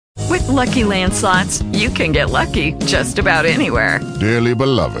Lucky Land Slots, you can get lucky just about anywhere. Dearly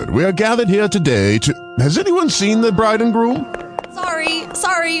beloved, we are gathered here today to... Has anyone seen the bride and groom?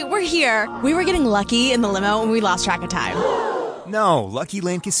 Sorry, we're here. We were getting lucky in the limo and we lost track of time. No, Lucky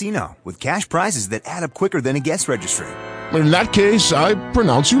Land Casino, with cash prizes that add up quicker than a guest registry. In that case, I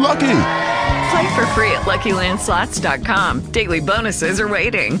pronounce you lucky. Play for free at LuckyLandSlots.com. Daily bonuses are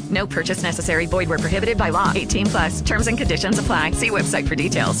waiting. No purchase necessary. Void where prohibited by law. 18 plus. Terms and conditions apply. See website for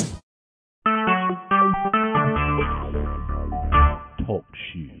details. Talk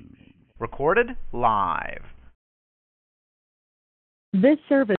shoes. Recorded live. This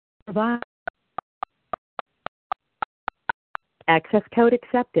service provides access code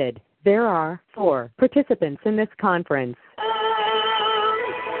accepted. There are 4 participants in this conference.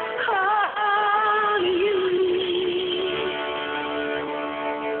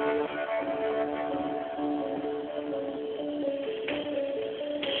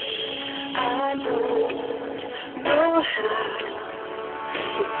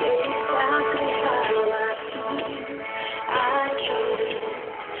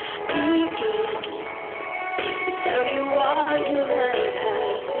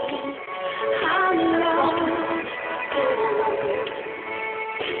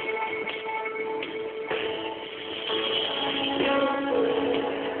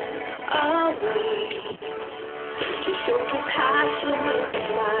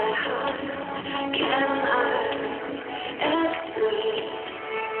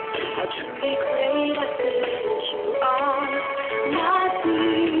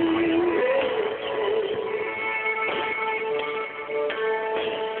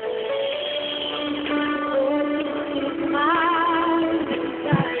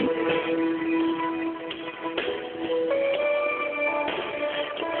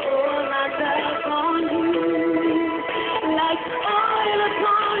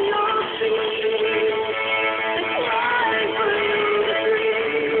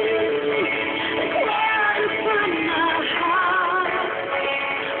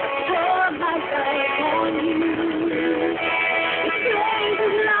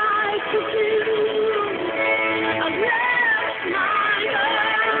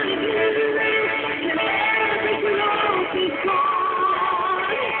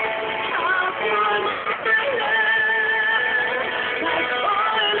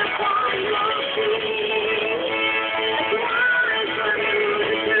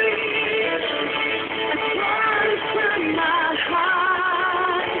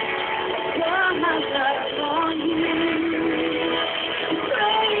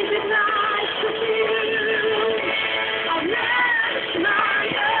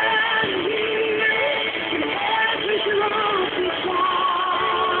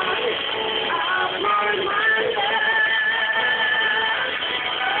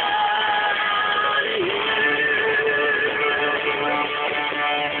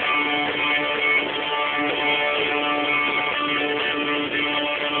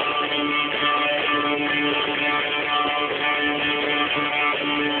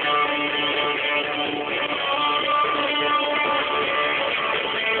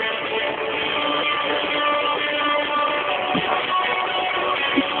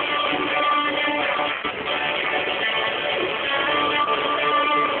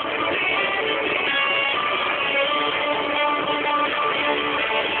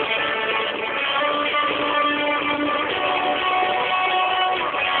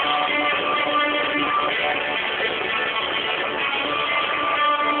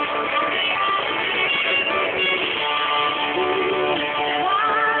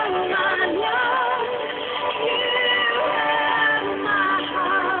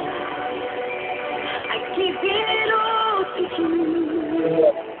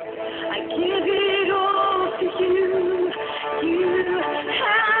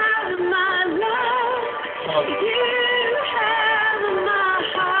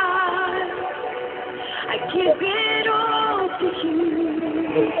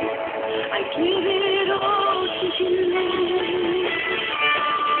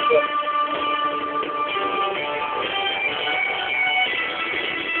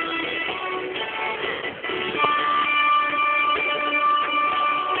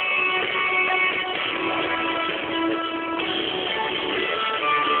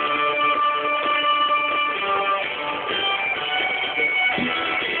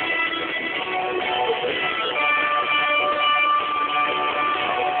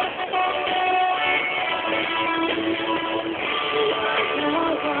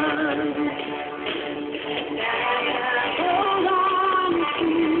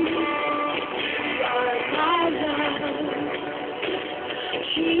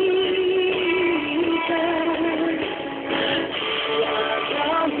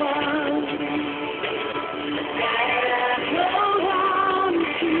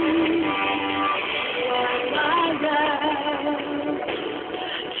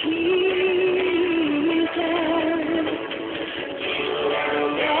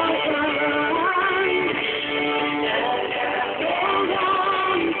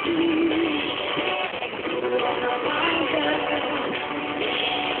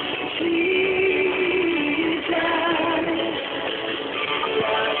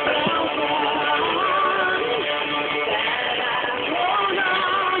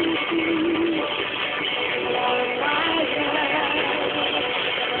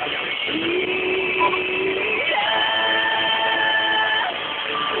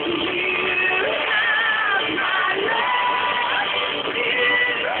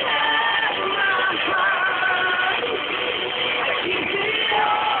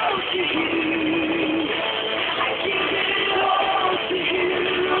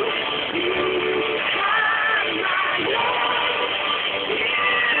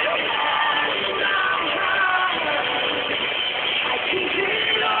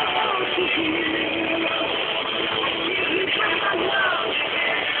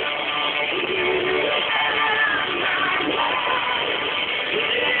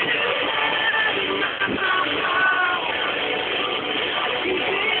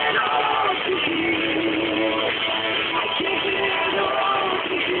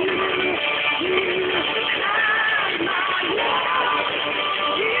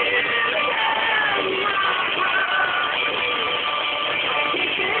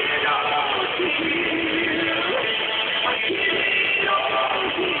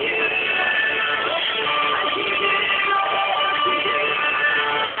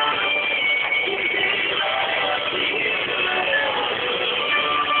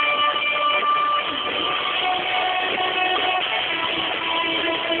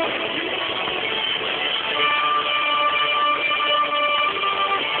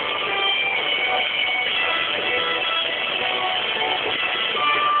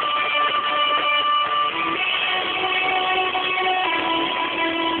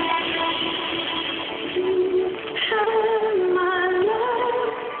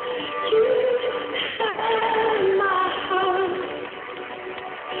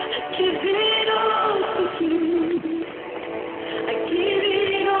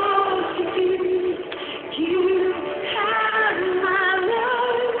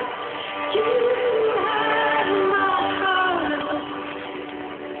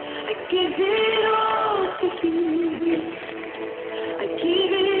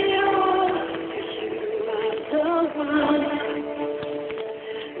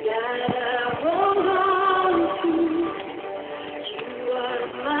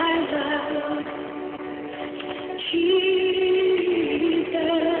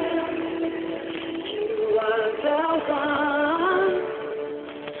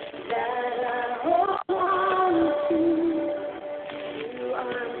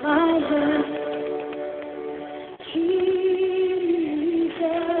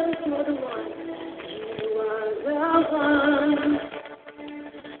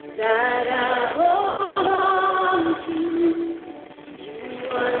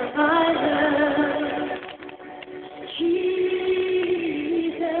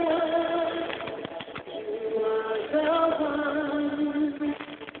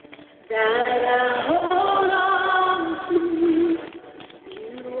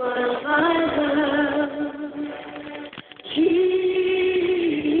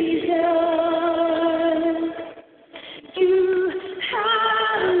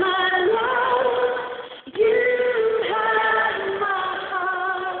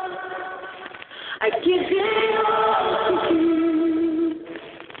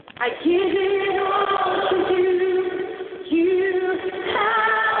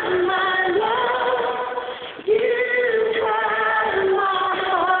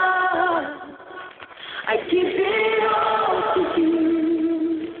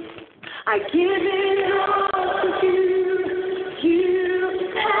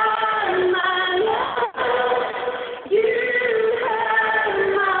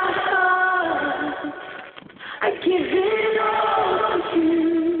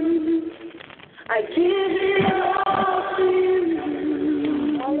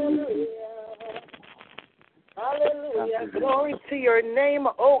 Glory to your name,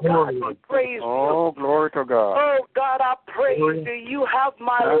 oh God, we praise you. Oh, glory to God. Oh God, I praise you. You have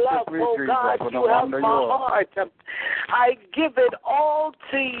my love, oh God, you have my heart. I give it all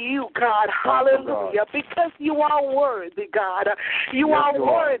to you, God, hallelujah, because you are worthy, God. You are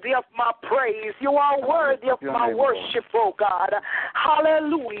worthy of my praise. You are worthy of my worship, oh God.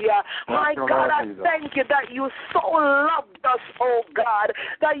 Hallelujah. My God, I thank you that you so loved us, oh God,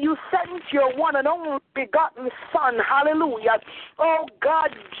 that you sent your one and only begotten Son, hallelujah. Oh God,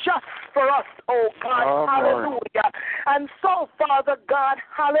 just for us, oh God, hallelujah. And so, Father God,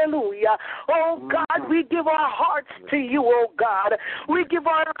 hallelujah. Oh God, we give our hearts to you, oh God. We give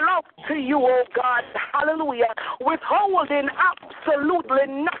our love to you, oh God, hallelujah. Withholding absolutely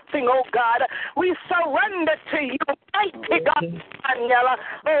nothing, oh God. We surrender to you, mighty God.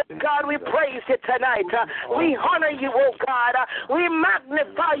 Oh God, we praise you tonight. We honor you, oh God. We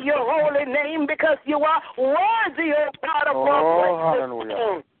magnify your holy name because you are worthy, oh God, of our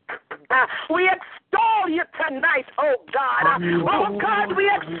praise. We extol you tonight, oh God. Oh God, we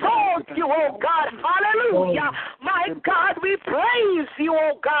exalt you, oh God. Hallelujah. My God, we praise you,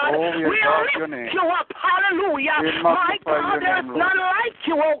 oh God. We lift you up. Hallelujah. My God, there's none like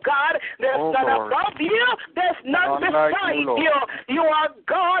you, oh God. There's none above you. There's none beside you. You are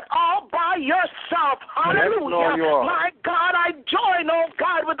God all by yourself. Hallelujah. My God, I join, oh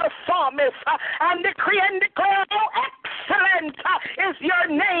God, with the psalmist and decree and declare, oh, excellent is your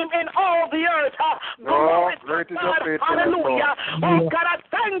name in all the earth. Glory to God. Hallelujah. Oh God, I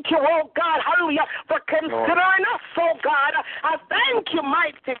thank you, oh God, hallelujah, for considering us, oh God. I thank you,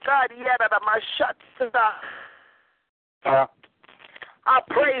 mighty God. I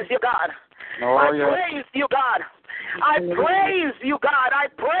praise you, God. I praise you, God. I praise you, God. I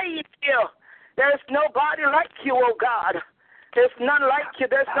praise you. There's nobody like you, oh God. There's none like you.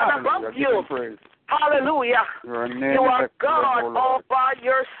 There's none above you. Hallelujah. You are God all by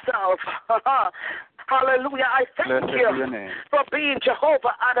yourself. Hallelujah. I thank you for being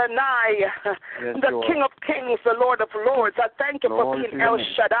Jehovah Adonai, the King of Kings, the Lord of Lords. I thank you for being El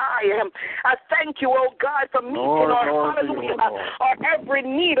Shaddai. I thank you, oh God, for meeting our, hallelujah, our every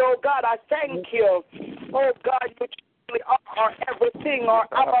need, oh God. I thank you, oh God, you are everything, our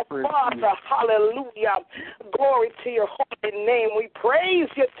Abba Father. Hallelujah. Glory to your holy name. We praise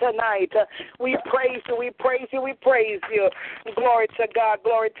you tonight. We praise you. We praise you. We praise you. Glory to God.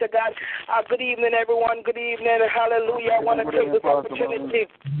 Glory to God. Good evening, everyone. Good evening. Hallelujah. I want to take this opportunity.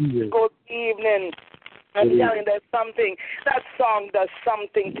 Good evening. I'm telling you, there's something, that song does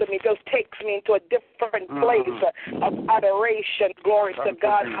something to me. It just takes me into a different place of adoration. Glory to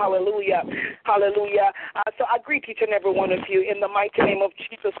God. Hallelujah. Hallelujah. So I greet each and every one of you in the mighty name of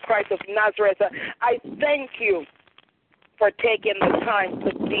Jesus Christ of Nazareth. I thank you for taking the time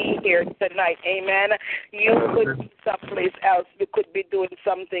to be here tonight. Amen. You could be someplace else. You could be doing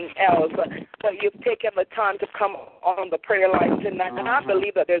something else. But you've taken the time to come on the prayer line tonight. And I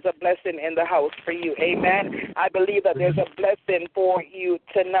believe that there's a blessing in the house for you. Amen. I believe that there's a blessing for you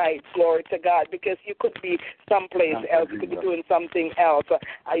tonight. Glory to God. Because you could be someplace else. You could be doing something else.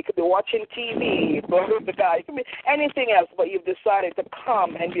 You could be watching TV. Glory to God. You could be anything else. But you've decided to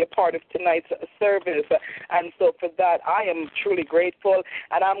come and be a part of tonight's service. And so for that, I am truly grateful,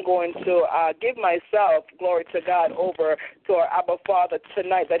 and I'm going to give myself, glory to God, over to our Abba Father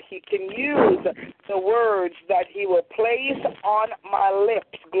tonight, that he can use the words that he will place on my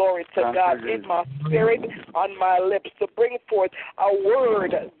lips, glory to God, in my spirit, on my lips, to bring forth a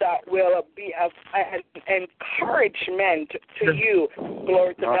word that will be an encouragement to you,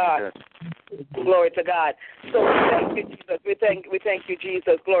 glory to God. Glory to God. So we thank you, Jesus. We thank you,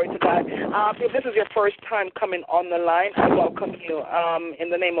 Jesus. Glory to God. If this is your first time coming on the line, I welcome you in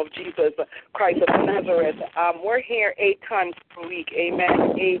the name of Jesus Christ of Nazareth. We're here 8 times per week.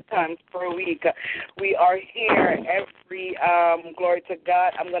 Amen. 8 times per week. We are here every, glory to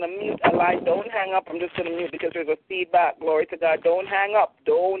God. I'm going to mute a line. Don't hang up. I'm just going to mute because there's a feedback. Glory to God. Don't hang up.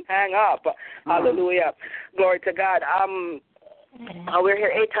 Don't hang up. Hallelujah. Glory to God. We're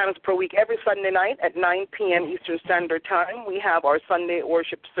here 8 times per week, every Sunday night at 9 p.m. Eastern Standard Time. We have our Sunday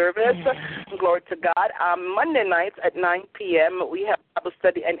worship service. Glory to God. Monday nights at 9 p.m. we have Bible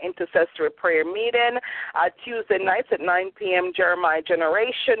study and intercessory prayer meeting. Tuesday nights at 9 p.m. Jeremiah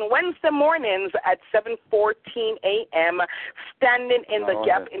Generation. Wednesday mornings at 7:14 a.m. Standing in the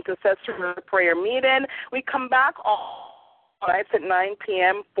Gap intercessory prayer meeting. We come back on nights at 9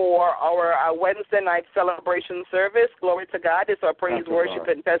 p.m. for our Wednesday night celebration service. Glory to God. It's our praise, worship,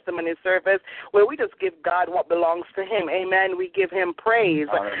 and testimony service where we just give God what belongs to him. Amen. We give him praise.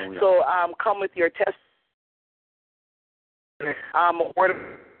 Hallelujah. So come with your testimony, word of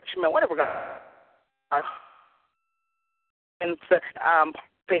encouragement, whatever God.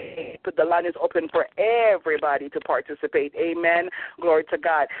 The line is open for everybody to participate. Amen. Glory to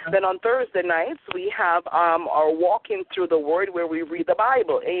God. Then on Thursday nights, we have our Walking Through the Word where we read the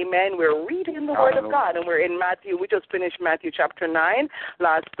Bible. Amen. We're reading the Word of God, and we're in Matthew. We just finished Matthew chapter 9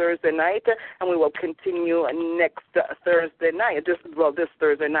 last Thursday night, and we will continue next Thursday night. This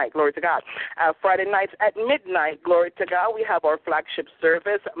Thursday night. Glory to God. Friday nights at midnight. Glory to God. We have our flagship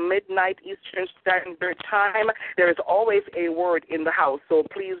service, midnight Eastern Standard Time. There is always a word in the house, so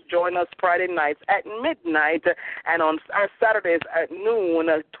please join us Friday nights at midnight, and on our Saturdays at noon,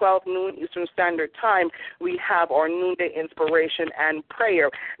 12 noon Eastern Standard Time, we have our noonday inspiration and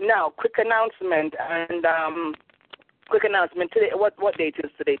prayer. Now, quick announcement today. What date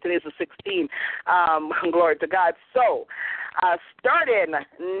is today? Today is the 16th. Glory to God. So, starting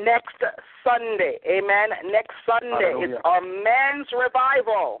next Sunday, amen. Next Sunday is our men's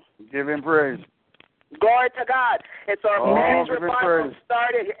revival. Give him praise. Glory to God. It's our men's revival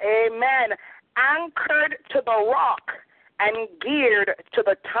started, amen, anchored to the rock and geared to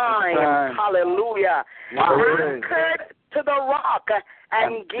the time. Hallelujah. Anchored to the rock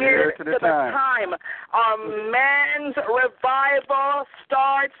and geared to the time. Our men's revival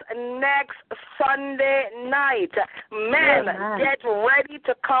starts next Sunday night. Men, get ready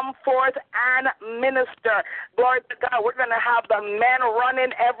to come forth and minister. Glory to God. We're going to have the men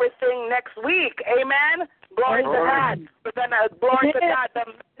running everything next week. Amen. Glory to God. We're gonna, glory to God.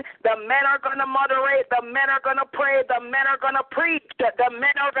 The men are going to moderate. The men are going to pray. The men are going to preach. The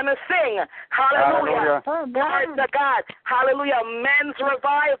men are going to sing. Hallelujah. Glory to God. Hallelujah. Men's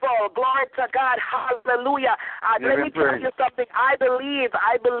revival. Glory to God. Hallelujah. Let me tell you something. I believe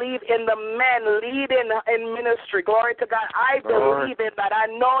in the men leading in ministry. Glory to God. I believe in that. I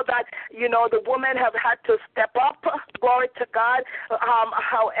know that, the women have had to step up. Glory to God.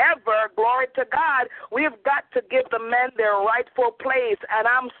 However, glory to God, we've got to give the men their rightful place. And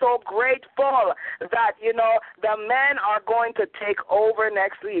I'm so grateful that, the men are going to take over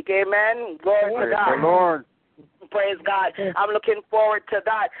next week. Amen. Glory to God. Lord. Praise God. I'm looking forward to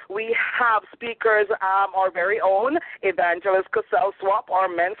that. We have speakers, our very own Evangelist Cassell Swap, our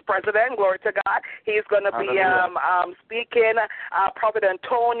men's president. Glory to God. He's going to be speaking. Prophet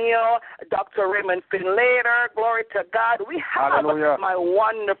Antonio, Dr. Raymond Finlater. Glory to God. We have my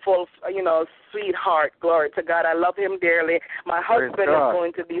wonderful, sweetheart. Glory to God. I love him dearly. My husband is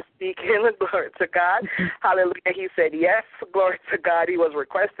going to be speaking. Glory to God. Hallelujah. He said yes. Glory to God. He was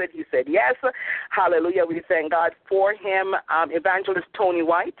requested. He said yes. Hallelujah. We thank God for him. Evangelist Tony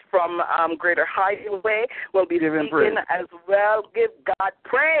White from Greater Highway will be speaking as well. Give God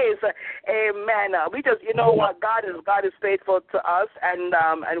praise. Amen. We just, you know what, God is faithful to us,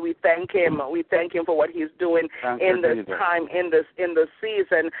 and we thank him. We thank him for what he's doing in this time, in this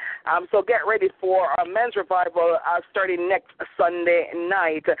season. So get ready for our men's revival starting next Sunday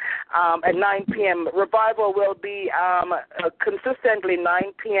night at 9 p.m. Revival will be consistently 9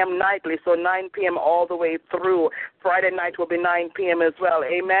 p.m. nightly, so 9 p.m. all the way through. Friday night will be 9 p.m. as well.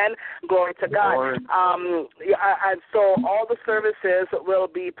 Amen. Glory to God. And so all the services will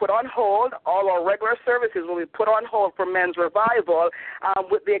be put on hold. All our regular services will be put on hold for men's revival,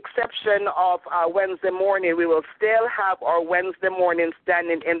 with the exception of Wednesday morning. We will still have our Wednesday morning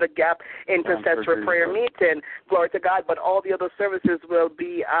standing in the gap intercessory prayer meeting. Glory to God. But all the other services will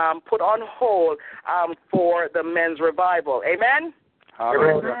be put on hold for the men's revival. Amen.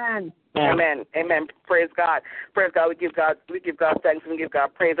 Amen. Amen. Amen. Praise God. Praise God. We give God thanks and we give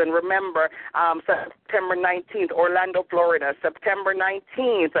God praise. And remember, September 19th, Orlando, Florida. September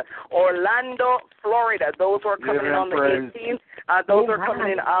 19th, Orlando, Florida. Those who are coming in on the 18th, those who are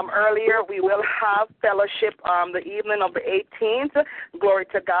coming in earlier, we will have fellowship the evening of the 18th. Glory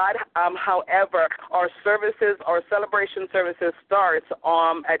to God. However, our celebration services starts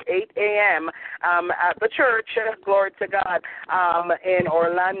at 8 a.m. At the church. Glory to God. In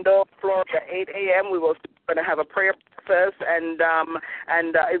Orlando, Florida, 8 a.m. We will going to have a prayer breakfast, and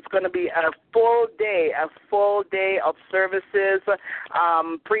it's going to be a full day of services,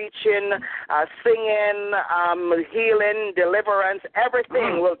 preaching, singing, healing, deliverance.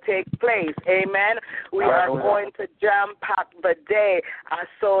 Everything will take place. Amen. We are going to jam-pack the day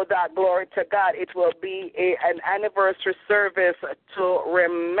so that, glory to God, it will be an anniversary service to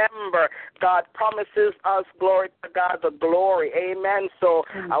remember. God promises us, glory to God, the glory. Amen. So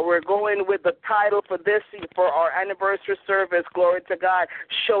we're going with the title for our anniversary service, glory to God,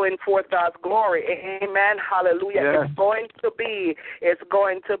 showing forth God's glory. Amen. Hallelujah. Yes. It's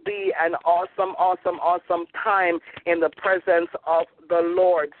going to be an awesome time in the presence of the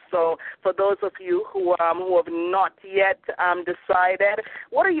Lord. So for those of you who have not yet decided,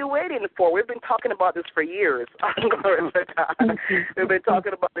 what are you waiting for? We've been talking about this for years. Glory to God. We've been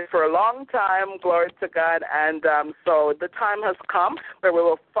talking about it for a long time. Glory to God. And so the time has come where we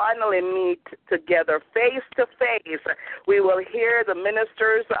will finally meet together face to face. We will hear the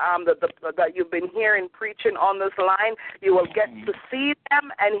ministers that you've been hearing preaching on this line. You will get to see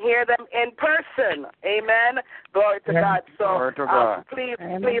them and hear them in person. Amen. Glory to God. So please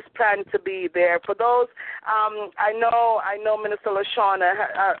plan to be there. For those, I know Minister LaShawna,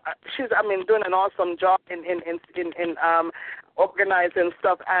 she's doing an awesome job in organizing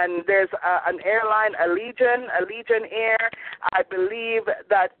stuff, and there's an airline, Allegiant Air. I believe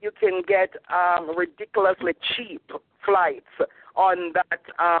that you can get ridiculously cheap flights on that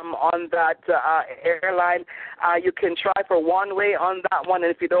airline. You can try for one way on that one,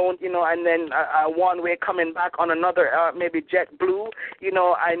 and if you don't, and then one way coming back on another, maybe JetBlue.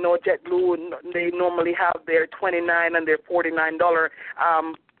 I know JetBlue, they normally have their $29 and their $49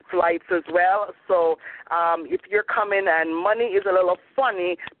 flights as well. So if you're coming and money is a little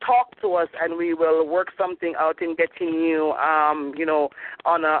funny, talk to us and we will work something out in getting you,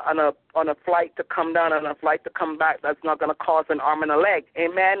 on a flight to come down and a flight to come back. That's not going to cost an arm and a leg.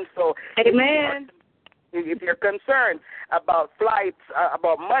 Amen. So, amen. If you're concerned about flights,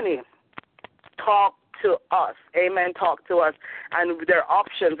 about money, talk to us. Amen. Talk to us. And there are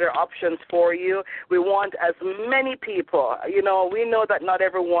options for you. We want as many people. We know that not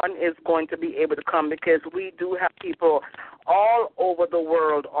everyone is going to be able to come because we do have people all over the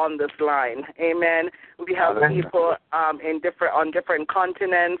world on this line. Amen. We have people on different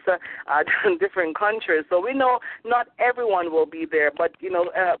continents, different countries. So we know not everyone will be there, but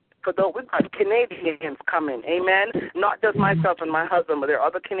for those, we've got Canadians coming, amen. Not just myself and my husband, but there are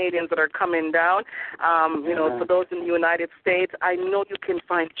other Canadians that are coming down. For those in the United States, I know you can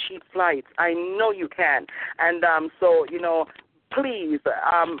find cheap flights. I know you can, and please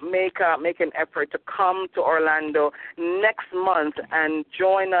make an effort to come to Orlando next month and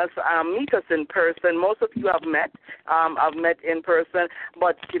join us, meet us in person. Most of you have met. I've met in person,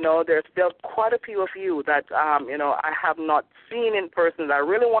 but, there's still quite a few of you that, I have not seen in person that I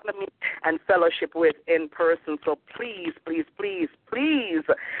really want to meet and fellowship with in person. So please, please, please, please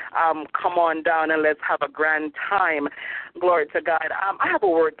come on down and let's have a grand time. Glory to God. I have a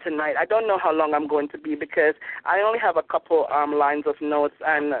word tonight. I don't know how long I'm going to be because I only have a couple lines of notes,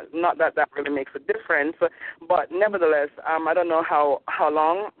 and not that really makes a difference, but nevertheless, I don't know how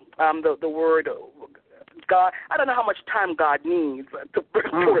long the word God, I don't know how much time God needs to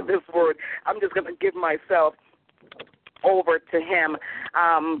for this word. I'm just going to give myself over to him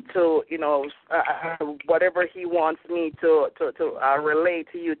to, whatever he wants me to relay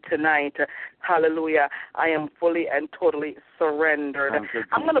to you tonight. Hallelujah. I am fully and totally surrendered.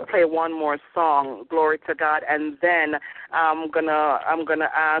 I'm going to play one more song, glory to God, and then I'm gonna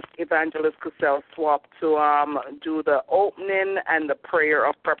ask Evangelist Cusel Swap to do the opening and the prayer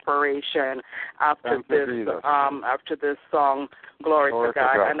of preparation after this song. Glory to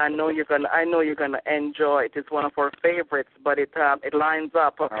God. And I know you're gonna enjoy it. It's one of our favorites, but it lines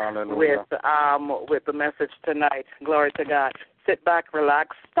up with the message tonight. Glory to God. Sit back,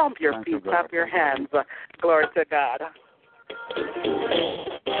 relax, stomp your feet, clap your hands. Glory to God.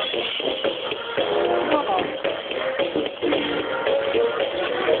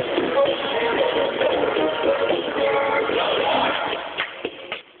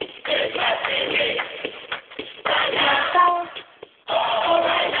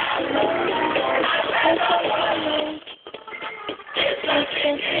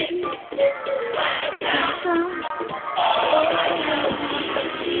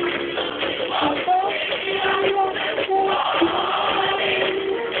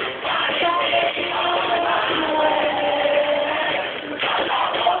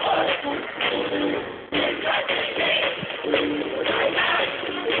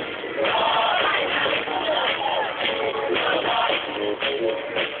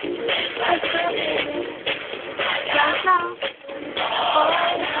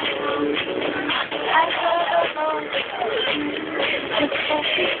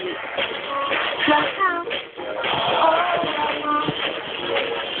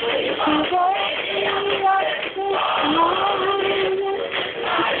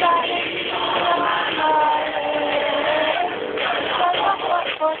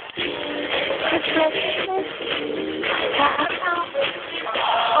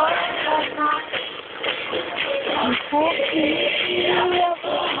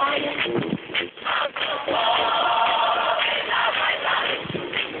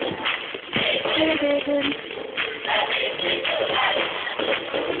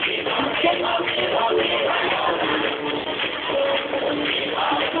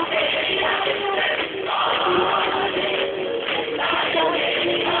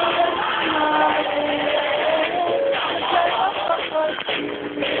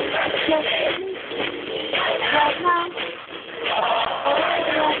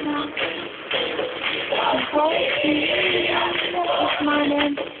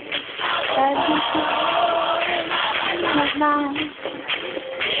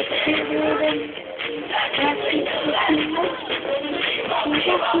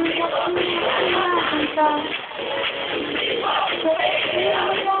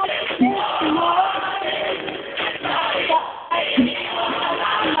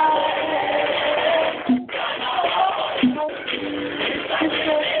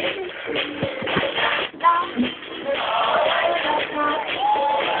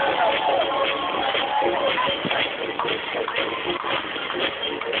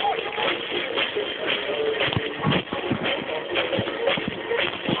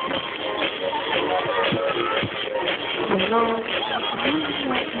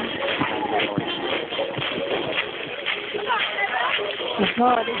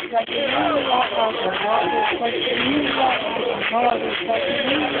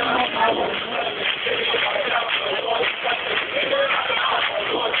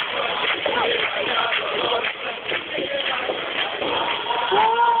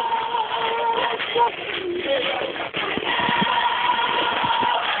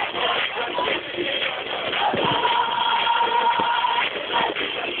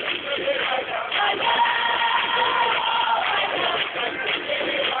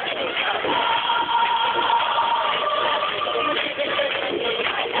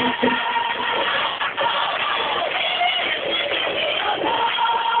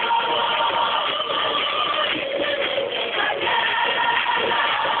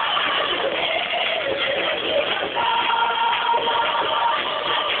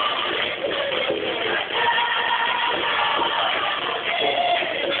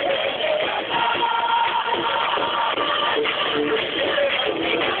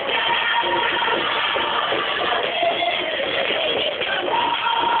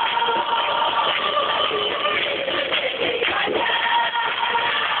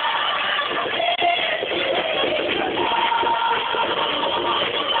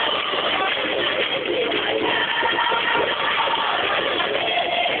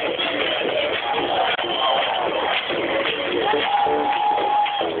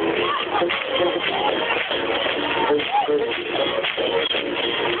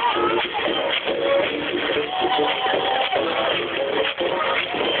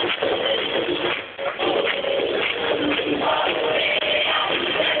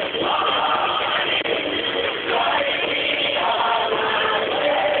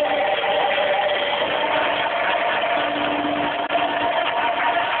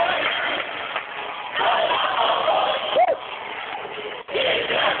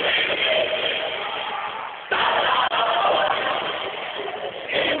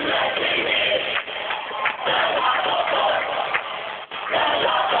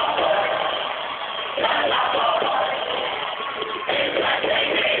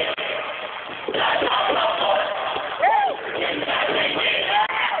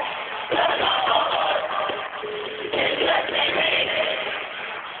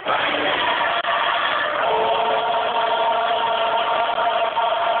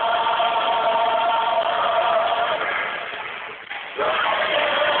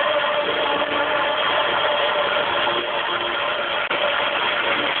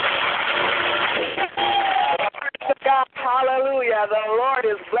 Lord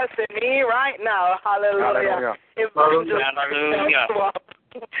is blessing me right now. Hallelujah. Evangelist Swap.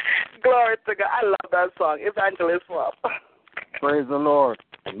 Glory to God. I love that song. Evangelist Swap. Praise the Lord.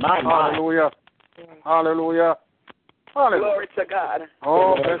 Hallelujah. Hallelujah. Hallelujah. Glory to God.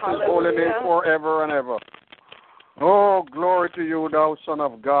 Oh, bless His holy name forever and ever. Oh, glory to you, thou Son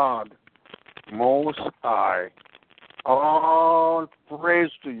of God, Most High. All praise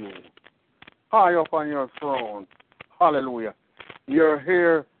to you. High up on your throne. Hallelujah. You're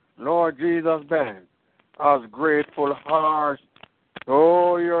here, Lord Jesus Ben, as grateful hearts.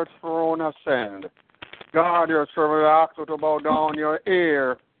 Oh, your throne ascend. God, your servant asks you to bow down your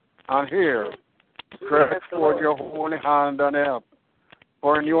ear and hear. Stretch forth your holy hand and help.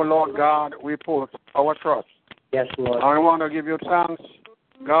 For in you, Lord God, we put our trust. Yes, Lord. I want to give you thanks,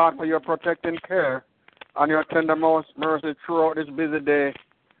 God, for your protecting care and your tender mercy throughout this busy day,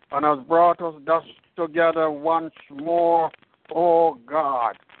 and has brought us thus together once more, oh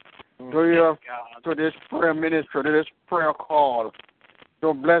God, to this prayer ministry, to this prayer call,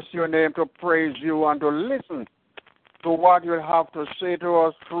 to bless your name, to praise you, and to listen to what you have to say to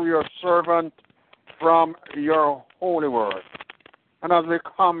us through your servant from your holy word. And as we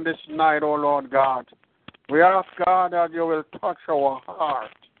come this night, oh Lord God, we ask, God, that you will touch our heart,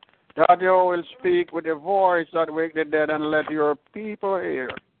 that you will speak with a voice that wake the dead and let your people hear.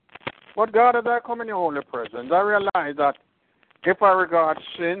 But God, as I come in your holy presence, I realize that if I regard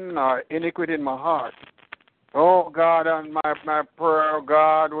sin or iniquity in my heart, oh God, and my prayer,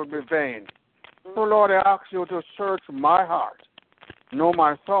 God, will be vain. So Lord, I ask you to search my heart, know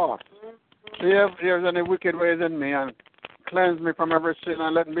my thoughts, see if there's any wicked ways in me, and cleanse me from every sin,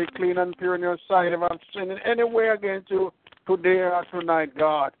 and let me be clean and pure in your sight. If I'm sinning in any way against you today or tonight,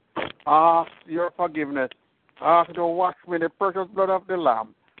 God, ask your forgiveness. Ask you to wash me in the precious blood of the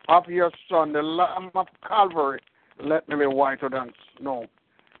Lamb, of your Son, the Lamb of Calvary. Let me be whiter than snow.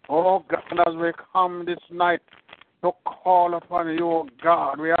 Oh God, as we come this night to call upon you,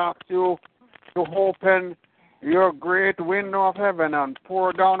 God, we ask you to open your great window of heaven and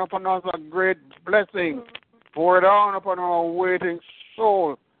pour down upon us a great blessing. Pour down upon our waiting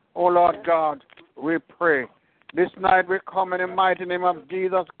soul, oh Lord God, we pray. This night we come in the mighty name of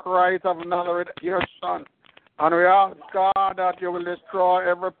Jesus Christ of Nazareth, your Son. And we ask, God, that you will destroy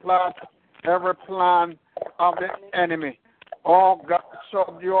every plot, every plan of the enemy. Oh God,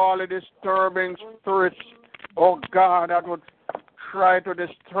 subdue all the disturbing spirits, oh God, that would try to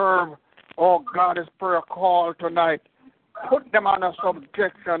disturb, oh God, this prayer call tonight. Put them under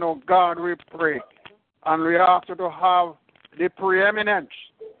subjection, oh God, we pray. And we ask you to have the preeminence,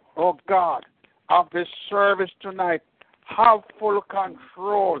 oh God, of this service tonight. Have full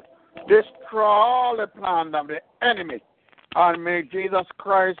control. Destroy all the plans of the enemy. And may Jesus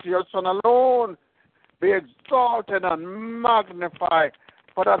Christ, your Son alone, be exalted and magnified.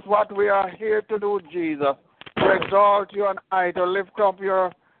 For that's what we are here to do, Jesus. To exalt you and I, to lift up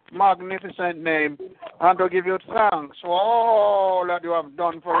your magnificent name, and to give you thanks for all that you have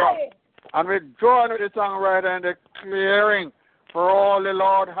done for us. And we join with the songwriter in declaring, for all the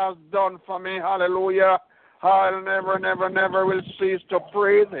Lord has done for me, hallelujah, I'll never, never, never will cease to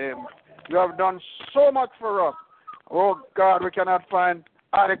praise him. You have done so much for us. Oh God, we cannot find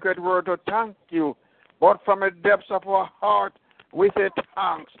adequate word to thank you. But from the depths of our heart, we say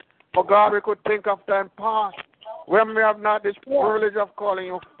thanks. For God, we could think of time past when we have not this privilege of calling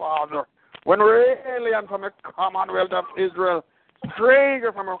you Father. When we're alien from the commonwealth of Israel,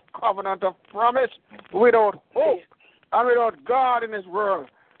 stranger from a covenant of promise, without hope and without God in this world.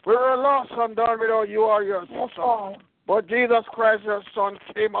 We were lost and done without you or your Son. But Jesus Christ, your Son,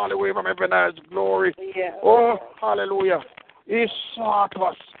 came all the way from heaven as glory. Yeah. Oh, hallelujah. He sought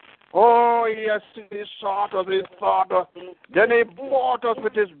us. Oh, yes, he sought us, he thought us. Then he bought us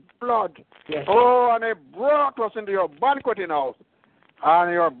with his blood. Yes. Oh, and he brought us into your banqueting house.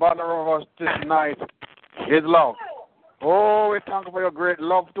 And your banner of us this night is love. Oh, we thank you for your great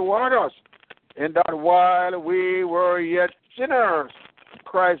love toward us. In that while we were yet sinners,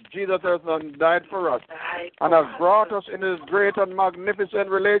 Christ Jesus has died for us and has brought us in his great and magnificent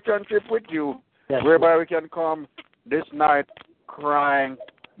relationship with you, yes, whereby we can come this night crying,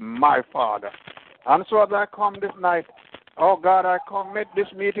 my Father. And so as I come this night, oh God, I commit this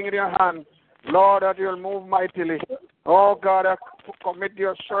meeting in your hand. Lord, that you'll move mightily. Oh God, I commit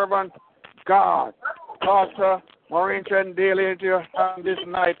your servant, God, Pastor Maureen Daly, into your hand this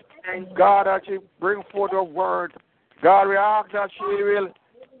night. God, that she bring forth a word. God, we ask that she will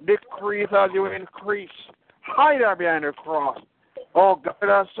decrease as you increase. Hide her behind the cross. Oh God,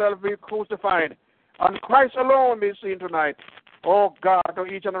 herself be crucified. And Christ alone be seen tonight. Oh God, to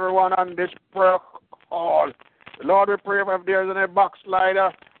each and every one on this prayer call, Lord, we pray if there is any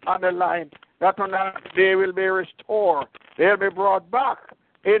backslider on the line, that tonight they will be restored. They'll be brought back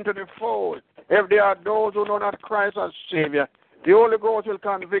into the fold. If there are those who know not Christ as Savior, the Holy Ghost will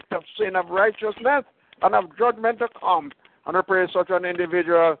convict of sin, of righteousness, and of judgment to come. And I pray such an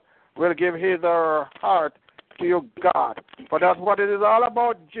individual will give his or her heart to you, God. For that's what it is all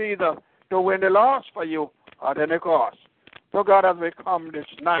about, Jesus, to win the lost for you at any cost. So, God, as we come this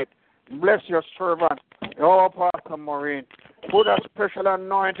night, bless your servant, Pastor Maureen. Put a special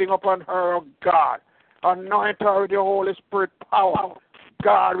anointing upon her, oh God. Anoint her with your Holy Spirit power.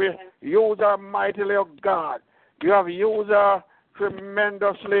 God, we use her mightily, oh God. You have used her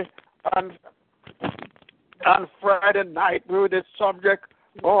tremendously on Friday night with this subject.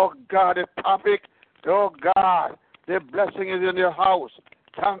 Oh God, the topic. Oh God, the blessing is in your house.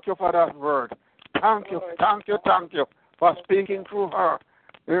 Thank you for that word. Thank you for speaking through her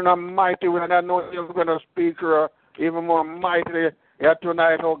in a mighty way. And I know you're going to speak to her even more mightily here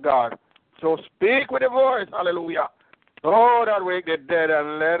tonight, oh God. So speak with a voice, hallelujah. Oh, that wake the dead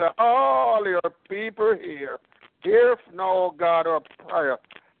and let all your people hear. Hear now, God, our prayer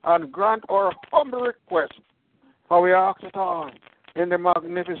and grant our humble request. For we ask it all in the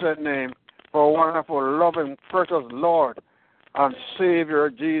magnificent name for wonderful, loving, precious Lord and Savior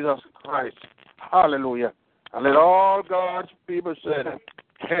Jesus Christ. Hallelujah. And let all God's people say,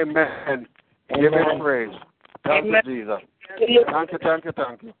 amen. Give him praise. Thank you, Jesus. Thank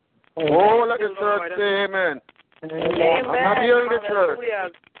you. Oh, let the church say amen. I'm not hearing the church.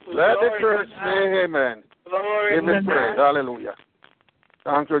 Let the church say amen. Give him praise. Hallelujah.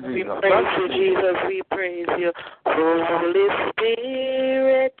 Thank you, Jesus. We praise you, Jesus. We praise you. Holy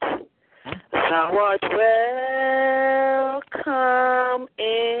Spirit, thou art welcome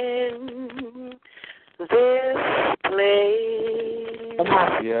in this place.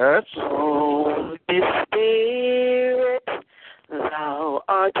 Yes. Holy Spirit, thou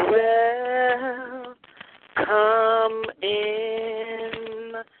art welcome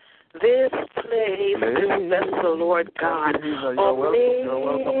in this place. Bless the Lord God,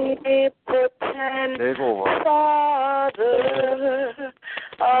 omnipotent Father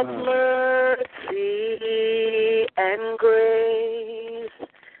of mercy and grace.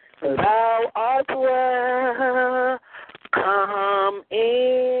 Thou art welcome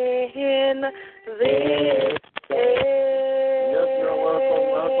in this place.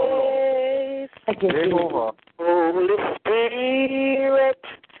 Holy Spirit,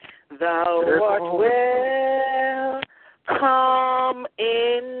 thou art welcome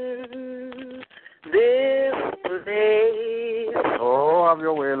in this place. Oh, have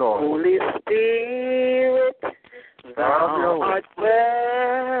your way, Lord. Holy Spirit, thou art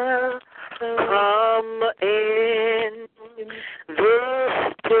welcome in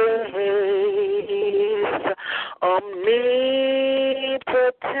this place.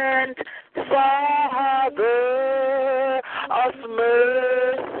 Omnipotent Father of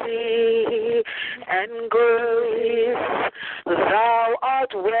mercy and grace, thou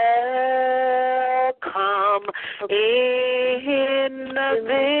art welcome in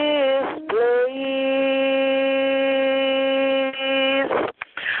this place.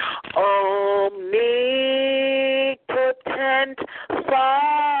 Omnipotent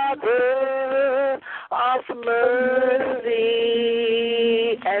Father of mercy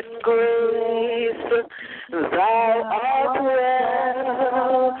and grace, thou art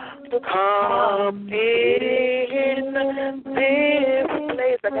welcome in this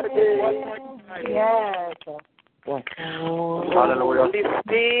place. I gotta do it one more time. Yes. Hallelujah. Holy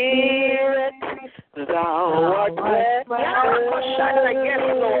Spirit, thou art welcome. Yes,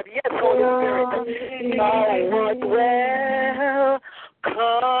 Lord. Yes, Holy Spirit. Thou art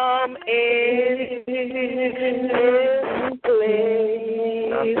welcome in this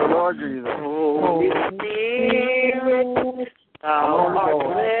place. That's the Lord Jesus. Holy Spirit, thou art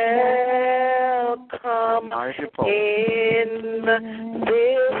welcome in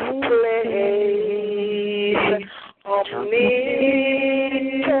this place. Omnipotent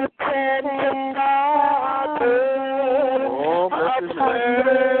Father of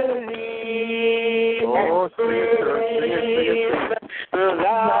mercy and grace,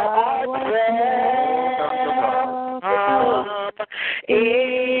 thou art welcome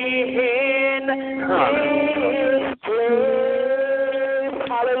in this place.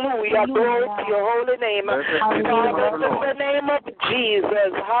 Hallelujah. Glory to your holy name. Father, in the name of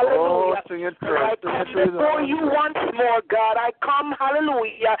Jesus. Hallelujah. I come before you once more, God. I come,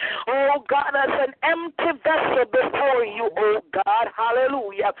 hallelujah. Oh, God, as an empty vessel before you, oh, God.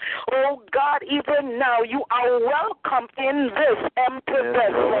 Hallelujah. Oh, God, even now you are welcome in this empty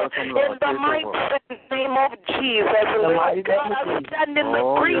vessel. In the mighty name name of Jesus, Lord God, I stand in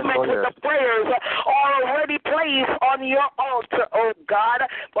agreement with the prayers already placed on your altar, oh God.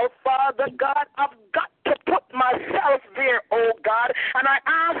 But Father God, I've got to put myself there, oh God, and I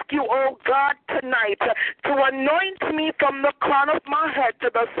ask you, oh God, tonight to anoint me from the crown of my head to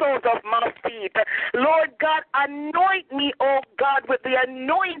the soles of my feet. Lord God, anoint me, oh God, with the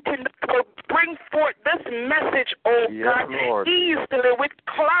anointing that will bring forth this message, oh God, easily, with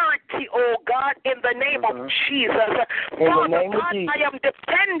clarity, oh God, in the name of Jesus. Father God, I am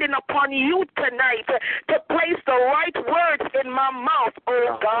depending upon you tonight to place the right words in my mouth,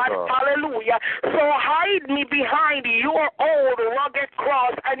 oh God. Hallelujah. So hide me behind your old rugged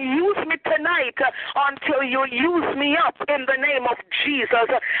cross and use me tonight until you use me up in the name of Jesus.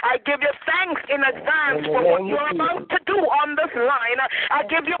 I give you thanks in advance for what you're about to do on this line. I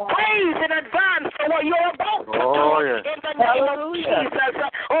give you praise in advance for what you're about to do in the name of Jesus.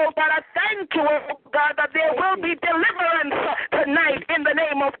 Oh God, I thank you, oh God, that there will be deliverance tonight in the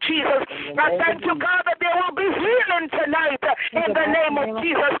name of Jesus. I thank you, God, that there will be healing tonight in the name of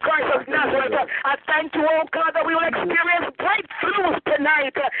Jesus Christ of Nazareth. I thank you, oh God, that we will experience breakthroughs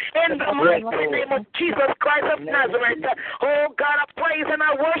tonight in the mighty name of Jesus Christ of Nazareth. Oh God, I praise and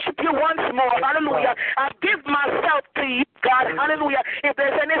I worship you once more. Hallelujah. I give myself to you, God. Hallelujah. If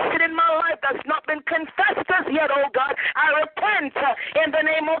there's any sin in my life that's not been confessed as yet, oh God, I repent in the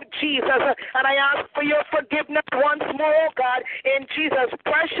name of Jesus. And I ask for your forgiveness once more, oh God. In Jesus'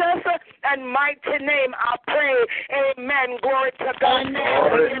 precious and mighty name, I pray. Amen. Glory to God.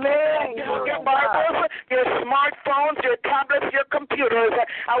 Amen. Your Bibles, your smartphones, your tablets, your computers.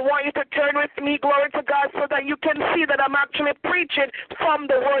 I want you to turn with me, glory to God, so that you can see that I'm actually preaching from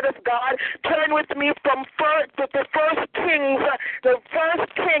the Word of God. Turn with me from the First Kings,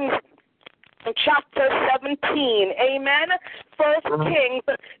 chapter 17. Amen. First Kings,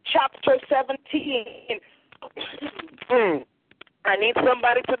 chapter 17. I need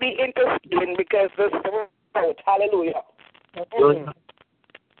somebody to be interceding because this is out. Hallelujah.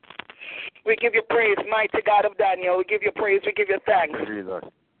 We give you praise, mighty God of Daniel. We give you praise. We give you thanks. Jesus.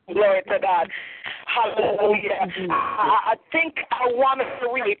 Glory to God. Hallelujah. I think I want to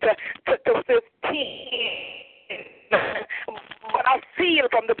read to 15. But I feel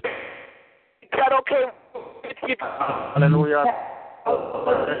from the... Is that okay with you? Hallelujah.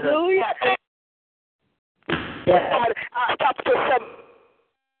 Hallelujah. Chapter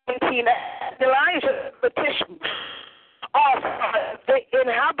 17. Elijah petition of the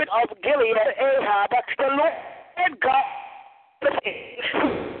inhabit of Gilead, Ahab, the Lord God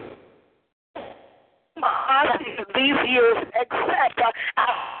these years except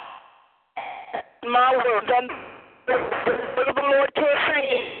my word. And the Lord kept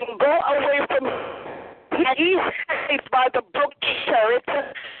saying, go away from east by the brook Cherith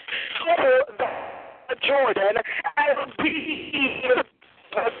over the Jordan and be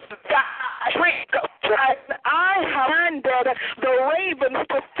I commanded the ravens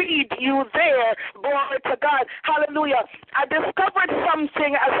to feed you there. Glory to God. Hallelujah. I discovered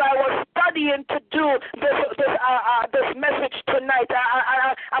something as I was studying to do this message tonight.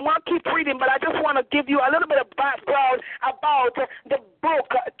 I'm going to keep reading, but I just want to give you a little bit of background about the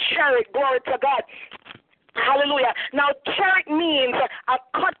book Cherith. Glory to God. Hallelujah. Now, cherith means a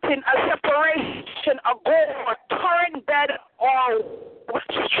cutting, a separation, a gore, a torrent bed, or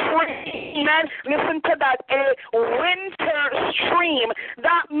stream. Man, listen to that. A winter stream.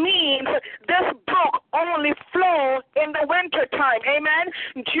 That means this brook only flows in the winter time. Amen.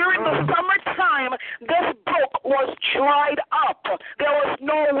 During the summertime, this brook was dried up. There was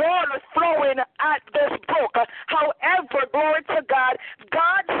no water flowing at this brook. However, glory to God,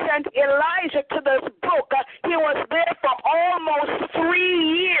 God sent Elijah to this brook. He was there for almost 3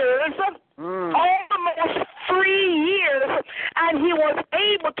 years. Almost 3 years, and he was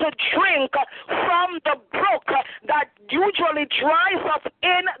able to drink from the brook that usually dries up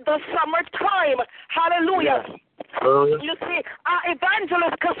in the summertime. Hallelujah. You see,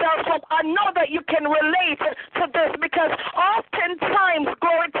 Evangelist Cassell, I know that you can relate to this because oftentimes,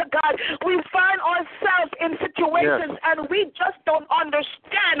 glory to God, we find ourselves in situations and we just don't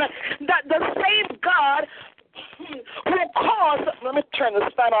understand that the same God who caused, let me turn this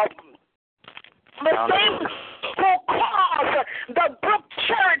fan off. The same who caused the brook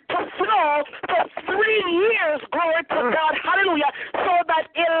Cherith to flow for 3 years, glory to God, hallelujah, so that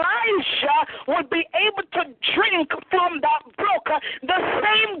Elijah would be able to drink from that brook. The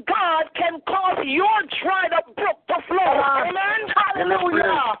same God can cause your dried up brook to flow. Amen?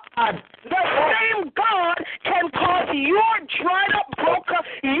 Hallelujah. The same God can cause your dried up brook,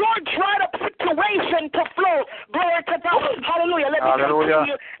 your dried up situation to flow. Glory to God. Hallelujah. Let me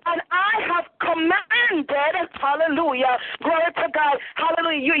continue. And I have commanded Hallelujah. Glory to God.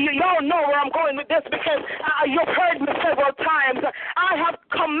 Hallelujah. Y'all know where I'm going with this because you've heard me several times. I have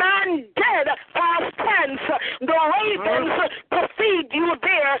commanded, past tense, the ravens to feed you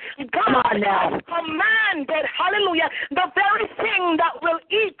there. God has commanded, hallelujah, the very thing that will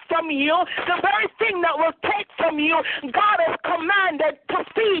eat from you, the very thing that will take from you, God has commanded to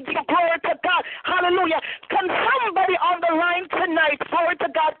feed you. Glory to God. Hallelujah. Can somebody on the line tonight, glory to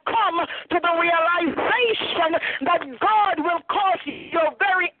God, come to the realization that God will cause your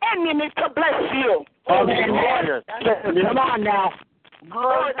very enemy to bless you? Amen. Come on now.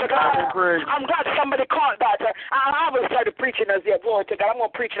 Glory to God. I'm glad somebody caught that. I always started preaching as yet. Glory to God. I'm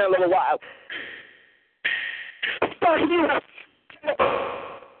going to preach in a little while. So he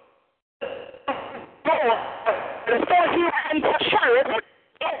and the chariot.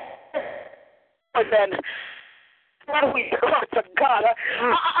 Then, glory to God. A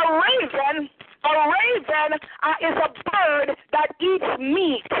raven is a bird that eats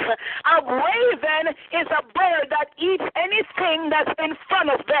meat. A raven is a bird that eats anything that's in front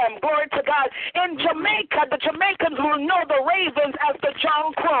of them. Glory to God. In Jamaica, the Jamaicans will know the ravens as the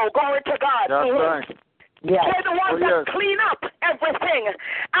John Crow. Glory to God. That's right. Yeah. They're the ones that clean up everything.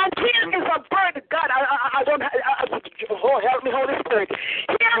 And here is a bird. God, I don't. Help me, Holy Spirit.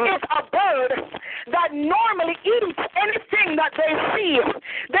 Here is a bird that normally eats anything that they see.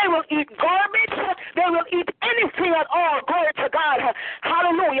 They will eat garbage. They will eat anything at all. Glory to God.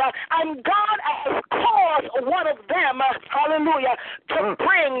 Hallelujah. And God has caused one of them, hallelujah, to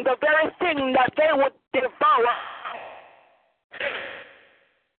bring the very thing that they would devour.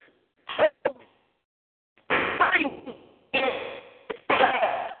 Hallelujah.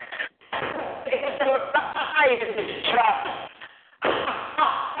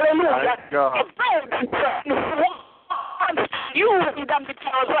 Using them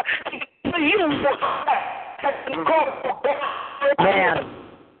because you man.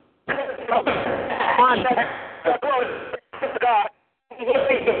 God.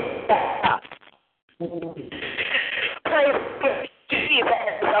 Praise Jesus.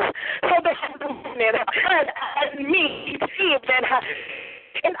 So this morning, and me, evening,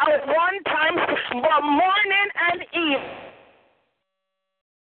 in our one time, morning and evening,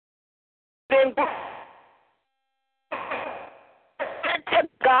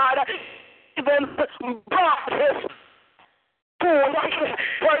 God, even brought his food.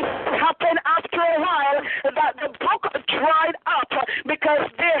 What happened after a while that the brook dried up because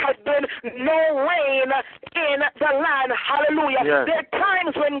there had been no rain in the land. Hallelujah. Yes. There are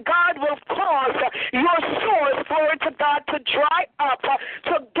times when God will cause your source, glory to God, to dry up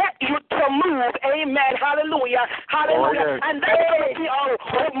to get you to move. Amen. Hallelujah. Hallelujah. Oh, yes. And that's going to be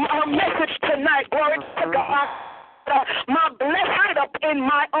our message tonight. Glory to God. My blessed up in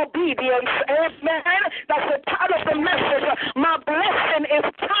my obedience. Amen. That's the title of the message. My blessing is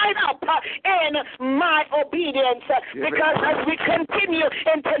tied up in my obedience. Because as we continue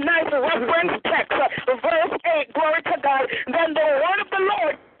in tonight's reference text, verse 8, glory to God, then the word of the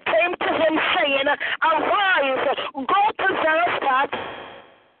Lord came to him saying, arise, go to Zarephath,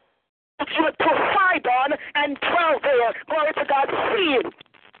 to Sidon, and dwell there. Glory to God. See,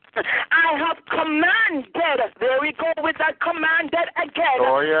 I have commanded, there we go with that commanded again,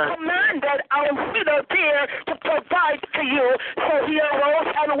 commanded our widow there to provide for you. So he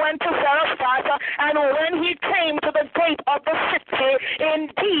arose and went to Zarephath, and when he came to the gate of the city,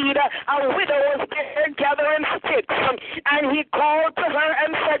 indeed a widow was there gathering sticks, and he called to her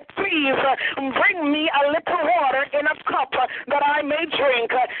and said, please bring me a little water in a cup that I may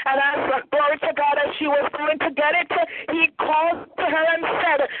drink. And as glory to God, as she was going to get it, he called to her and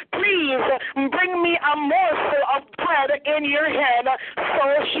said, please bring me a morsel of bread in your hand. So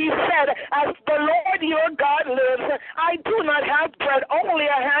she said, as the Lord your God lives, I do not have bread, only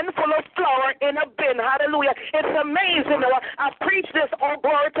a handful of flour in a bin. Hallelujah. It's amazing. I preach this, oh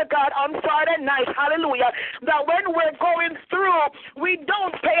glory to God, on Friday night. Hallelujah. That when we're going through, we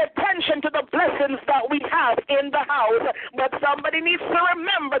don't pay attention to the blessings that we have in the house. But somebody needs to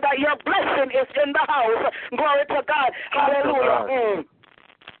remember that your blessing is in the house. Glory to God. Hallelujah.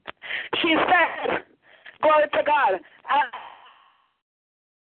 She said, glory to God, I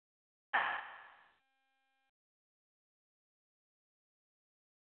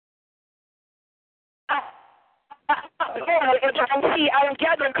am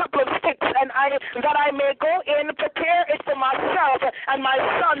gathering a couple of sticks and that I may go in, prepare it for myself and my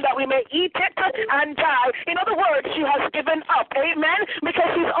son that we may eat it and die. In other words, she has given up. Amen.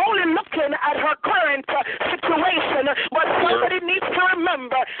 Because she's only looking at her current situation. But somebody needs to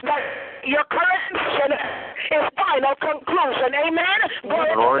remember that your current situation is final conclusion. Amen.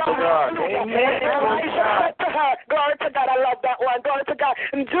 Glory to God. Amen. Elijah said to her,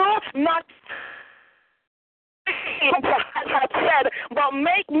 Do not as I said, but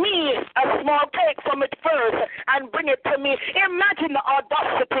make me a small cake from it first and bring it to me. Imagine the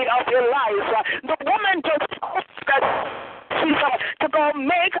audacity of Elijah. The woman just to go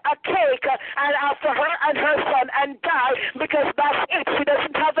make a cake and for her and her son and die because that's it. She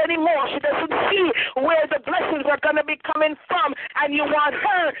doesn't have any more. She doesn't see where the blessings are going to be coming from, and you want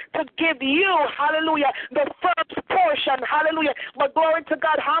her to give you, hallelujah, the first portion, hallelujah. But glory to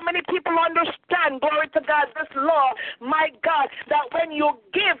God, how many people understand, glory to God, this law, my God, that when you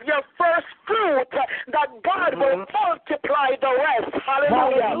give your first fruit, that God will multiply the rest,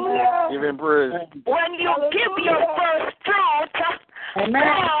 hallelujah. Give him praise. When you give your first fruit,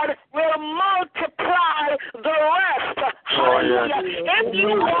 God will multiply the rest. Hallelujah. If you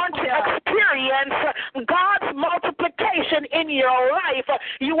want to experience God's multiplication in your life,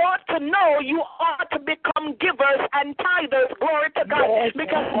 you ought to know you ought to become givers and tithers. Glory to God.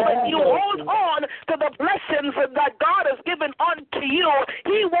 Because when you hold on to the blessings that God has given unto you,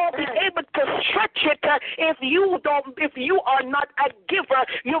 He won't be able to stretch it if you are not a giver.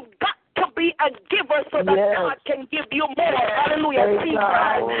 You've got to be a giver so that God can give you more. Hallelujah. See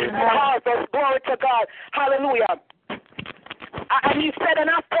harvest. Glory to God. Hallelujah. And he said, and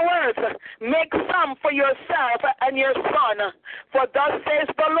afterwards, make some for yourself and your son. For thus says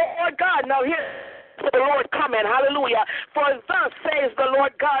the Lord God. Now here's the Lord coming. Hallelujah. For thus says the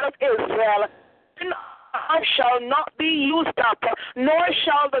Lord God of Israel, shall not be used up, nor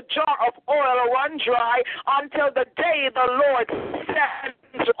shall the jar of oil run dry until the day the Lord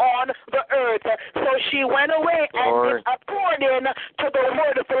sends on the earth. So she went away and according to the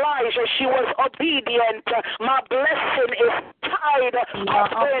word of Elijah, she was obedient. My blessing is tied up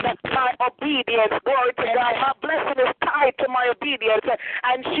with my obedience. Glory to God. My blessing is tied to my obedience.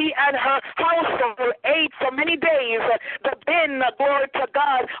 And she and her household ate for many days. The bin, glory to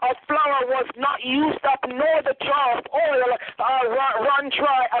God, of flour was not used up, nor the jar of oil run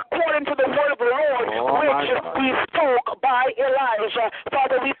dry, according to the word of the Lord, which we spoke by Elijah.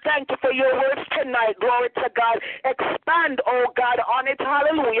 Father, we thank you for your words tonight. Glory to God. Expand, oh God, on it,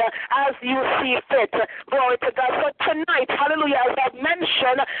 hallelujah, as you see fit. Glory to God. So tonight, hallelujah, as I've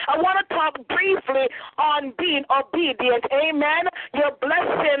mentioned, I want to talk briefly on being obedient. Amen. Your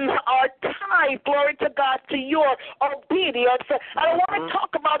blessings are tied, glory to God, to your obedience. I want to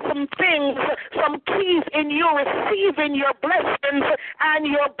talk about some things, some keys in you receiving your blessings and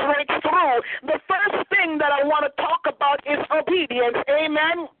your breakthrough. The first thing that I want to talk about is obedience.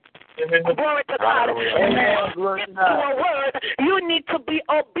 Amen. Glory to God. Amen. Your word, you need to be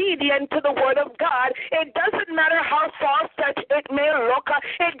obedient to the word of God. It doesn't matter how far-fetched it may look.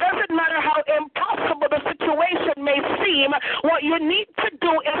 It doesn't matter how impossible the situation may seem. What you need to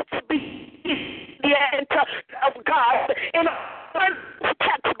do is to be obedient of God. In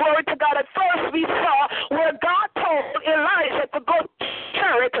text, glory to God, at first we saw where God told Elijah to go to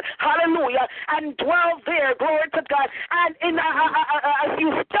Cherith, hallelujah, and dwell there, glory to God. And as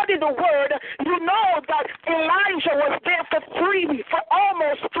you study the word, you know that Elijah was there for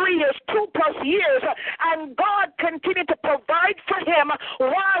almost 3 years, 2+ years, and God continued to provide for him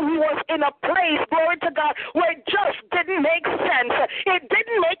while he was in a place, glory to God, where it just didn't make sense. It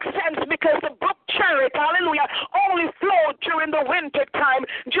didn't make sense because the brook Cherith, hallelujah, only flowed during the winter time.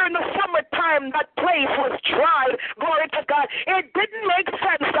 During the summertime, that place was dry, glory to God. It didn't make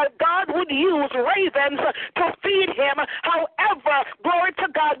sense that God would use ravens to feed him. However, glory to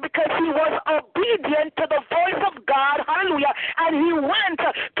God, because he was obedient to the voice of God, hallelujah, and he went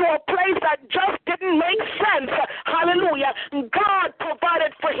to a place that just didn't make sense, hallelujah. God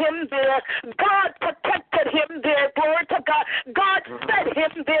provided for him there. God protected him there, glory to God. God fed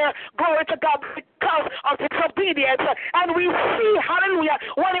him there, glory to God, because of his obedience. And we see, hallelujah,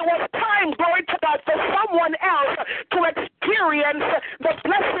 when it was time, glory to God, for someone else to experience the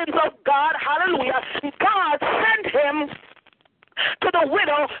blessings of God, hallelujah, God sent him to the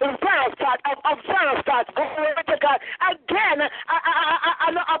widow Zarephath of Zarephath. Glory to God. Again,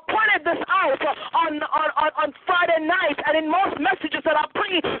 I pointed this out on Friday night and in most messages that I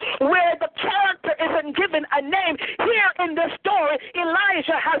preach where the character isn't given a name. Here in this story,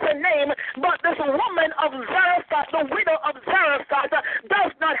 Elijah has a name, but this woman of Zarephath, the widow of Zarephath,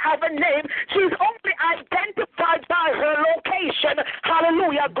 does not have a name. She's only identified by her location.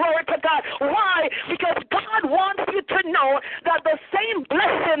 Hallelujah. Glory to God. Why? Because God wants you to know that the same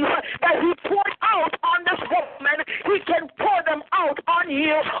blessings that he poured out on this woman, he can pour them out on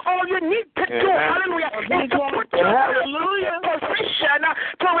you. All you need to do, hallelujah, is to put yourself in position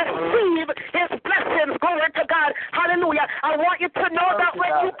to receive his blessings. Glory to God. Hallelujah. I want you to know that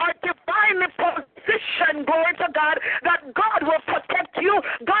when you are divinely positioned, glory to God, that God will protect you you.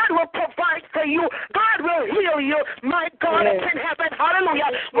 God will provide for you. God will heal you. My God is in heaven.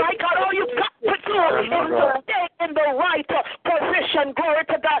 Hallelujah. My God, all you got to do is to stay in the right position. Glory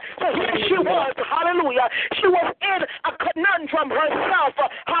to God. So here she was. Hallelujah. She was in a conundrum herself.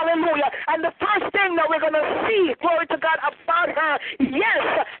 Hallelujah. And the first thing that we're going to see, glory to God, about her,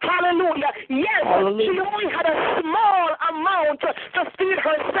 yes, hallelujah, yes, she only had a small amount to feed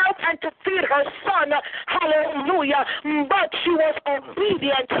herself and to feed her son. Hallelujah. But she was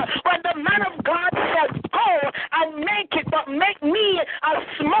obedient. When the man of God said, go and make it, but make me a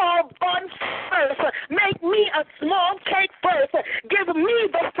small bun first. Make me a small cake first. Give me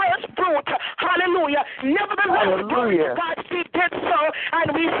the first fruit. Hallelujah. Nevertheless, God, she did so,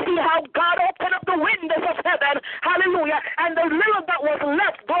 and we see how God opened up the windows of heaven. Hallelujah. And the little that was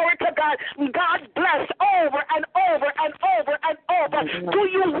left, glory to God, God blessed over and over and over and over. Do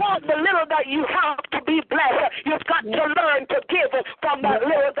you want the little that you have to be blessed? You've got to learn to give from that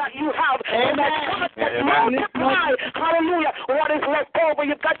little that you have. And that God can multiply, hallelujah, what is left over.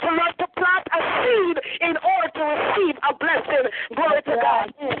 You've got to learn to plant a seed in order to receive a blessing. Glory to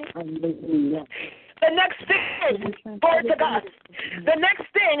God. The next thing, glory to God. The next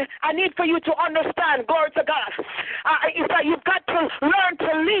thing I need for you to understand, glory to God, is that you've got to learn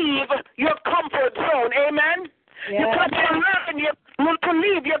to leave your comfort zone. Amen? Yeah. You've got to learn to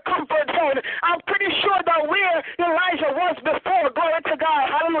leave your comfort zone. I'm pretty sure that where Elijah was before, glory to God,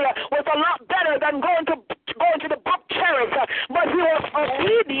 hallelujah, was a lot better than going to the brook Cherith. But he was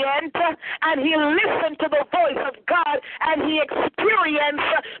obedient and he listened to the voice of God and he experienced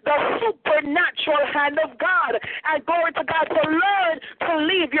the supernatural hand of God. And glory to God, to learn to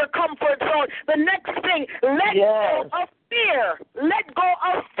leave your comfort zone. The next thing, let go of fear. Let go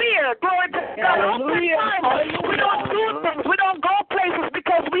of fear. Glory to God. Oftentimes, we don't do things. We don't go places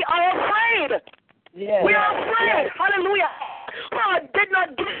because we are afraid. We are afraid. Hallelujah. God did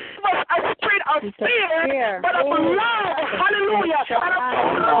not give us a spirit of fear, but of love. Hallelujah. And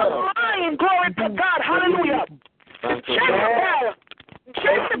of mind. Glory to God. Hallelujah.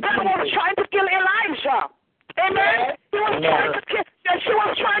 Jezebel was trying to kill Elijah. Amen. She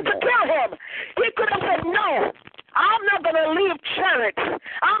was trying to kill him. He could have said, no, I'm not going to leave Cherith.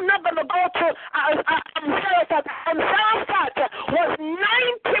 I'm not going to go to Zarephath. And Zarephath was 90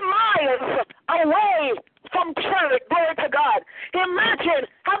 miles away from Cherith. Glory to God. Imagine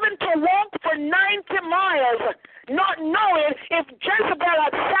having to walk for 90 miles, not knowing if Jezebel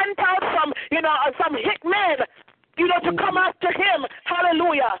had sent out some hitmen, to come after him.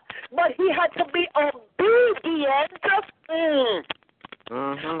 Hallelujah. But he had to be obedient.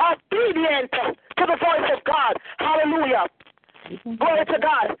 Obedient to the voice of God. Hallelujah. Glory to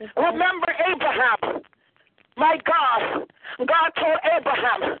God. Remember Abraham. My God. God told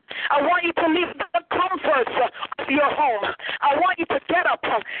Abraham, I want you to leave the comforts of your home. I want you to get up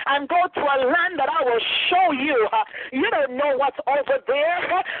and go to a land that I will show you. You don't know what's over there.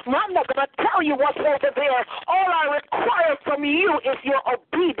 I'm not going to tell you what's over there. All I require from you is your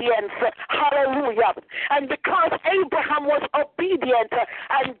obedience. Hallelujah. And because Abraham was obedient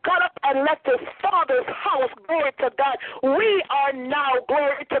and got up and left his father's house, glory to God, we are now,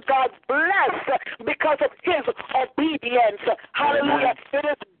 glory to God, blessed because of his obedience. Hallelujah. It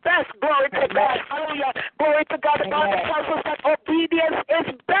is best, glory to God. Hallelujah. Glory to God. God tells us that obedience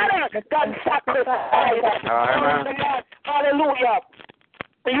is better than sacrifice. Glory to God. Hallelujah.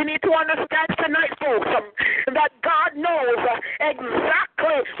 You need to understand tonight, folks, that God knows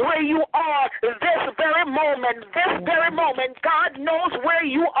exactly where you are this very moment. This very moment, God knows where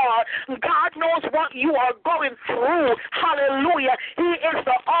you are. God knows what you are going through. Hallelujah. He is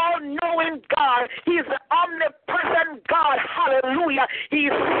the all-knowing God. He is the omnipresent God. Hallelujah. He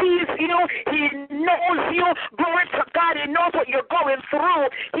sees you. He knows you. Glory to God. He knows what you're going through.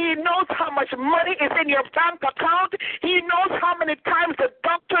 He knows how much money is in your bank account. He knows how many times the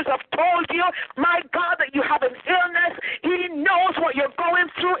doctors have told you, my God, that you have an illness. He knows what you're going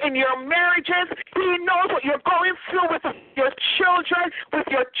through in your marriages. He knows what you're going through with your children, with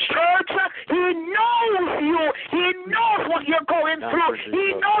your church. He knows you. He knows what you're going through.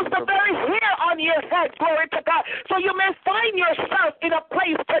 He knows the very hair on your head. Glory to God. So you may find yourself in a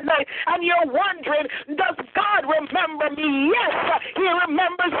place tonight and you're wondering, does God remember me? Yes, he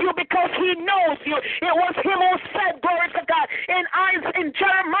remembers you because he knows you. It was him who said, glory to God, in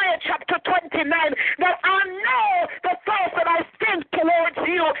Jeremiah chapter 29, that I know the thoughts that I think towards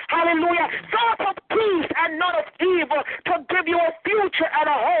you. Hallelujah. Thoughts of peace and not of evil, to give you a future and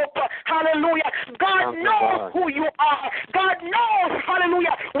a hope. Hallelujah. God knows who you are. God knows,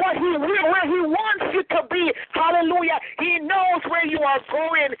 hallelujah, where he wants you to be. Hallelujah. He knows where you are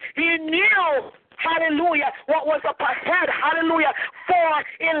going. He knew, hallelujah, what was up ahead, hallelujah, for for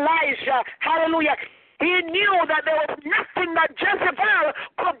Elijah. Hallelujah. He knew that there was nothing that Jezebel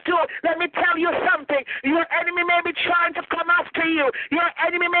could do. Let me tell you something. Your enemy may be trying to come after you. Your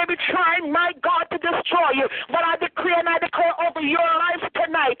enemy may be trying, my God, to destroy you. But I decree and I declare over your life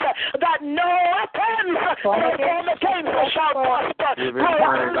tonight that no weapons that form against us shall prosper. Because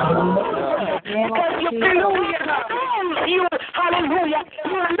you knows you, hallelujah.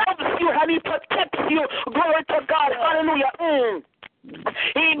 He loves you and he protects you. Glory to God, hallelujah.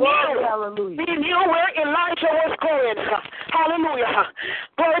 He knew where Elijah was going. Hallelujah.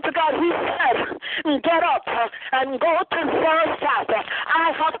 Glory to God. He said, get up and go to Zarephath.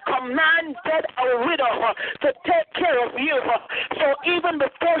 I have commanded a widow to take care of you. So even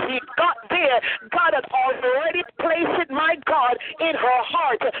before he got there, God had already placed it, my God, in her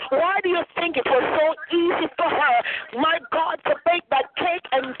heart. Why do you think it was so easy for her, my God, to bake that cake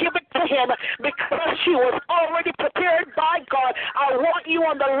and give it to him? Because she was already prepared by God. I want you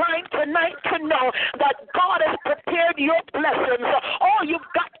on the line tonight to know that God has prepared your blessings. All you've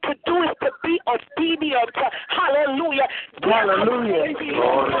got to do is to be obedient. Hallelujah. Hallelujah.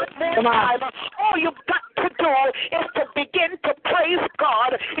 Come on. All you've got to do is to begin to praise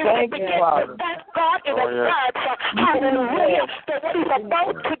God. Is to begin to thank God in advance. Hallelujah. For what he's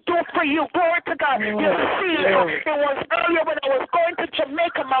about to do for you. Glory to God. You see, it was earlier when I was going to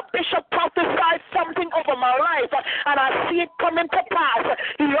Jamaica, my bishop prophesied something over my life, and I see it coming to pass.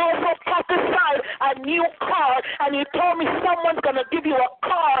 He also prophesied a new car, and he told me someone's going to give you a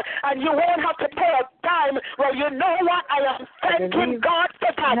car, and you won't have to pay a dime. Well, you know what? I am thanking God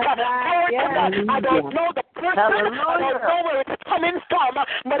for that. Glory to God. I don't know the person. I don't know where it's coming from,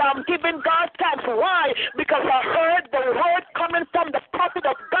 but I'm giving God thanks. Why? Because I heard the word coming from the prophet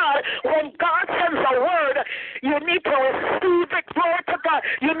of God. When God sends a word, you need to receive it. Glory to God.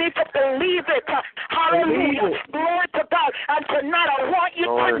 You need to believe it. Hallelujah. Glory to God. And tonight I want you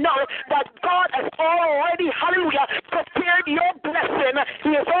to know that God has already, hallelujah, prepared your blessing.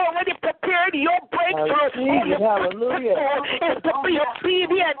 He has already prepared your breakthrough. Hallelujah. Is to be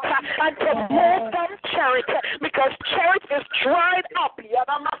obedient and to move from charity, because charity is dried up.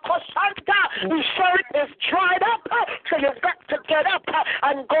 Charity is dried up. So you've got to get up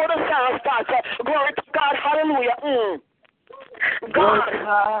and go to Zarephath. Glory to God. Hallelujah. God.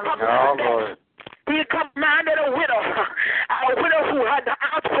 He commanded a widow who had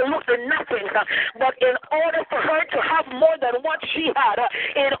absolutely nothing. But in order for her to have more than what she had,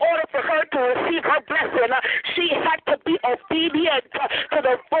 in order for her to receive her blessing, she had to be obedient to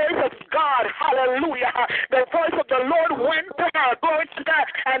the voice of God. Hallelujah. The voice of the Lord went to her, glory to God,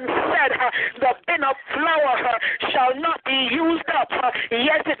 and said, the bin of flour shall not be used up.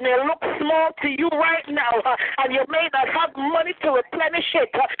 Yes, it may look small to you right now, and you may not have money to replenish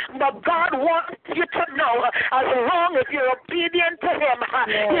it, but God wants you to know, as long as you're obedient to him,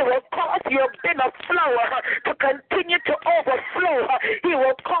 he will cause your bin of flour to continue to overflow. He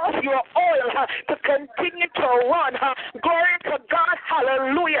will cause your oil to continue to run. Glory to God.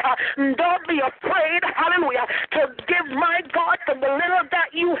 Hallelujah. Don't be afraid, hallelujah, to give, my God, from the little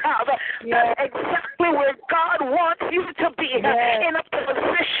that you have. That's exactly where God wants you to be, in a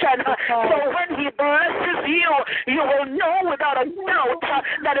position. So when he blesses you, you will know without a doubt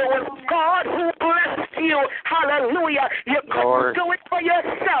that it was God who blessed you. Hallelujah. You couldn't do it for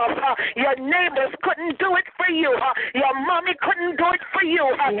yourself. Your neighbors couldn't do it for you. Your mommy couldn't do it for you.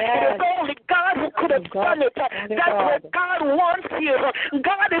 It is only God who could have done it. That's what God wants you.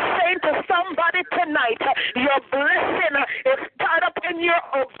 God is saying to somebody tonight, your blessing is tied up in your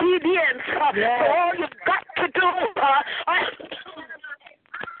obedience. So all you've got to do,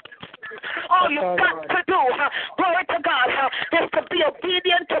 all you've got to do, glory to God, is to be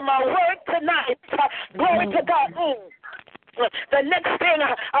obedient to my word tonight. Glory to God. The next thing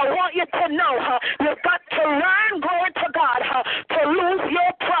I want you to know, you've got to learn, glory to God, to lose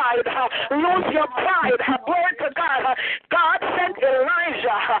your pride. Lose your pride. Glory to God. God sent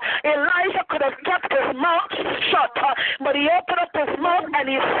Elijah. Elijah could have kept his mouth shut, but he opened up his mouth and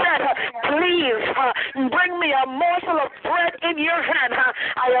he said, please bring me a morsel of bread in your hand.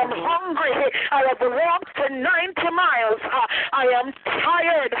 I am hungry. I have walked for 90 miles. I am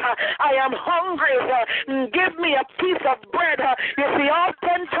tired. I am hungry. Give me a piece of bread. You see,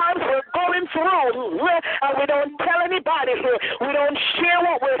 oftentimes we're going through and we don't tell anybody. We don't share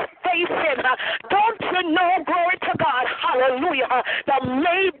what we're facing. Don't you know, glory to God, hallelujah, that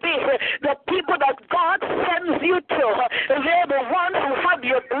maybe the people that God sends you to, they're the ones who have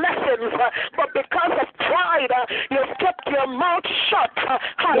your blessings, but because of pride, you've kept your mouth shut.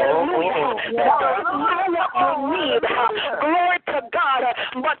 Hallelujah. They don't know what you need. Glory to God.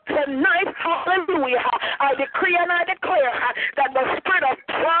 But tonight, hallelujah, I decree and I declare that the Spirit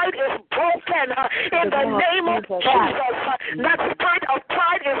in the name of Jesus. That spirit of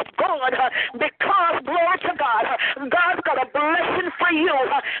pride is gone because, glory to God, God's got a blessing for you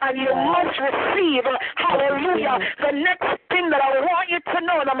and you must receive. Hallelujah. The next thing that I want you to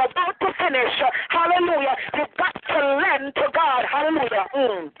know, and I'm about to finish, hallelujah, you've got to lend to God. Hallelujah.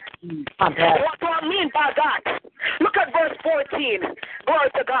 What do I mean by that? Look at verse 14. Glory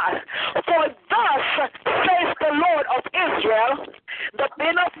to God. For thus says the Lord of Israel, the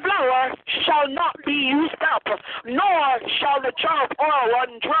bin of flour shall not be used up, nor shall the jar of oil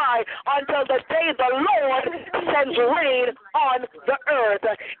run dry until the day the Lord sends rain on the earth.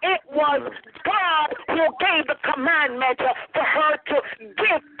 It was God who gave the commandment for her to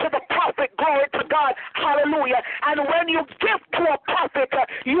give to the prophet. Glory to God. Hallelujah. And when you give to a prophet,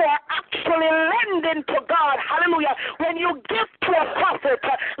 you are actually lending to God. Hallelujah. When you give to a prophet,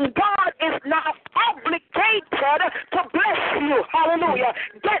 God is now obligated to bless you. Hallelujah.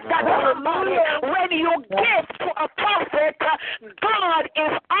 Get that testimony. When you give to a prophet, God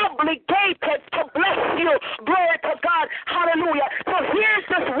is obligated to bless you. Glory to God. Hallelujah. So here's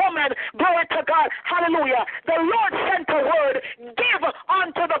this woman. Glory to God. Hallelujah. The Lord sent a word. Give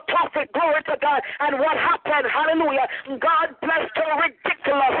unto the prophet. Glory to God. And what happened? Hallelujah. God blessed her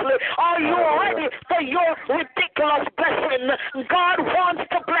ridiculously. Are you ready for your ridiculous blessing? God wants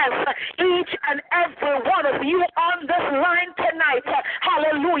to bless each and every one of you on this line tonight.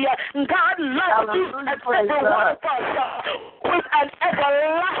 Hallelujah. God loves each and every one of us with an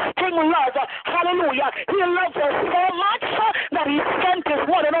everlasting love. Hallelujah. He loves us so much that he sent his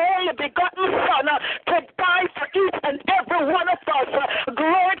one and only begotten Son to die for each and every one of us.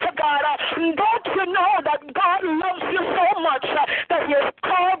 Glory to God. Don't you know that God loves you so much that he has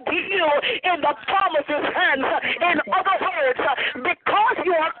called you in the palm of his hands? In other words, because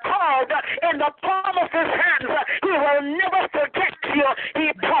you are called in the palm of his hands, he will never forget you. He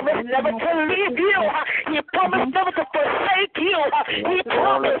promised never to leave you. He promised never to forsake you. He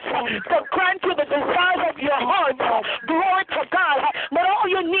promised to grant you the desires of your heart. Glory to God. But all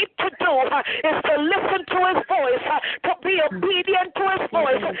you need to do is to listen to his voice, to be obedient to his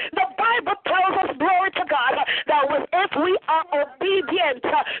voice. The Bible tells us, glory to God, that if we are obedient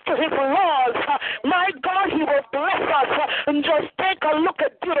to his laws, my God, he will bless us. And just take a look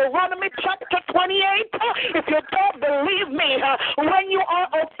at Deuteronomy chapter 28. If you don't believe me, when you are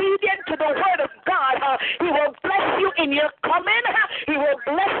obedient to the word of God, he will bless you in your coming. He will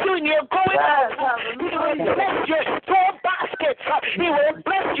bless you in your going out. He will bless your store baskets. He will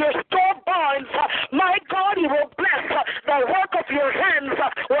bless your store barns. My God, he will bless the work of your hands.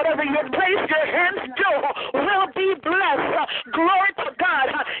 Whatever you place your hands to will be blessed. Glory to God.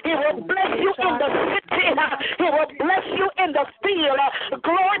 He will bless you in the city. He will bless you in the field.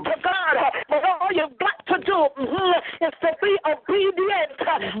 Glory to God. But all you've got to do is to be obedient,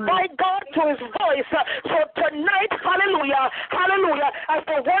 my God, to his voice. So tonight, hallelujah, hallelujah, as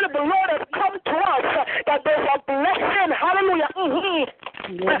the word of the Lord has come to us, that there's a blessing, hallelujah,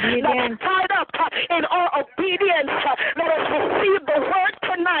 that's tied up in our obedience. Let us receive the word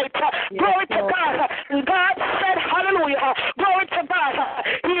tonight. Glory to God. God said, hallelujah, glory to God,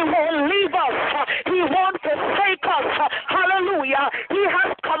 he won't leave us. He won't forsake us. Hallelujah. He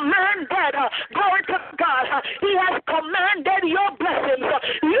has commanded, glory to God, he has commanded your blessings.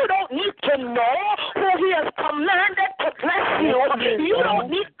 You don't need to know who he has commanded to bless you. You don't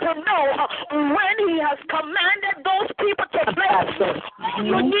need to know when he has commanded those people to bless you. All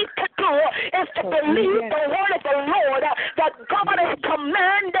you need to do is to believe the word of the Lord that God has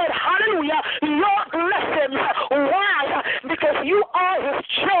commanded, hallelujah, your blessings. Why? Because you are his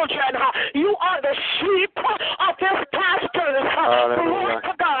children. You are the sheep of his pastors. Glory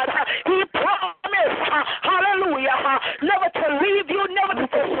to God. He promised, hallelujah, never to leave you, never to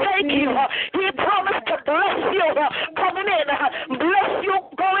forsake you. He promised to bless you coming in, bless you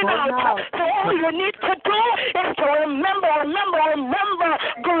going out. So all you need to do is to remember,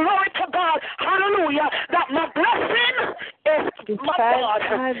 glory to God, hallelujah, that my blessing is my God,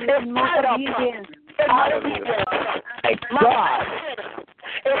 is tied up in my obedience. My blessing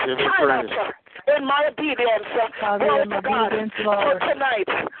is tied up in my obedience. Glory to God. So tonight,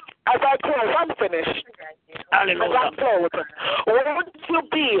 as I close, I'm finished. Hallelujah. As I close, won't you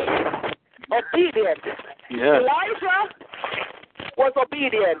be obedient? Yes. Elijah was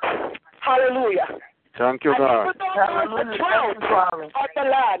obedient. Hallelujah. Thank you, God. And the drought of the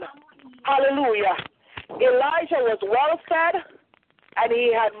land. Hallelujah. Elijah was well fed, and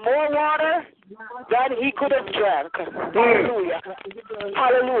he had more water than he could have drank. Hallelujah.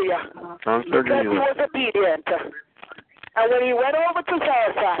 Hallelujah. Because he was obedient. And when he went over to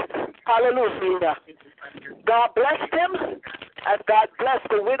Zarephath, hallelujah, God blessed him, and God blessed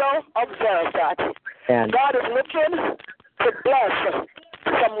the widow of Zarephath. And God is looking to bless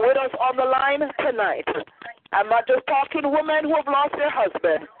some widows on the line tonight. I'm not just talking women who have lost their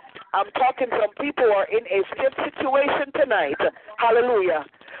husband. I'm talking some people who are in a stiff situation tonight. Hallelujah.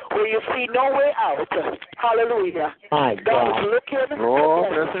 Where you see no way out. Hallelujah. My God is looking Oh,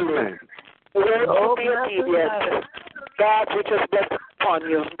 bless his name. where to be obedient. God will just bless upon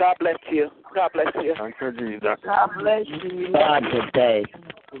you. God bless you. God bless you. Thank you, Jesus. God bless you. God today.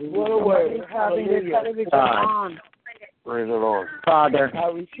 What a word. Hallelujah. God. Praise the Lord. Father, I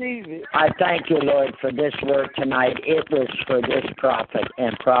receive it. I thank you, Lord, for this word tonight. It was for this prophet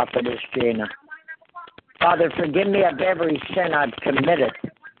and prophetess Gina. Father, forgive me of every sin I've committed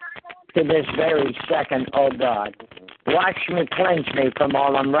to this very second, oh God. Wash me, cleanse me from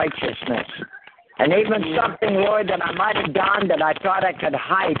all unrighteousness. And even something, Lord, that I might have done that I thought I could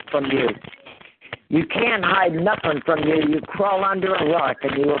hide from you. You can't hide nothing from you. You crawl under a rock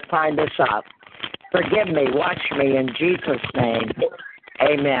and you will find us out. Forgive me, wash me in Jesus' name.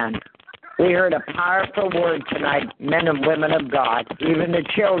 Amen. We heard a powerful word tonight, men and women of God. Even the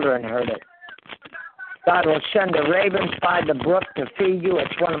children heard it. God will send the ravens by the brook to feed you.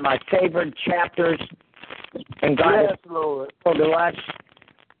 It's one of my favorite chapters. And God is faithful to us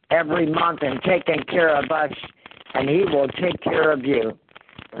every month and taking care of us, and He will take care of you.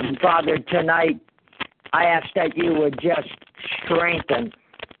 And Father, tonight, I ask that you would just strengthen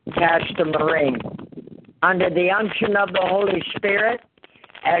Pastor Maureen under the unction of the Holy Spirit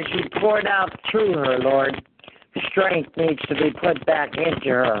as you poured out through her, Lord. Strength needs to be put back into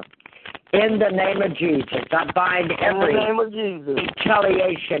her. In the name of Jesus, I bind every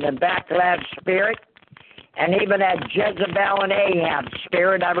retaliation and backlash spirit, and even that Jezebel and Ahab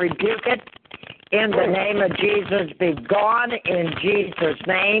spirit, I rebuke it. In the name of Jesus, be gone in Jesus'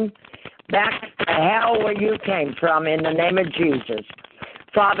 name. Back to hell where you came from in the name of Jesus.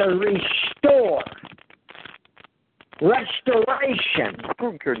 Father, restore, restoration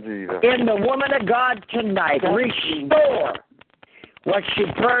in the woman of God tonight. Restore what she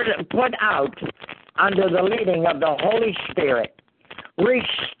put out under the leading of the Holy Spirit.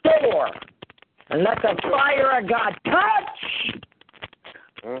 Restore, and let the fire of God touch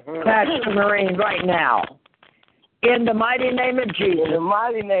Pastor Maureen right now. In the mighty name of Jesus. In the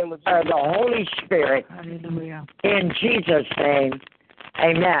mighty name of Jesus. The Holy Spirit. Hallelujah. In Jesus' name.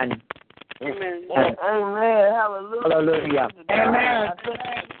 Amen. Amen. Amen. Hallelujah. Hallelujah. Amen.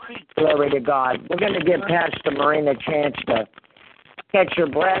 Glory to God. We're going to give Pastor Maureen a chance to catch her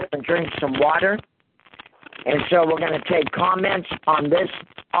breath and drink some water. And so we're going to take comments on this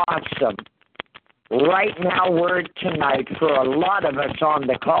awesome right now word tonight for a lot of us on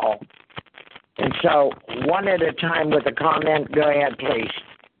the call. And so, one at a time with a comment. Go ahead, please.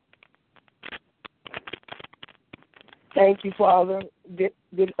 Thank you, Father. Good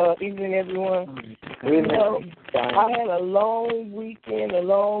evening, everyone. You know, I had a long weekend, a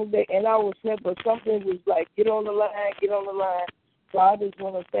long day, and I was sad, but something was like, get on the line, get on the line. So I just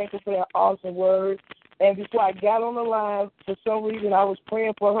want to thank her for that awesome word. And before I got on the line, for some reason, I was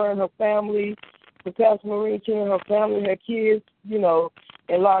praying for her and her family, for Pastor Maureen and her family, her kids, you know,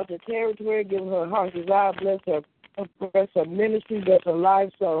 enlarge her territory, give her a heart's desire, bless her ministry, bless her life.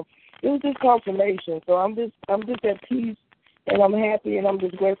 So it was just confirmation. So I'm just at peace, and I'm happy, and I'm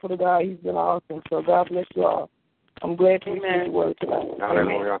just grateful to God. He's been awesome. So God bless you all. I'm glad to receive the word tonight.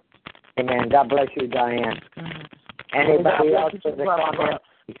 Amen. Amen. God bless you, Diane. Anybody else with a comment?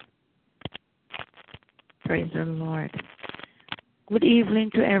 Praise the Lord. Good evening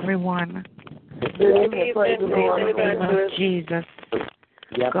to everyone. Good evening. Praise the Lord. In the name of Jesus.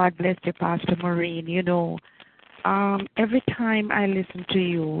 Yep. God bless you, Pastor Maureen. You know, every time I listen to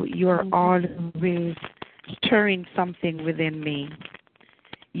you, you're always stirring something within me.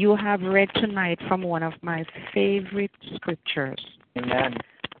 You have read tonight from one of my favorite scriptures. Amen.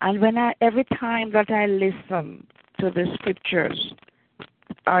 And every time that I listen to the scriptures,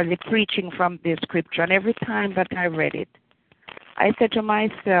 or the preaching from the scripture, and every time that I read it, I said to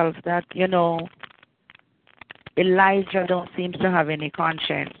myself that, you know, Elijah don't seem to have any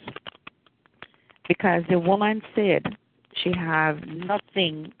conscience, because the woman said she have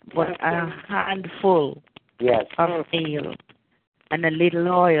nothing but a handful of meal and a little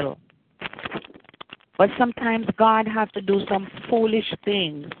oil. But sometimes God has to do some foolish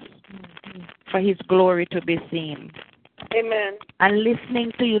things for His glory to be seen. Amen. And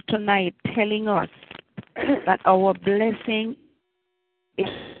listening to you tonight telling us that our blessing is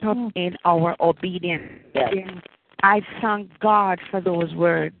in our obedience. Yes. I thank God for those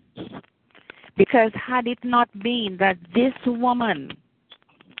words. Because had it not been that this woman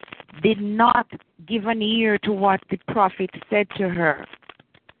did not give an ear to what the prophet said to her,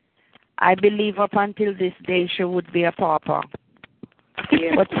 I believe up until this day she would be a pauper.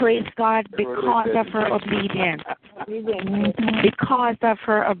 Yeah. But praise God, because of her obedience. Because of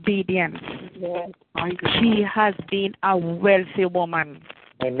her obedience, she has been a wealthy woman.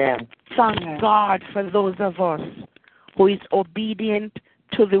 Amen. Thank God for those of us who is obedient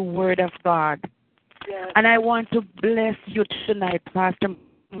to the word of God. And I want to bless you tonight, Pastor.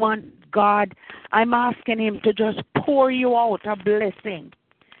 God, I'm asking him to just pour you out a blessing.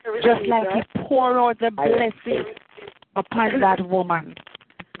 Just like he poured out the blessing upon that woman.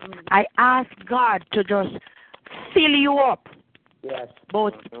 I ask God to just fill you up,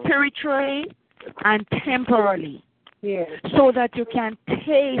 both spiritually and temporally, so that you can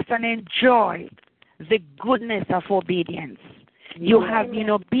taste and enjoy the goodness of obedience. You have been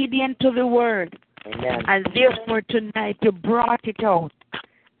obedient to the word, and therefore tonight you brought it out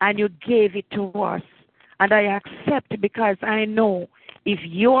and you gave it to us. And I accept, because I know if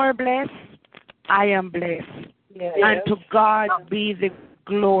you are blessed, I am blessed. And to God be the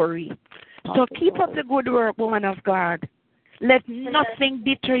glory. So keep up the good work, woman of God. Let nothing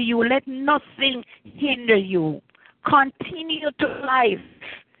deter you. Let nothing hinder you. Continue to live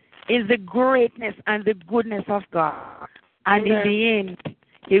in the greatness and the goodness of God. And in the end,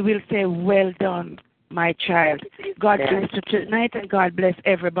 he will say, well done, my child. God bless you tonight, and God bless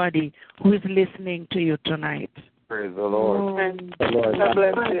everybody who is listening to you tonight. Praise the Lord. God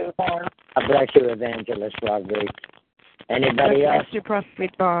bless you. God bless you, Evangelist Rodriguez. Anybody else? God bless you,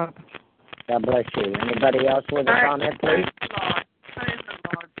 Prophet Bob. God bless you. Anybody else with a comment, please? Praise the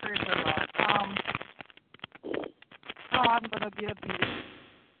Lord. Praise the Lord. I'm going to be obedient.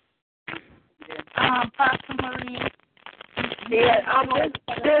 Pastor Marie.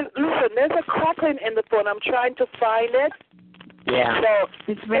 There's a crackling in the phone. I'm trying to find it. Yeah. So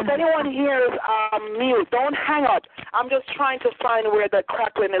if anyone hears mute, don't hang up. I'm just trying to find where the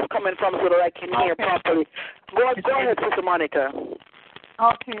crackling is coming from so that I can hear properly. Go ahead, Sister Monica.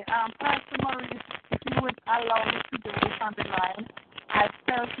 Okay. Pastor Maurice, if you would allow me to do this on the line, I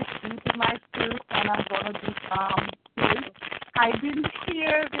felt it deep in my spirit, and I'm going to do this. I didn't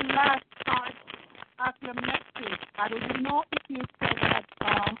hear the last part of your message. I didn't know if you said that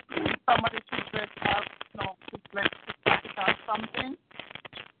somebody should bless or something.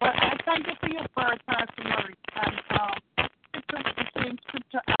 But I thank you for your word, Pastor Maurice. And it's the same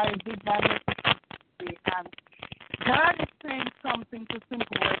scripture I did that yesterday. And God is saying something to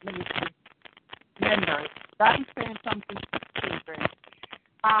Simple Word Ministry members. God is saying something to children.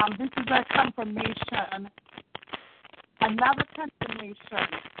 This is a confirmation, another confirmation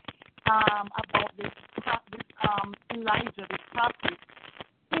about this Elijah, this prophet,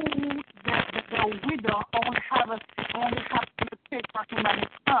 who the widow only have to take for him and his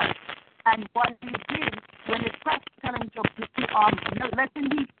son. And what he did when the prophet telling him to let him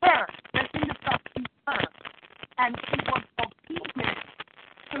be first, let him the prophet be first. And she was obedient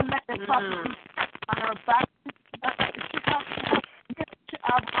to let the prophet be first on her back. She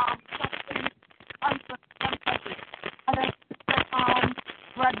have something unsuccessful. And then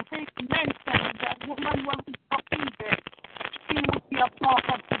Rodriguez mentioned that woman was obedient. She would be a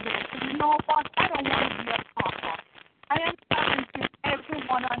pauper today. So you know what? I don't want to be a pauper. I am challenging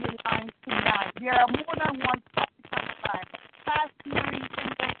everyone on the line tonight. There are more than one topic on the line. Pastor Marie is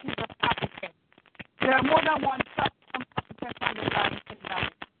a applicant. There are more than one topic on the line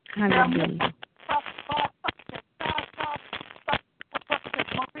tonight. Hallelujah.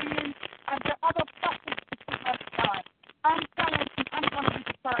 And the other topics on the line. I'm challenging. I'm going to be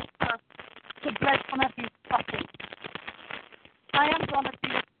the first person to bless one of these topics. I am going to be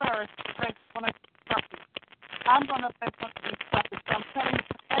the first to bless one of these topics. I'm going to bless one of these topics. I'm telling you,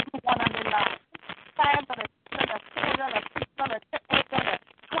 everyone on the line. $5, $10, $6, $8,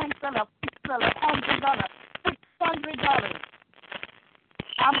 $20, $50, $100, $600.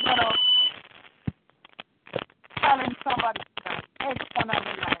 I'm going to challenge somebody tonight. Everyone on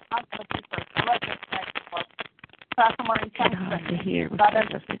the line. I'm going to be first. Let's just thank you for Pastor Maureen. Hard to hear.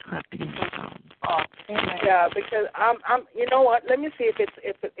 Yeah, because I'm. You know what? Let me see if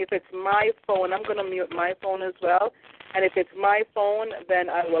it's my phone. I'm going to mute my phone as well. And if it's my phone, then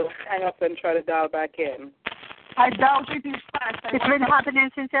I will hang up and try to dial back in. I doubt it is fast. It's been happening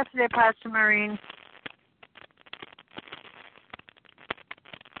since yesterday, Pastor Maureen.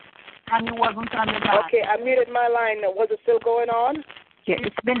 And you wasn't on the line. Okay, I muted my line. Was it still going on? Yeah,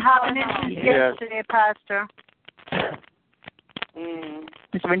 it's been happening since yesterday, Pastor.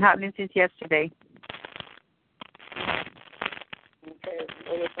 It's been happening since yesterday.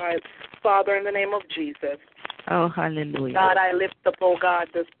 Okay, Father, in the name of Jesus. Oh, hallelujah. God, I lift up, oh God,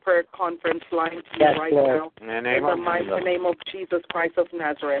 this prayer conference line to you right now. In the mighty name of Jesus Christ of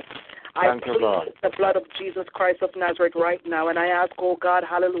Nazareth. I plead the blood of Jesus Christ of Nazareth right now, and I ask, oh God,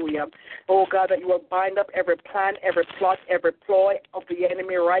 hallelujah, oh God, that you will bind up every plan, every plot, every ploy of the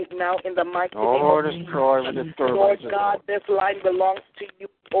enemy right now in the mighty name of Jesus. Lord God, this line belongs to you,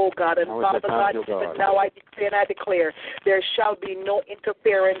 oh God, and Father God, even now I declare and I declare there shall be no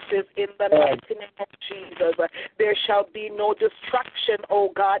interferences in the mighty name of Jesus. There shall be no distraction, oh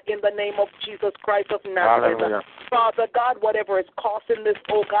God, in the name of Jesus Christ of Nazareth. Hallelujah. Father God, whatever is causing this,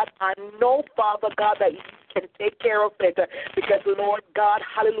 oh God, I know, Father God, that you can take care of it because, Lord God,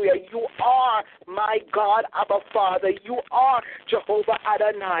 hallelujah, you are my God, Abba Father. You are Jehovah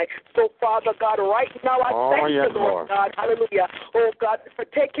Adonai. So, Father God, right now I thank you, Lord God, hallelujah, oh God, for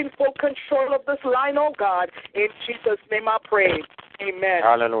taking full control of this line, oh God. In Jesus' name I pray. Amen.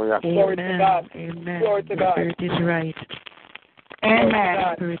 Hallelujah. Glory to God. Amen. Glory to God. The Spirit is right. Amen.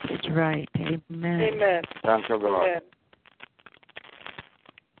 The Spirit is right. Amen. Amen. Thank you, God. Amen.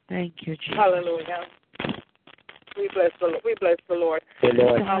 Thank you, Jesus. Hallelujah. We bless the Lord. We bless the Lord.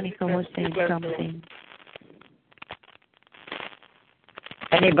 Monica was saying something.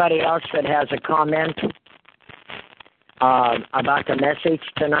 Anybody else that has a comment about the message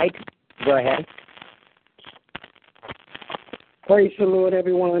tonight? Go ahead. Praise the Lord,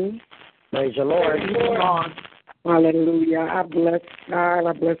 everyone. Praise the Lord. Praise the Lord. Hallelujah. I bless God.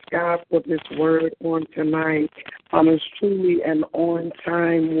 I bless God for this word on tonight. It's truly an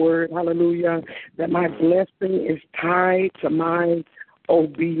on-time word. Hallelujah. That my blessing is tied to my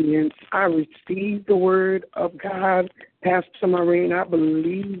obedience. I receive the word of God. Pastor Maureen, I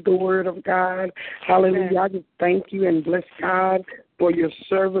believe the word of God. Hallelujah. I just thank you and bless God for your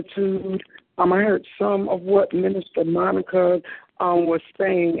servitude. I heard some of what Minister Monica was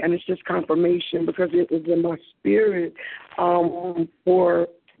saying, and it's just confirmation because it was in my spirit for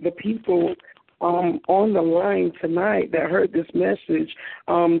the people on the line tonight that heard this message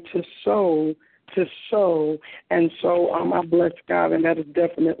to sow. And so I bless God, and that is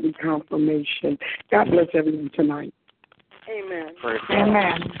definitely confirmation. God bless everyone tonight. Amen.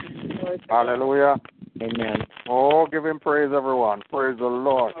 Amen. Hallelujah. Amen. Oh, give him praise, everyone. Praise the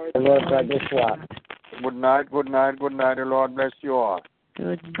Lord. The Lord bless you all. Good night, good night, good night. The Lord bless you all.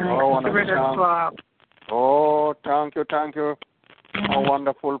 Good night. Oh, thank you. A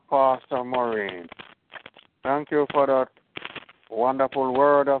wonderful Pastor Maureen. Thank you for that wonderful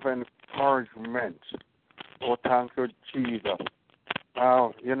word of encouragement. Oh, thank you, Jesus.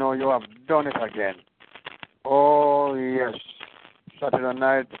 Oh, you have done it again. Oh, yes. Saturday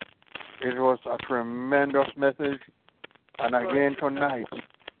night, it was a tremendous message. And again tonight,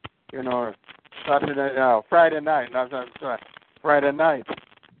 Friday night. Friday night.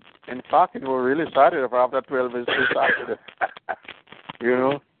 In fact, it was really Saturday after 12 is Saturday.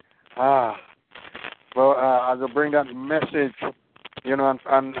 Well, as I bring that message, on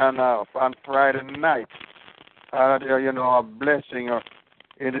Friday night, a blessing,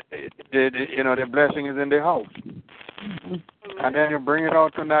 the blessing is in the house. And then you bring it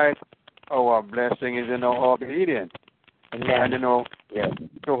out tonight, our blessing is in our obedience. And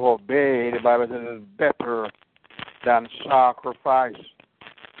to obey, the Bible says, is better than sacrifice.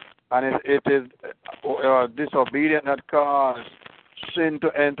 And it is disobedience that causes sin to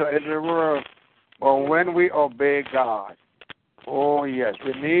enter into the world. But when we obey God, oh yes,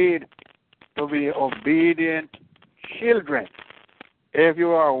 we need to be obedient children. If you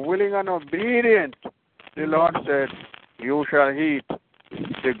are willing and obedient, the Lord said, you shall eat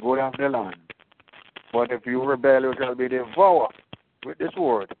the good of the land. But if you rebel, you shall be devoured with this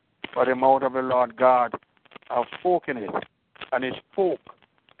word. For the mouth of the Lord God have spoken it, and he spoke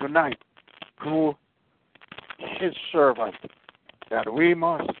tonight through his servant that we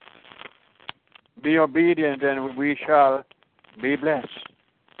must be obedient and we shall be blessed.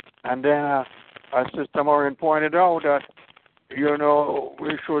 And then, as Sister Maureen pointed out, that,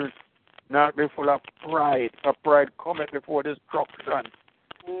 we should not be full of pride. For pride cometh before destruction.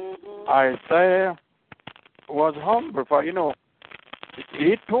 Isaiah was humble, for,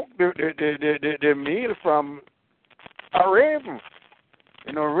 he took the meal from a raven.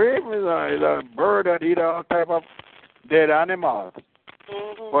 Raven is a bird that eats all type of dead animals.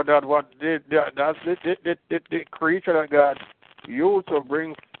 But that's the creature that God used to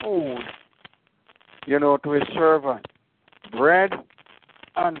bring food, to his servant. Bread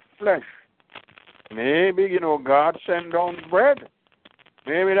and flesh. Maybe, God sent down bread.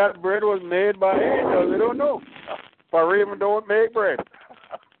 Maybe that bread was made by angels. We don't know. For raven don't make bread.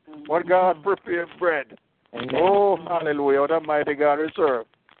 But God prepared bread. Amen. Oh, hallelujah. What a mighty God we serve.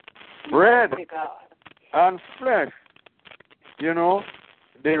 Bread and flesh.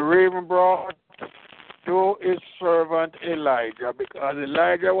 The raven brought to to his servant Elijah, because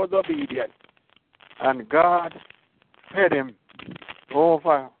Elijah was obedient. And God fed him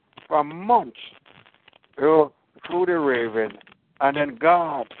over for months through the raven. And then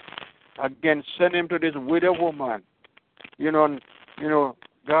God again sent him to this widow woman. You know,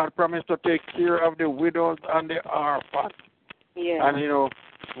 God promised to take care of the widows and the orphans. Yeah. And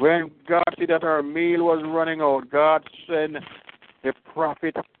when God see that her meal was running out, God sent the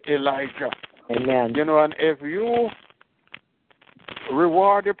prophet Elijah. Amen. And if you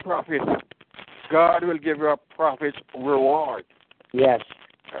reward the prophet, God will give you a prophet's reward. Yes.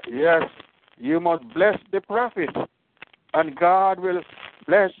 Yes. You must bless the prophet, and God will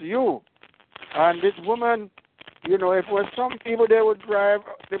bless you. And this woman, if it was some people, they would drive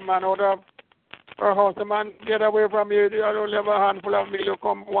the man out of her house. The man, get away from you. I don't have a handful of meal. You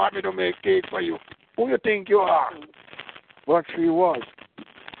come want me to make cake for you. Who you think you are? But she was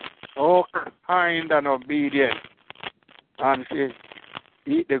so kind and obedient. And she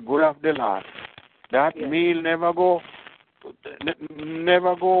eat the good of the land. That meal never go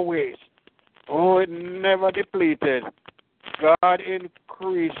waste. Oh, it never depleted. God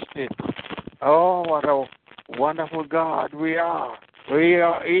increased it. Oh, what a wonderful God we are. He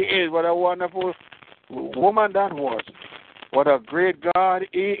is. What a wonderful woman that was. What a great God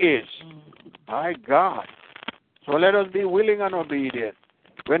He is. My God. So let us be willing and obedient.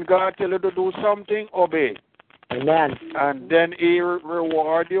 When God tells you to do something, obey. Amen. And then He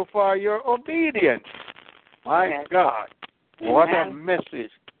reward you for your obedience. My God. What a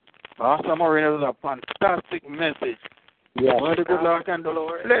message. Pastor Moreno is a fantastic message. Yes. What the good Lord can do.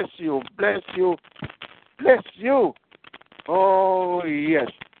 Bless you, bless you, bless you. Oh,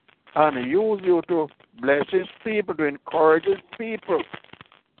 yes. And use you to bless His people, to encourage His people.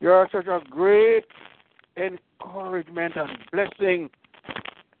 You are such a great encouragement and blessing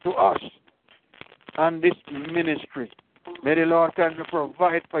to us and this ministry. May the Lord can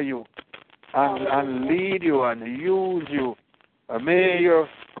provide for you and lead you and use you. May your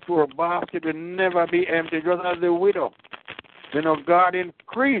poor basket will never be empty, just as the widow. God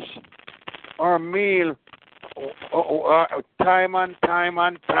increase our meal time and time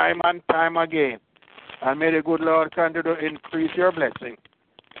and time and time again. And may the good Lord continue to increase your blessing,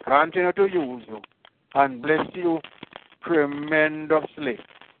 continue to use you, and bless you tremendously.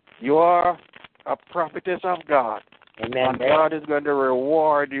 You are a prophetess of God. Amen. And God is going to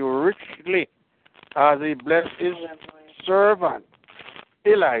reward you richly as He blessed His servant,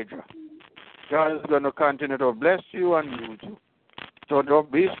 Elijah. God is going to continue to bless you and use you. So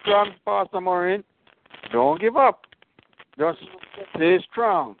don't be strong, Pastor Maureen. Don't give up. Just stay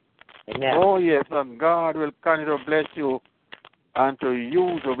strong. Amen. Oh, yes, and God will continue to bless you and to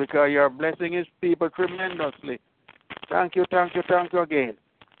use you because you are blessing His people tremendously. Thank you again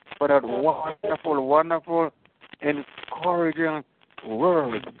for that wonderful, wonderful, encouraging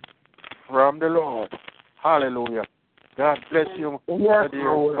word from the Lord. Hallelujah. God bless you, dear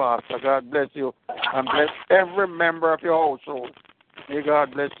Pastor. God bless you. And bless every member of your household. May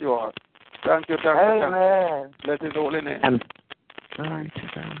God bless you all. Thank you. Amen. Bless His holy name.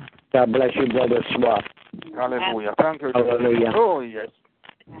 God bless you, Brother Swap. Hallelujah. Thank you. Hallelujah. Oh, yes.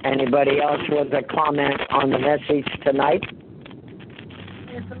 Anybody else with a comment on the message tonight?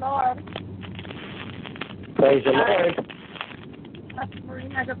 Praise the Lord. Praise the Lord. Pastor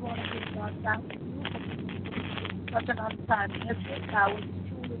Maureen, I just want to give God thanks to you for such an on-time message.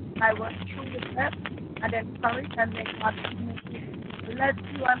 I was truly blessed and encouraged, and may God bless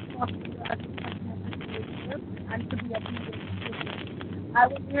you and prosper you as you continue and to be obedient. I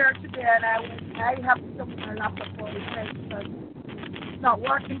was here today and I have to put my laptop for the test because it's not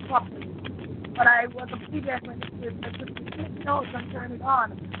working properly. But I was obedient when it said I took the notes and turned it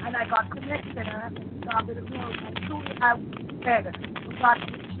on, and I got connected, and I said, God, with the notes, and truly I was prepared for God to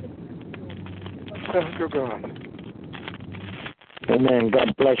shift. Thank you, God. Amen.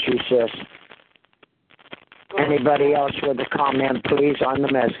 God bless you, sis. Anybody else with a comment, please, on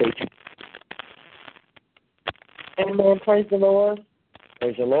the message? Amen. Praise the Lord.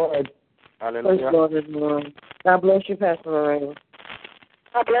 Praise the Lord. Hallelujah. Praise the Lord, everyone. God bless you, Pastor Lorraine.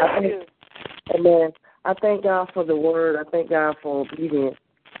 God bless you. Amen. I thank God for the word. I thank God for obedience.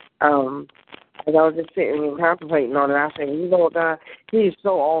 As I was just sitting and contemplating on it, I said, you know what, God, He is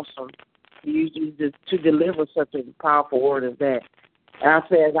so awesome. He used you to deliver such a powerful word as that. And I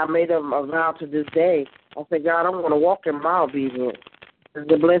said, I made a vow to this day. I said, God, I'm going to walk in my obedience.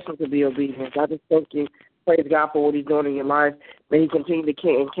 It's a blessing to be obedient. I just thank you. Praise God for what He's doing in your life. May He continue to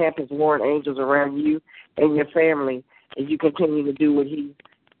encamp His warring angels around you and your family as you continue to do what He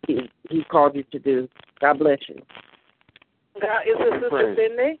called you to do. God bless you. God, is this Sister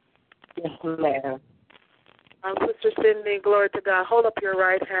Sydney? Yes, ma'am. Sister Cindy, glory to God. Hold up your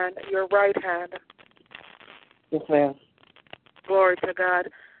right hand. Your right hand. Yes, ma'am. Glory to God.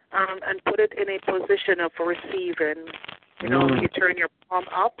 And put it in a position of receiving. You know, you turn your palm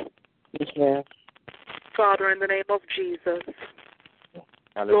up. Yes, ma'am. Father, in the name of Jesus.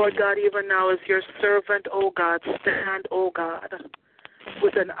 Hallelujah. Lord God, even now as your servant, oh God, stand, oh God,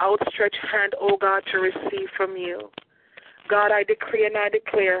 with an outstretched hand, oh God, to receive from you. God, I decree and I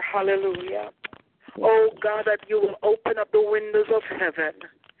declare, hallelujah, oh God, that you will open up the windows of heaven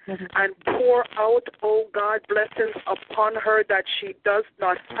and pour out, oh God, blessings upon her that she does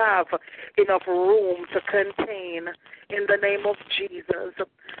not have enough room to contain in the name of Jesus.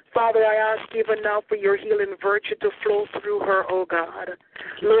 Father, I ask even now for your healing virtue to flow through her, oh God.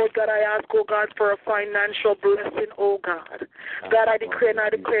 Lord God, I ask, oh God, for a financial blessing, oh God. God, I decree and I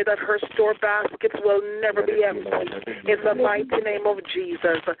declare that her store baskets will never be empty in the mighty name of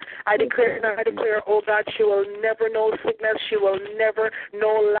Jesus. I declare and I declare, oh God, she will never know sickness. She will never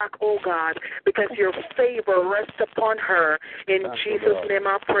know lack, oh God, because your favor rests upon her. In Jesus' name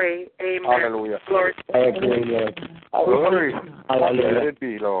I pray. Amen. Hallelujah. Glory. Hallelujah. Glory. Hallelujah. Let it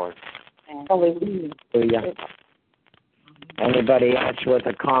be, Lord. Hallelujah. Anybody else with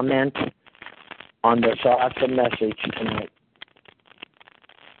a comment on this awesome message tonight?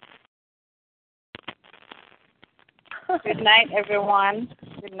 Good night, everyone.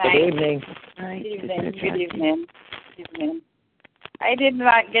 Good night. Good evening. Good evening. Good evening. Good evening. I did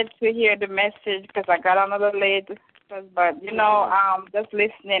not get to hear the message because I got on a little late. But, just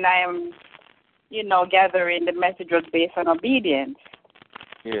listening, I am, gathering the message was based on obedience.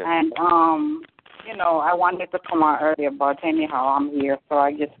 Yeah. And, I wanted to come out earlier, but anyhow, I'm here. So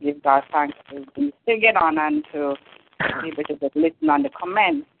I just give God thanks to get on and to be able to just listen on the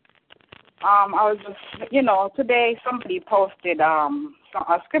comments. I was just, today somebody posted a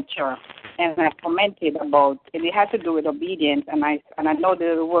scripture, and I commented about, and it had to do with obedience, and I know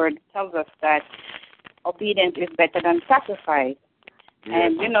the word tells us that obedience is better than sacrifice.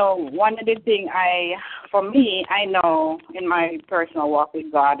 Yes. And, one of the things for me, I know in my personal walk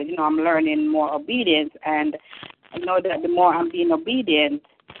with God, I'm learning more obedience, and I know that the more I'm being obedient,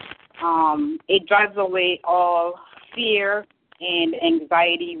 it drives away all fear and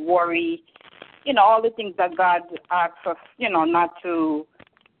anxiety, worry, all the things that God asks us, not to,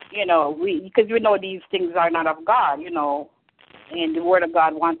 because we know these things are not of God, and the Word of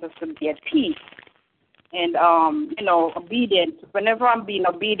God wants us to be at peace. And, obedience, whenever I'm being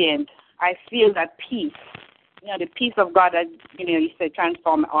obedient, I feel that peace, the peace of God that, you said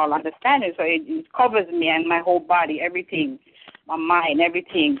transform all understanding. So it covers me and my whole body, everything, my mind,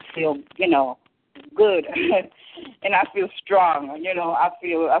 everything feels, good. And I feel strong, I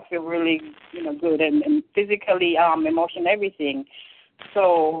feel really, good and physically, emotion, everything.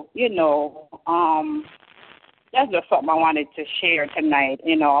 So, that's just something I wanted to share tonight,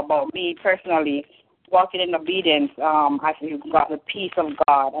 about me personally. Walking in obedience, I feel got the peace of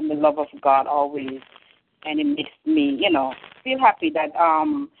God and the love of God always, and it makes me, feel happy that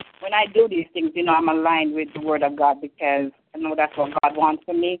when I do these things, I'm aligned with the Word of God because I know that's what God wants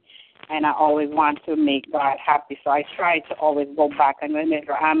for me, and I always want to make God happy. So I try to always go back, and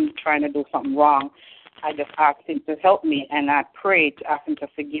whenever I'm trying to do something wrong, I just ask Him to help me, and I pray to ask Him to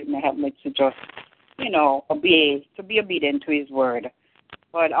forgive me, help me to just, obey, to be obedient to His Word.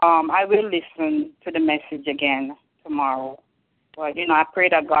 But I will listen to the message again tomorrow. But, I pray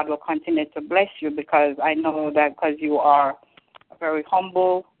that God will continue to bless you because I know that because you are a very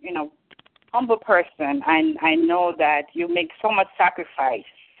humble, humble person. And I know that you make so much sacrifice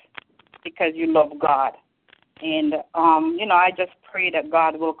because you love God. And, I just pray that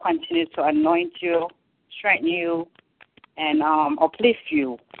God will continue to anoint you, strengthen you, and uplift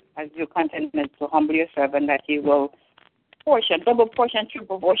you as you continue to humble yourself and that He will double portion,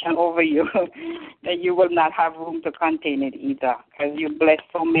 triple portion over you, that you will not have room to contain it either, because you bless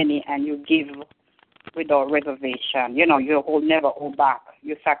so many and you give without reservation. You will never hold back.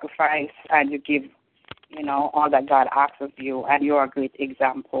 You sacrifice and you give, all that God asks of you, and you're a great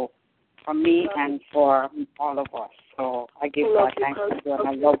example for me and for all of us. So I give God thanks to you, and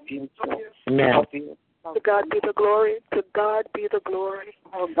I love you too. Amen. I love you. To God be the glory. To God be the glory.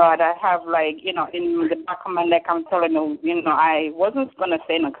 Oh, God, I have, in the back of my neck, I'm telling you, I wasn't going to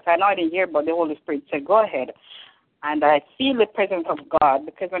say no because I know I didn't hear, but the Holy Spirit said, go ahead. And I feel the presence of God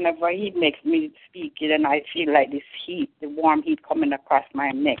because whenever He makes me speak, then I feel like this heat, the warm heat coming across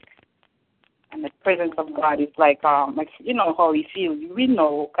my neck. And the presence of God is like how He feels. We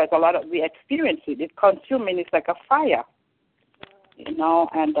know because we experience it. It's consuming. It's like a fire.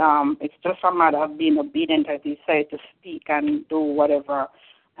 And it's just a matter of being obedient, as He said, to speak and do whatever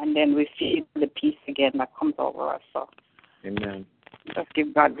and then we feel the peace again that comes over us. So, amen. Just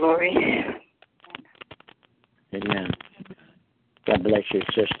give God glory. Amen. God bless you,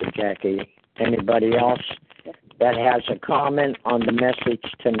 Sister Jackie. Anybody else that has a comment on the message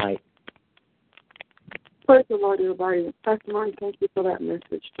tonight? Praise the Lord, everybody. Pastor Martin, thank you for that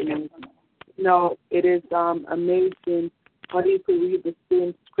message tonight. No, it is amazing how you can read the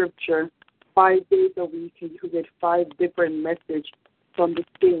same scripture 5 days a week and you can get 5 different messages from the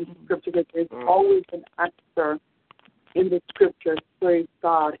same scripture. That there's always an answer in the scripture. Praise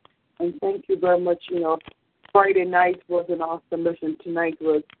God. And thank you very much. Friday night was an awesome mission. Tonight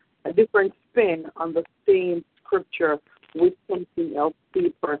was a different spin on the same scripture with something else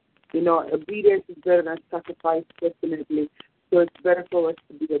deeper. Obedience is better than sacrifice, definitely. So it's better for us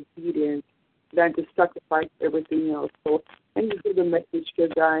to be obedient than to sacrifice everything else. So thank you for the message,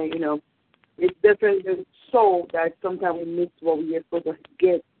 because it's definitely so that sometimes we miss what we are supposed to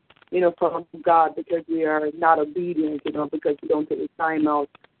get, from God, because we are not obedient, because we don't take the time out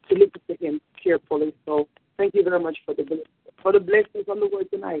to listen to Him carefully. So thank you very much for the blessings on the word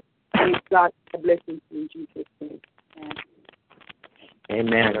tonight. May God a blessing in Jesus' name.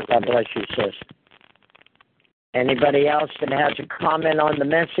 Amen. God bless you, sis. Anybody else that has a comment on the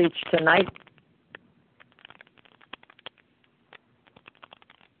message tonight?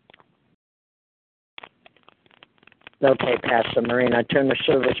 Okay, Pastor Marina, I turn the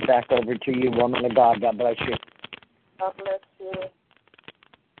service back over to you, woman of God. God bless you. God bless you.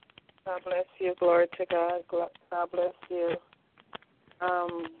 God bless you. Glory to God. God bless you.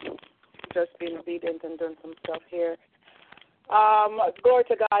 Just being obedient and doing some stuff here. Glory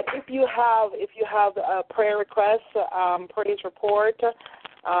to God. If you have a prayer request, praise report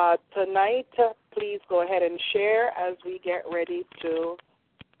tonight, please go ahead and share as we get ready to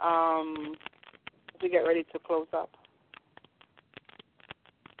close up.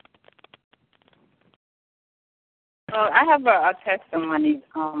 Well, I have a testimony.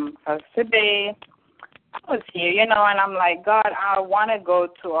 Because today I was here, and I'm like, God, I want to go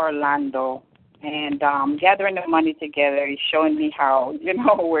to Orlando. And gathering the money together is showing me how,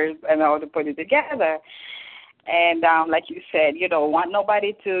 where and how to put it together. And like you said, you don't want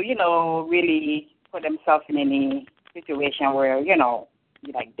nobody to, really put themselves in any situation where, you're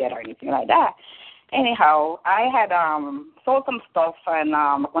like dead or anything like that. Anyhow, I had sold some stuff, and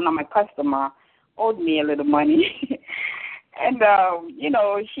one of my customers owed me a little money. And, the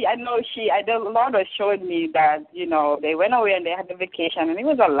Lord was showing me that, they went away and they had a vacation, and it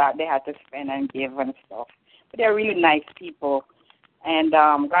was a lot they had to spend and give and stuff. But they're really nice people. And,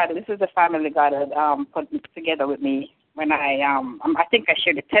 God, this is the family God had put together with me when I think I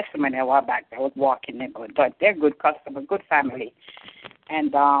shared a testimony a while back. I was walking neighborhood, but they're good customers, good family.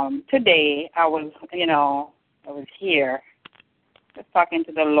 And today I was here just talking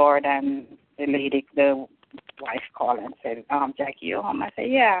to the Lord, and the lady, the wife called and said, Jackie, you home? I said,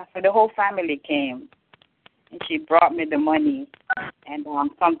 yeah. So the whole family came, and she brought me the money and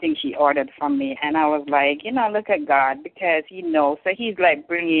something she ordered from me. And I was like, look at God, because He knows. So He's like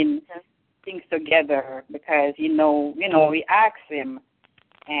bringing things together because, we ask Him,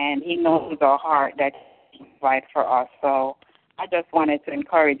 and He knows our heart that He provides for us. So I just wanted to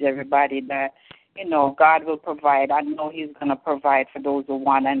encourage everybody that, God will provide. I know He's going to provide for those who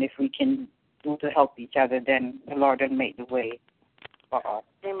want, and if we can do to help each other, then the Lord will make the way for us.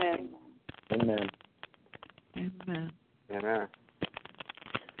 Amen. Amen. Amen. Amen.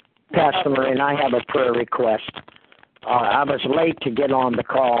 Pastor Marine, I have a prayer request. I was late to get on the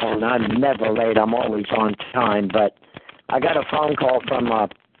call, and I'm never late. I'm always on time. But I got a phone call from a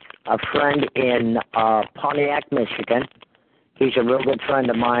friend in Pontiac, Michigan. He's a real good friend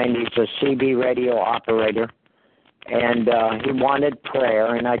of mine. He's a CB radio operator. And he wanted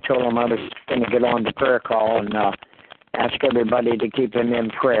prayer, and I told him I was going to get on the prayer call and ask everybody to keep him in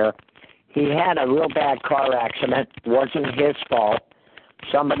prayer. He had a real bad car accident. It wasn't his fault.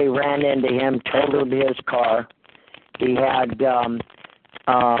 Somebody ran into him, totaled his car. He had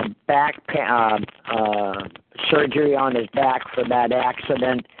surgery on his back for that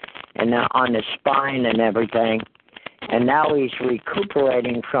accident and on his spine and everything. And now he's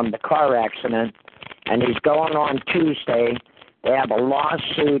recuperating from the car accident. And he's going on Tuesday. They have a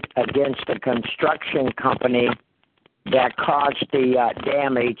lawsuit against the construction company that caused the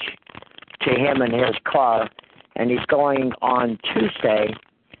damage to him and his car. And he's going on Tuesday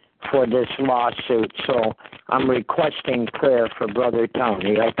for this lawsuit. So I'm requesting prayer for Brother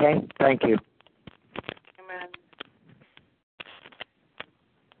Tony, okay? Thank you.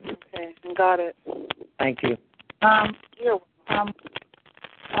 Amen. Okay, got it. Thank you. I'm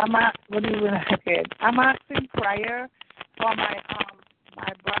asking prayer for my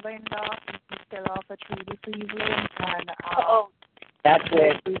father-in-law to sell off a tree this evening, and That's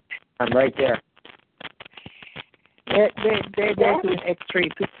it. I'm right there. They're doing X-ray.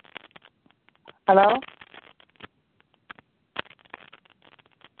 Hello?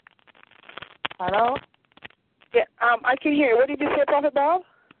 Hello? Yeah, I can hear you. What did you say, Prophet Bob?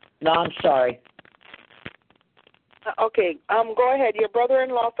 No, I'm sorry. Okay, go ahead. Your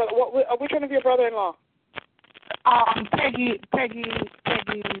brother-in-law. Which one of your brother-in-law? Peggy,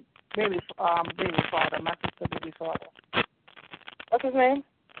 baby father, my sister, baby father. What's his name?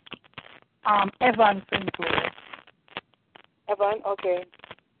 Evan Sinclair. Evan, okay.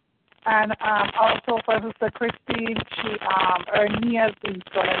 And also for Sister Christine, her knee has been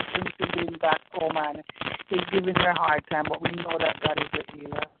swollen since she's been back home, and he's giving her a hard time, but we know that God is a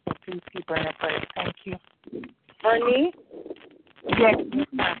healer. So please keep her in your prayers. Thank you. Her knee? Yes.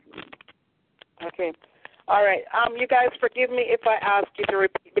 Okay. All right. You guys, forgive me if I ask you to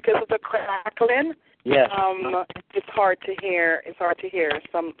repeat because of the crackling. Yes. It's hard to hear. It's hard to hear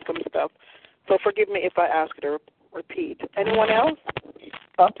some stuff. So forgive me if I ask you to repeat. Anyone else?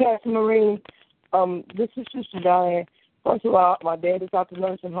 Pastor Marie, this is Sister Diane. First of all, my dad is out the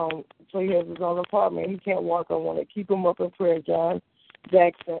nursing home, so he has his own apartment. He can't walk. I want to keep him up in prayer, John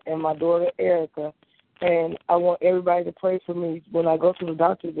Jackson, and my daughter Erica. And I want everybody to pray for me when I go to the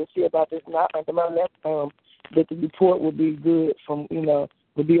doctor to see about this. Not like my left that the report will be good from, will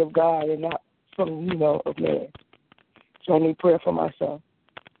be of God and not from, of man. So I need prayer for myself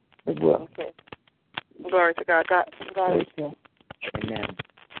as well. Okay. Glory to God. God. Amen.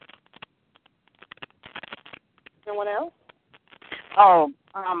 Anyone else?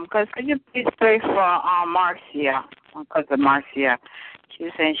 Because could you please pray for Marcia, my cousin Marcia? She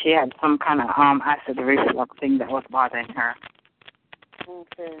was saying she had some kind of acid reflux thing that was bothering her.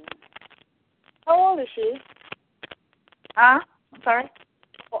 Okay. How old is she? Sorry?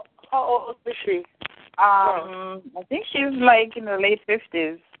 How old is she? I think she's like in the late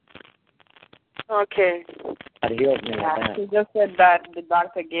 50s. Okay. She just said that the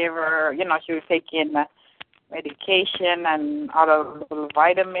doctor gave her, she was taking medication and other little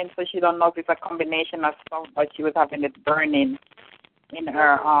vitamins, so she don't know if it's a combination of stuff, but she was having it burning in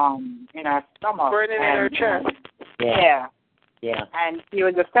her stomach. Burning in her chest. Yeah. Yeah. And she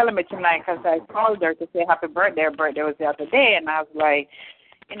was just telling me tonight because I called her to say happy birthday. Her birthday was the other day, and I was like,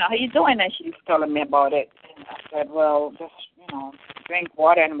 how you doing? And she's telling me about it. And I said, well, just, drink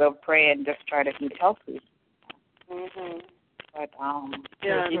water and we'll pray and just try to eat healthy. Mm-hmm. But,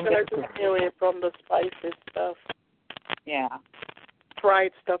 yeah, you gotta just stay away from the spicy stuff. Yeah.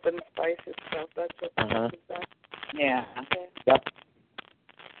 Fried stuff and spicy stuff. That's what that. Yeah. Okay. Yep.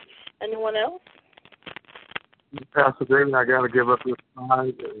 Anyone else? Pastor David, I got to give up this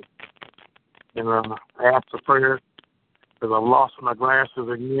tonight and ask for prayer because I've lost my glasses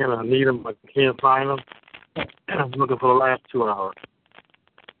again. I need them, but I can't find them. I'm looking for the last 2 hours.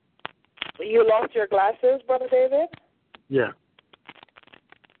 You lost your glasses, Brother David? Yeah.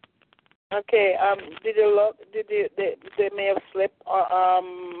 Okay. Did you look? They may have slipped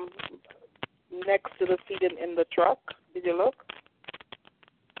next to the seat in the truck. Did you look?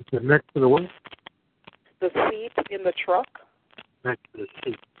 Next to the what? The seat in the truck. Next to the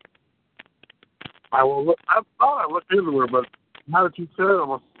seat. I will look. I thought I looked everywhere, but now that you said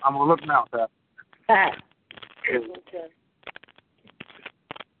it, I'm gonna look now, Pat. Okay.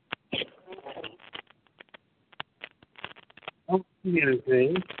 I don't see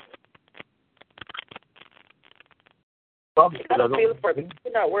anything. You gotta feel for it. If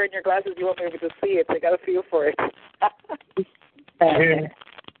you're not wearing your glasses, you won't be able to see it. So you gotta feel for it. I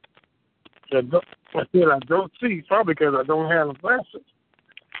don't see, probably because I don't have the glasses.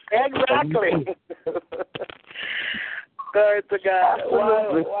 Exactly. Glory to God.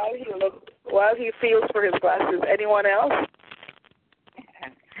 While he feels for his glasses, anyone else?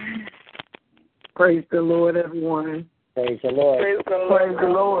 Praise the Lord, everyone. Praise the Lord. Praise the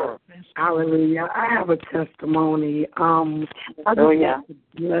Lord. Hallelujah. I have a testimony. I just want to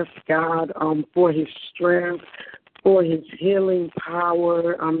bless God for his strength, for his healing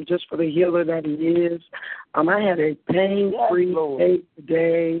power, just for the healer that he is. I had a pain-free day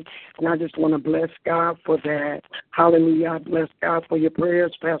today, and I just want to bless God for that. Hallelujah. I bless God for your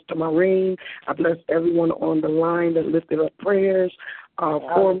prayers, Pastor Maureen. I bless everyone on the line that lifted up prayers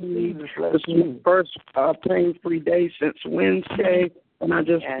for me. This is my first pain-free day since Wednesday, and I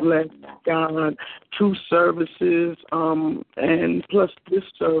just bless God. 2 services and plus this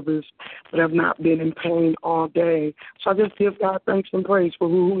service, but I've not been in pain all day. So I just give God thanks and praise for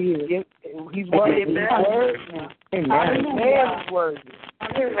who he is. He's worthy. Amen. Glory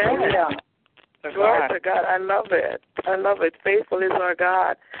to God. I love it. I love it. Faithful is our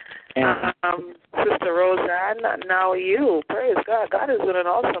God. Sister Roseanne, now you. Praise God. God is doing an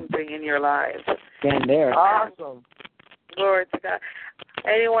awesome thing in your lives. Stand there. Awesome. Glory to God.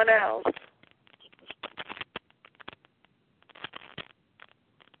 Anyone else?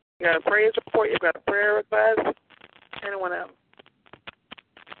 You got a praise report? You got a prayer request? Anyone else?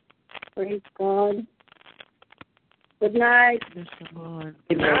 Praise God. Good night.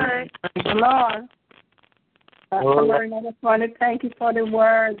 Good night. Praise the Lord. Lord, I just want to thank you for the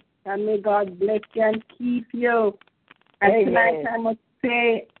word, and may God bless you and keep you. And tonight I must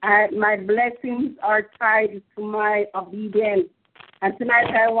say my blessings are tied to my obedience. And tonight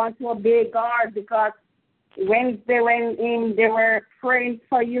I want to obey God, because Wednesday when they were praying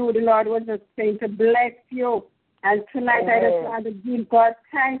for you, the Lord was just saying to bless you. And tonight I just want to give God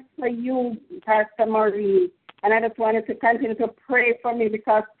thanks for you, Pastor Marie. And I just wanted to continue to pray for me,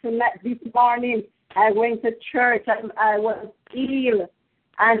 because this morning I went to church and I was ill,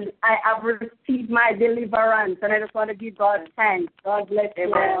 and I have received my deliverance. And I just want to give God thanks. God bless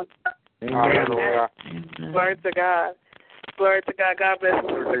you all. Hallelujah. Glory to God. Glory to God. God bless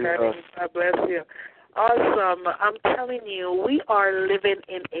you. God bless you. Awesome. I'm telling you, we are living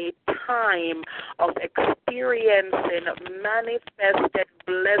in a time of experiencing manifested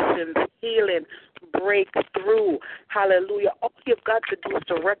blessings, healing, breakthrough. Hallelujah. All you've got to do is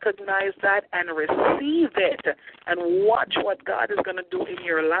to recognize that and receive it and watch what God is going to do in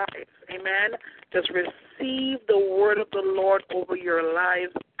your life. Amen. Just receive the word of the Lord over your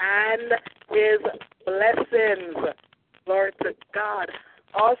lives and His blessings. Glory to God.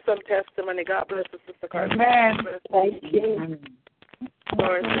 Awesome testimony. God bless you, Sister Carson. Amen. Thank you.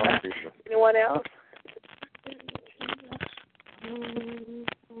 Glory to God. Anyone else?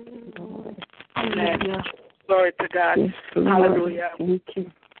 Amen. Glory to God. Hallelujah. Thank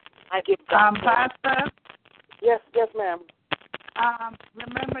you. I give God. Pastor. Yes, ma'am.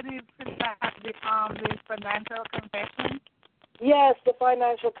 Remember the financial confession? Yes, the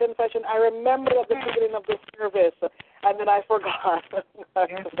financial confession. I remember at the beginning of the service, and then I forgot.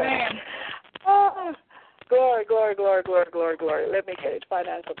 Yes, ma'am. Glory, glory, glory, glory, glory, glory. Let me get it.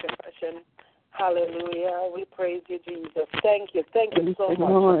 Financial confession. Hallelujah. We praise you, Jesus. Thank you so much.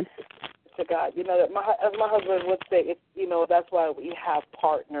 Lord. To God. You know, as my husband would say, that's why we have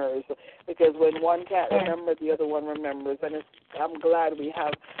partners, because when one can't remember, the other one remembers. And I'm glad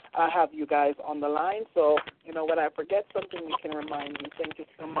I have you guys on the line. So, when I forget something, you can remind me. Thank you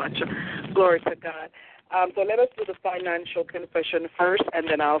so much. Glory to God. So let us do the financial confession first, and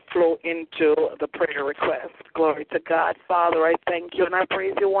then I'll flow into the prayer request. Glory to God. Father, I thank you and I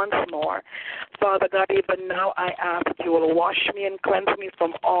praise you once more. Father God, even now I ask you will wash me and cleanse me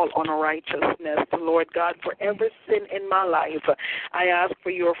from all unrighteousness. Lord God, for every sin in my life, I ask for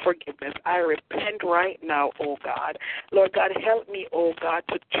your forgiveness. I repent right now, oh God. Lord God, help me, oh God,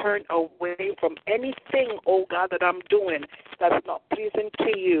 to turn away from anything, oh God, that I'm doing that's not pleasing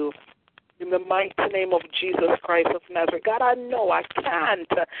to you. In the mighty name of Jesus Christ of Nazareth. God, I know I can't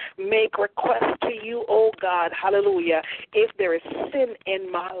make requests to you, oh God, hallelujah, if there is sin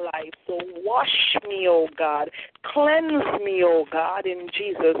in my life. So wash me, oh God. Cleanse me, oh God, in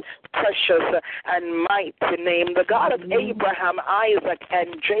Jesus' precious and mighty name. The God of Abraham, Isaac,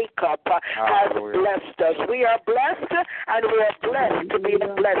 and Jacob has blessed us. We are blessed, and we are blessed to be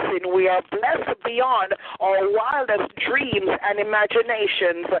a blessing. We are blessed beyond our wildest dreams and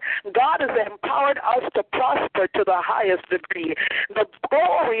imaginations. God has empowered us to prosper to the highest degree. The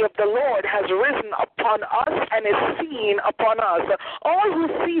glory of the Lord has risen upon us and is seen upon us. All who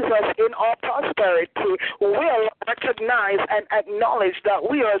sees us in our prosperity will recognize and acknowledge that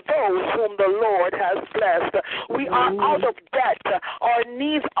we are those whom the Lord has blessed. We are out of debt. Our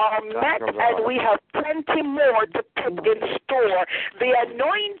needs are met, and we have plenty more to put in store. The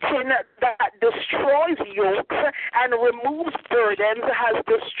anointing that destroys yokes and removes burdens has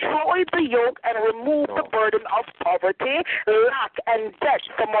destroyed the yoke and removed the burden of poverty, lack, and debt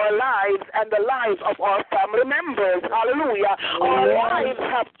from our lives and the lives of our family members. Hallelujah. Our lives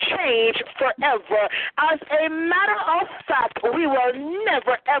have changed forever. As a matter of fact, we will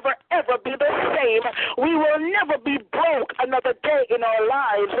never, ever, ever be the same. We will never be broke another day in our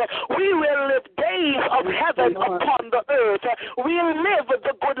lives. We will live days of heaven upon the earth. We'll live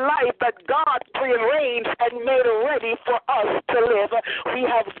the good life that God prearranged and made ready for us to live. We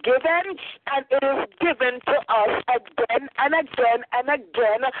have given, and it is given to us again and again and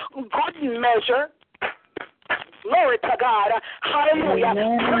again. Good measure, Glory to God. Hallelujah.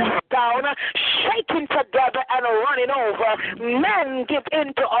 Pressed down, shaking together, and running over. Men give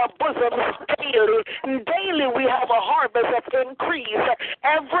into our bosoms daily. Daily we have a harvest of increase.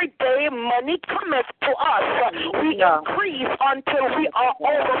 Every day money cometh to us. We increase until we are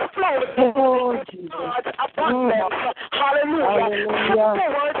overflowing with God's abundance. Hallelujah.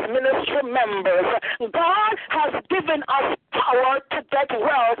 Words ministry members. God has given us power to get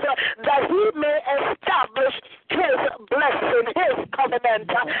wealth that he may establish his blessing, his covenant.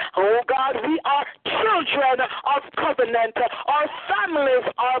 Oh God, we are children of covenant. Our families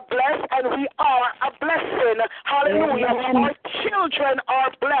are blessed and we are a blessing. Hallelujah. Our children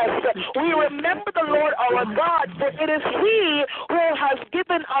are blessed. We remember the Lord our God, for it is he who has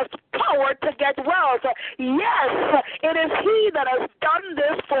given us power to get wealth. Yes, it is he that has done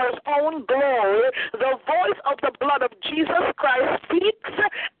this for his own glory. The voice of the blood of Jesus Christ speaks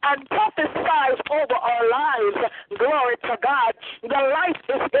and prophesies over our lives. Glory to God. The life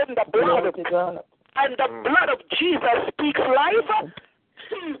is in the blood. And the blood of Jesus speaks life,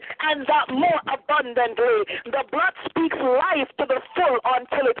 and that more abundantly. The blood speaks life to the full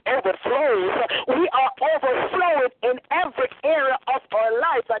until it overflows. We are overflowing in every area of our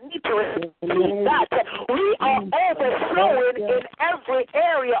life. I need to repeat that. We are overflowing in every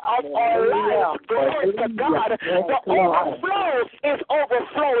area of our life. Glory to God. The overflow is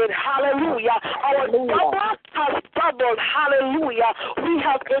overflowing. Hallelujah. Our double has doubled. Hallelujah. We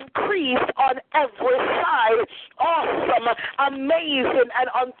have increased on every side. Awesome, amazing, and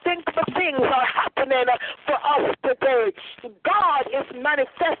unthinkable things are happening for us today. God is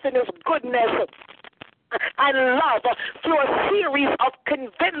manifesting his goodness and love through a series of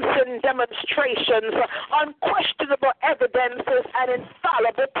convincing demonstrations, unquestionable evidences, and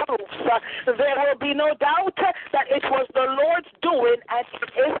infallible proofs. There will be no doubt that it was the Lord's doing, and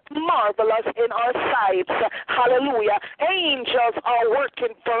it is marvelous in our sights. Hallelujah. Angels are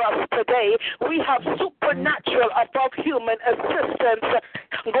working for us today. We have supernatural, above human assistance.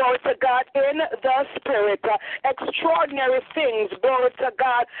 Glory to God in the Spirit. Extraordinary things, glory to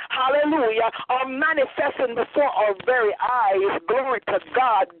God, hallelujah, are manifesting before our very eyes. Glory to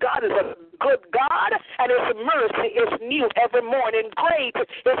God. God is a good God, and his mercy is new every morning. Great is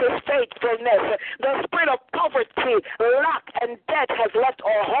his faithfulness. The spirit of poverty, lack, and debt has left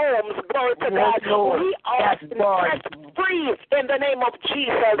our homes. Glory to God. We are set free in the name of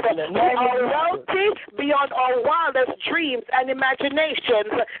Jesus. We are wealthy beyond our wildest dreams and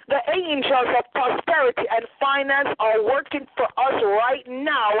imaginations. The angels of prosperity and finance are working for us right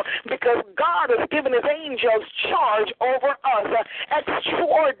now because God has given his angels charge over us.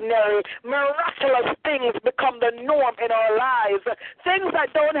 Extraordinary, miraculous things become the norm in our lives. Things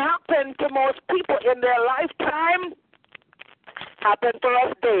that don't happen to most people in their lifetime happen for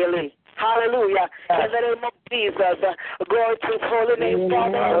us daily. Hallelujah. In the name of Jesus. Glory to his holy name.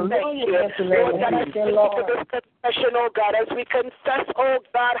 Father, I thank you. Lord God, I thank you for this confession, oh God, as we confess, oh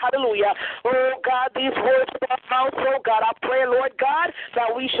God, hallelujah. Oh God, these words from our mouth, oh God, I pray, Lord God, that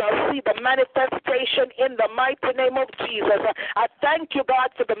we shall see the manifestation in the mighty name of Jesus. I thank you,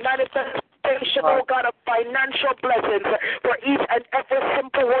 God, for the manifestation, oh God, of financial blessings for each and every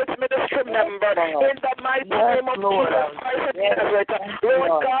Simple Words Ministry member in the mighty name of Jesus Christ of Nazareth.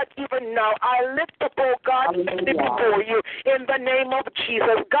 Lord God, even now, I lift up, oh God, before you in the name of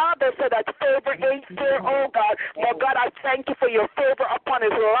Jesus. God, they said that favor ain't fair, oh God. But God, I thank you for your favor upon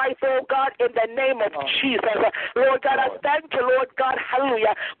his life, oh God, in the name of Jesus. Lord God, I thank you, Lord God,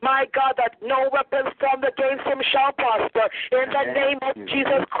 hallelujah. My God, that no weapons formed against him shall prosper in the name of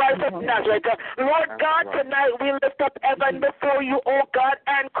Jesus Christ of Nazareth. Lord God, tonight we lift up Evan before you, oh God,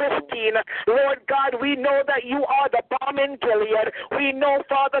 and Christine. Lord God, we know that you are the balm in Gilead. We know,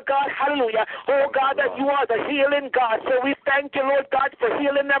 Father God, hallelujah, oh God, that you are the healing God. So we thank you, Lord God, for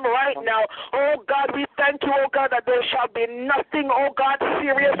healing them right now. Oh God, we thank you, oh God, that there shall be nothing, oh God,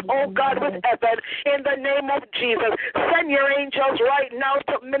 serious, oh God, with Evan. In the name of Jesus, send your angels right now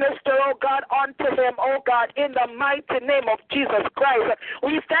to minister, oh God, unto him, oh God, in the mighty name of Jesus Christ.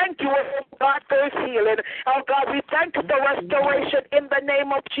 We thank you, oh God, for his healing. Oh God, we thank you for restoration in the name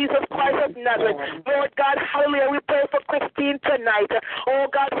of Jesus Christ of Nazareth. Lord God, hallelujah, we pray for Christine tonight. Oh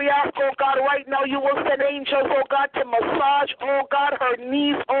God, we ask, oh God, right now you will send angels, oh God, to massage, oh God, her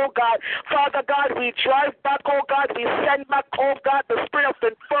knees, oh God. Father God, we drive back, oh God, we send back, oh God, the spirit of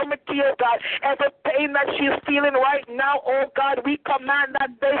infirmity, oh God, every pain that she's feeling right now, oh God, we command that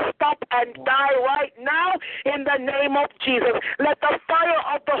they stop and die right now in the name of Jesus. Let the fire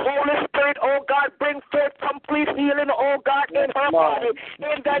of the Holy Spirit, oh God, bring forth complete healing, oh God, in her body,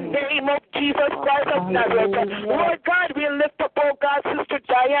 in the name of Jesus Christ of Nazareth. Lord God, we lift up, oh God, Sister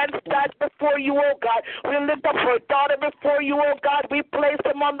Diane's dad before you, oh God. We lift up her daughter before you, oh God. We place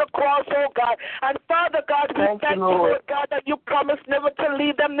them on the cross, oh God. And Father God, we thank you, Lord God, that you promised never to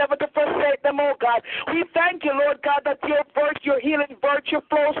leave them, never to forsake them, oh God. We thank you, Lord God, that your healing virtue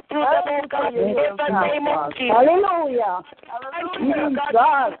flows through them, oh God, in the name of Jesus. Hallelujah.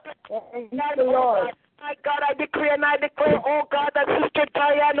 God. Thank you, Lord. My God, I decree and I declare, oh God, that Sister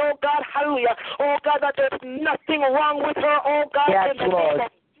Diane, oh God, hallelujah, oh God, that there's nothing wrong with her, oh God, yes, in the name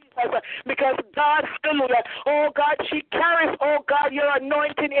of because God, hallelujah, oh God, she carries, oh God, your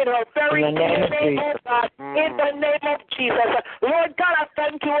anointing in her very name, oh God, in the name of Jesus. Lord God, I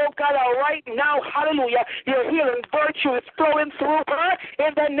thank you, oh God, right now, hallelujah, your healing virtue is flowing through her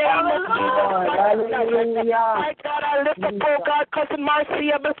in the name of Jesus. Hallelujah. My God, I lift up, oh God, Cousin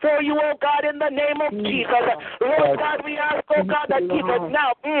Marcia before you, oh God, in the name of Jesus. Lord God, we ask, oh God, that even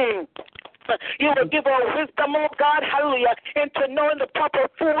now, you will give her wisdom, oh God, hallelujah, into knowing the proper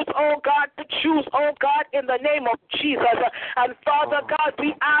foods, oh God, to choose, oh God, in the name of Jesus. And Father God,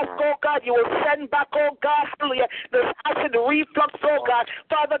 we ask, oh God, you will send back, oh God, hallelujah, this acid reflux, oh God.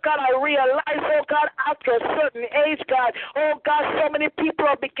 Father God, I realize, oh God, after a certain age, God, oh God, so many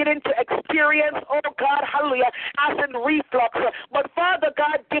people are beginning to experience, oh God, hallelujah, acid reflux. But Father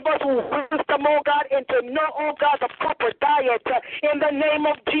God, give us wisdom, oh God, into know, oh God, the proper diet in the name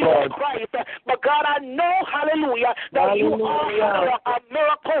of Jesus Christ. But God, I know, hallelujah, that you are a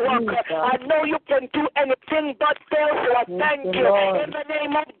miracle worker. I know you can do anything but fail, so I thank you in the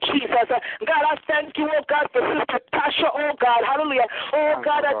name of Jesus. God, I thank you, oh God, for Sister Tasha, oh God, hallelujah. Oh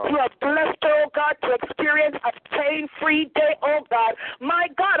God, that you have blessed her, oh God, to experience a pain-free day, oh God. My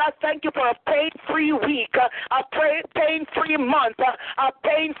God, I thank you for a pain-free week, a pain-free month, a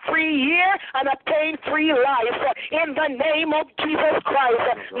pain-free year, and a pain-free life in the name of Jesus Christ.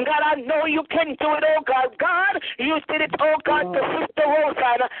 God, I know you can do it, oh God. God, you did it, oh God, to Sister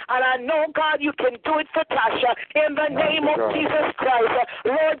Rosanna, and I know, God, you can do it for Tasha in the name of Jesus Christ.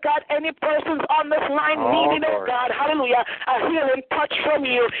 Lord God, any persons on this line needing, oh God, hallelujah, a healing touch from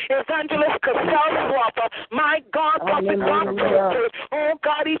you. Evangelist Cassell Swapper, my God, Prophet Doctor, oh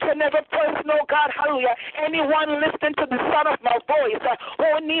God, each and every person, oh God, hallelujah, anyone listening to the sound of my voice who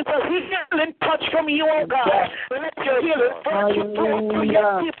needs a healing touch from you, oh God, let your healing virtue flow through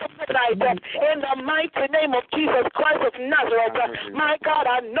your people tonight. In the mighty name of Jesus Christ of Nazareth, my God,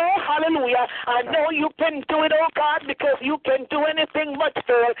 I know, hallelujah, I know you can do it, oh God, because you can do anything but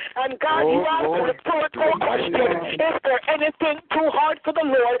fail. And God, you ask the rhetorical question, is there anything too hard for the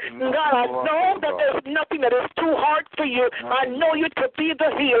Lord? God, I know that there's nothing that is too hard for you. I know you to be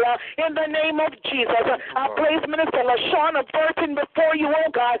the healer in the name of Jesus. I place Minister LaShawna Burton before you, oh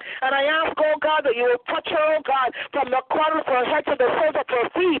God, and I ask, oh God, that you will touch her, oh God, from the crown of her head to the soles of her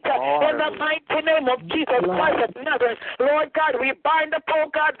feet. In the mighty name of Jesus Christ of Nazareth, Lord God, we bind up, oh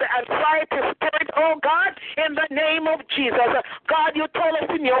God, the anxiety spirit, oh God, in the name of Jesus. God, you told us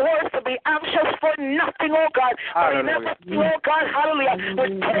in your words to be anxious for nothing, oh God. Remember, oh God, hallelujah,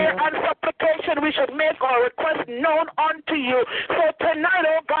 with prayer and supplication we should make our request known unto you. So tonight,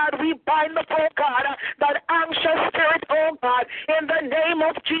 oh God, we bind up, oh God, that anxious spirit, oh God, in the name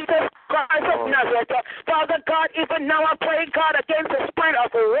of Jesus Christ of Nazareth. Father God, even now I pray, God, against the spirit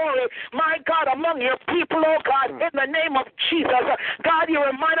of worry, my God, among your people, oh God, in the name of Jesus. God, you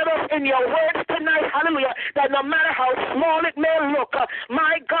reminded us in your words tonight, hallelujah, that no matter how small it may look,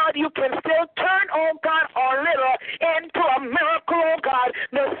 my God, you can still turn, oh God, our little into a miracle, oh God,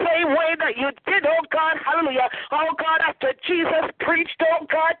 the same way that you did, oh God, hallelujah, oh God, after Jesus preached, oh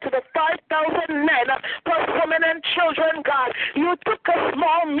God, to the 5,000 men, plus women and children, God, you took a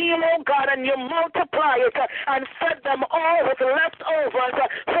small meal, oh God, and you multiplied it and fed them all with leftovers.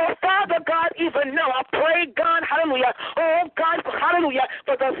 So, Father God, even now, I pray, God, hallelujah, oh God, hallelujah,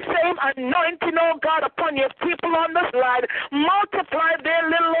 for the same anointing, oh God, upon your people on this line. Multiply their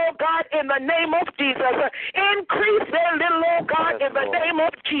little, oh God, in the name of Jesus. Increase their little, oh God, in the name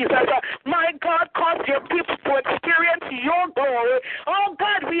of Jesus. My God, cause your people to experience your glory. Oh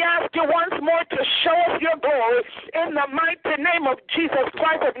God, we ask you once more to show us your glory in the mighty name of Jesus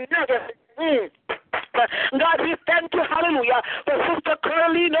Christ of Nazareth. God, we thank you, hallelujah, for Sister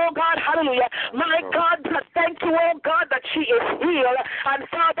Caroline, oh God, hallelujah. My God, thank you, oh God, that she is healed. And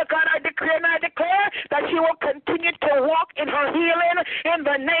Father God, I decree and I declare that she will continue to walk in her healing in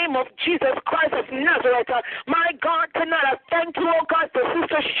the name of Jesus Christ of Nazareth. My God, tonight I thank you, oh God, for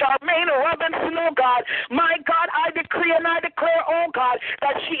Sister Charmaine Robinson, oh God. My God, I decree and I declare, oh God, God,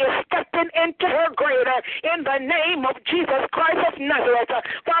 that she is stepping into her greater in the name of Jesus Christ of Nazareth.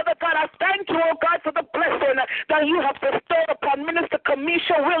 Father God, I thank you, oh God, for the blessing that you have bestowed upon Minister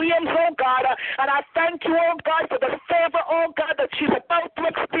Kamisha Williams, oh God. And I thank you, oh God, for the favor, oh God, that she's about to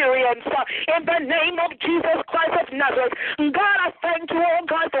experience in the name of Jesus Christ of Nazareth. God, I thank you, oh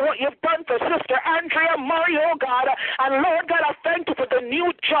God, for what you've done for Sister Andrea Murray, oh God. And Lord God, I thank you for the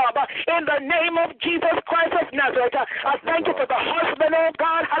new job in the name of Jesus Christ of Nazareth. I thank you for the husband, oh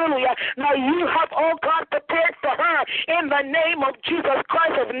God, hallelujah. Now you have, oh God, prepared for her in the name of Jesus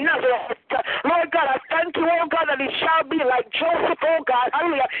Christ of Nazareth. Lord God, I thank you, oh God, that he shall be like Joseph, oh God,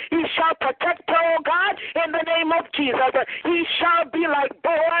 hallelujah. He shall protect her, oh God, in the name of Jesus. He shall be like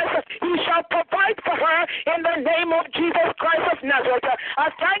Boaz. He shall provide for her in the name of Jesus Christ of Nazareth. I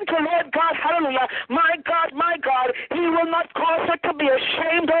thank you, Lord God, hallelujah. My God, he will not cause her to be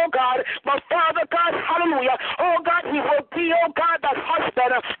ashamed, oh God, but Father God, hallelujah, oh God, he will be, oh God, that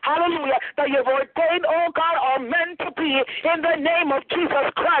husband, hallelujah, that you've ordained, oh God, are meant to be in the name of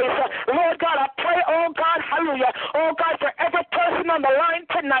Jesus Christ. Lord God, I pray, oh God, hallelujah, oh God, for every person on the line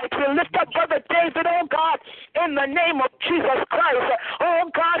tonight, we lift up Brother David, oh God, in the name of Jesus Christ. Oh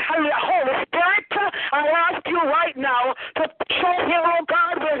God, hallelujah, Holy Spirit, I ask you right now to show him, oh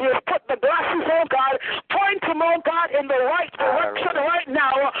God, where he has put the glasses, oh God, point him, oh God, in the right direction right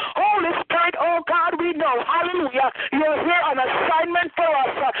now. Holy Spirit, oh God, we know, hallelujah, you're here on assignment for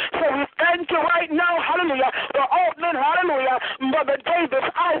us. So we thank you right now, hallelujah, for opening, hallelujah, Brother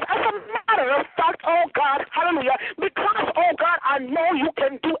David's eyes. As a matter of fact, oh God, hallelujah, because, oh God, I know you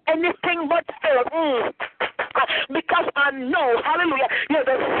can do anything but fail. Because I know, hallelujah, you're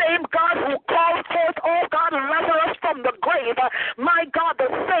the same God who called forth, oh God, Lazarus from the grave. My God, the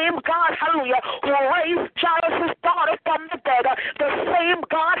same God, hallelujah, who raised Jairus' daughter from the dead. The same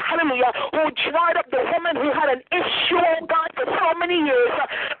God, hallelujah, who dried up the woman who had an issue, oh God, for so many years.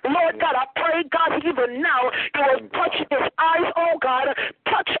 Lord God, I pray, God, even now, you will touch his eyes, oh God.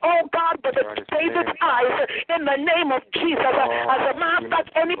 Touch, oh God, David's eyes in the name of Jesus. As a matter of fact,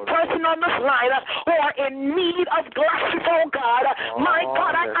 any person on this line who are in need of glasses, oh God, my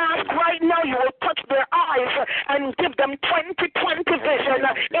God, I ask right now you will touch their eyes and give them 20/20 vision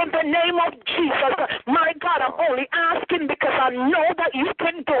in the name of Jesus. My God, I'm only asking because I know that you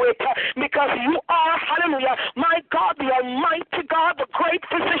can do it, because you are, hallelujah, my God, the Almighty God, the great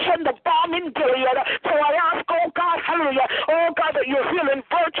physician, the balm in Gilead. So I ask, oh God, hallelujah, oh God, that your healing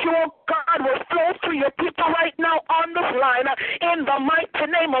virtue, oh God, will flow through your people right now on this line in the mighty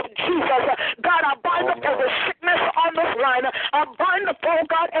name of Jesus. God, I bind up every sickness on this line. I bind up, oh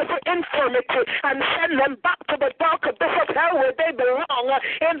God, every infirmity and send them back to the dark abyss of hell where they belong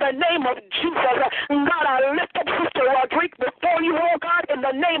in the name of Jesus. God, I lift up Sister Roderick before you, oh God, in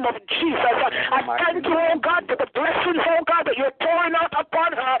the name of Jesus. I thank you, oh God, for the blessings, oh God, that you're pouring out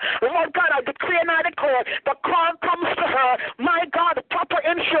upon her. Lord God, I decree and I declare the call comes to her. My God, the proper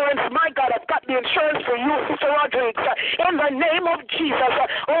insurance. My God, I've got the insurance for you, Sister Roderick, in the name of Jesus.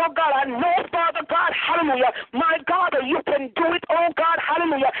 Oh God, I know, Father God, hallelujah, my God, that you can do it, oh God,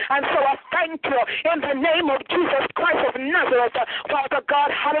 hallelujah. And so I thank you in the name of Jesus Christ of Nazareth, Father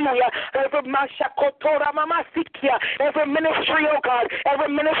God, hallelujah. Every ministry, oh God, every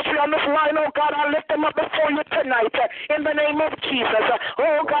ministry on this line, oh God, I lift them up before you tonight in the name of Jesus.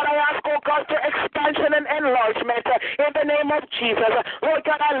 Oh God, I ask, oh God, for expansion and enlargement in the name of Jesus. Lord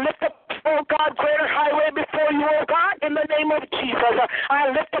God, I lift up, oh God, Greater Highway before you, oh God, in the name of Jesus. I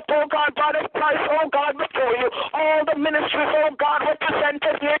lift up, oh God, God of Christ, oh God, before you. All the ministries, oh God,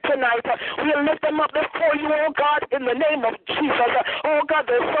 represented here tonight. We lift them up before you, oh God, in the name of Jesus. Oh God,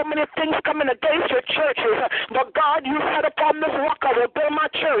 there's so many things coming against your churches, but God, you said upon this rock I will build my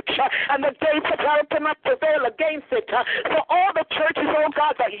church, and the gates of hell cannot prevail against it. So all the churches, oh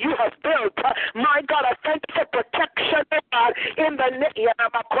God, that you have built, my God, I thank you for protection, oh God, in the name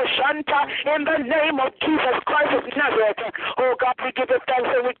of Jesus Christ of Nazareth. Oh God, we give you thanks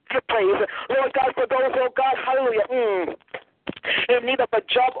and we give you praise. Lord God, for those, oh God, hallelujah, in need of a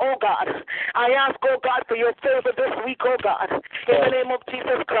job, oh God. I ask, oh God, for your favor this week, oh God, in the name of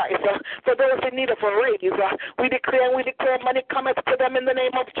Jesus Christ. For those in need of a raise, we declare money cometh to them in the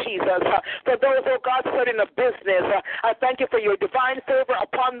name of Jesus. For those, oh God, starting a business, I thank you for your divine favor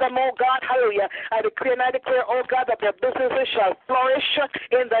upon them, oh God, hallelujah. I declare and I declare, oh God, that their businesses shall flourish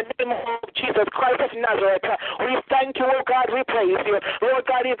in the name of Jesus Christ of Nazareth. We thank you, oh God, we praise you. Lord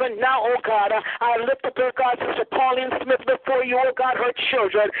God, even now, oh God, I lift up, oh God, Sister Pauline Smith before you, oh God, her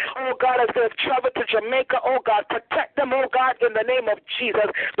children. Oh, God, as they've traveled to Jamaica, oh, God, protect them, oh, God, in the name of Jesus.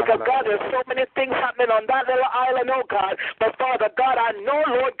 Because, God, there's so many things happening on that little island, oh, God. But, Father God, I know,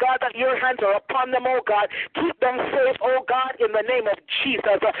 Lord God, that your hands are upon them, oh, God. Keep them safe, oh, God, in the name of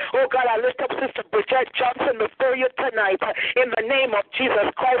Jesus. Oh, God, I lift up Sister Bridget Johnson before you tonight in the name of Jesus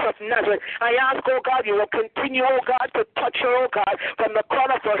Christ of Nazareth. I ask, oh, God, you will continue, oh, God, to touch her, oh, God, from the crown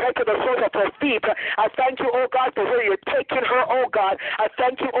of her head to the soles of her feet. I thank you, oh, God, for where you're taking her, oh, God. I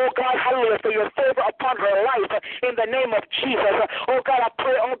thank you, oh, God, hallelujah, for your favor upon her life in the name of Jesus. Oh, God, I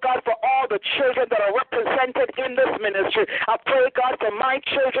pray, oh, God, for all the children that are represented in this ministry. I pray, God, for my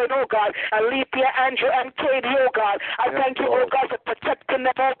children, oh, God, Alethea, Andrew, and Katie, oh, God. I thank you, oh, God, for protecting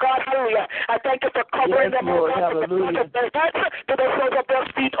them, oh, God, hallelujah. I thank you for covering them, oh, God, from the top of their heads to the soles of their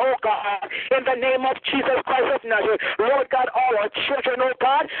feet, oh, God, in the name of Jesus Christ of Nazareth. Lord God, all our children, oh,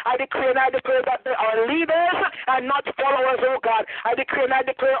 God, I decree and I declare that they are leaders and not followers, oh, God. I decree and I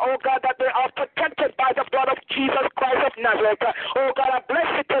declare, oh, God, that they are protected by the blood of Jesus Christ of Nazareth. Oh, God, I bless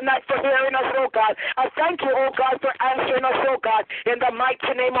you tonight for hearing us, oh, God. I thank you, oh, God, for answering us, oh, God, in the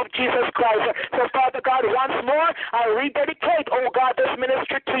mighty name of Jesus Christ. So, Father God, once more, I rededicate, oh, God, this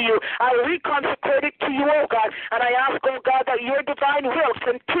ministry to you. I reconsecrate it to you, oh, God, and I ask, oh, God, that your divine will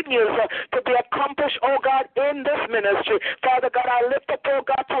continues to be accomplished, oh, God, in this ministry. Father God, I lift up, oh,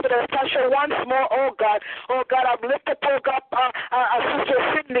 God, Prophetess Tasha once more, oh, God. Oh, God, I've lifted up, oh, God, Sister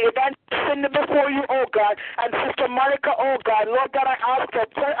Cindy, Evangelist Cindy before you, oh, God, and Sister Monica, oh, God. Lord God, I ask for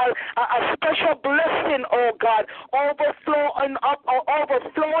a special blessing, oh, God, overflowing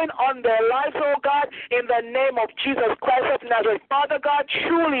on their lives, oh, God, in the name of Jesus Christ of Nazareth. Father God,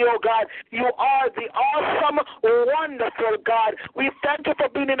 truly, oh, God, you are the awesome, wonderful God. We thank you for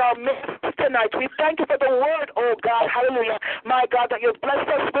being in our midst tonight. We thank you for the word, oh, God, hallelujah, my God, that you've blessed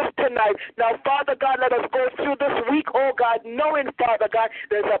us with tonight. Now, Father God, let us go through this week, oh, God, knowing, Father God,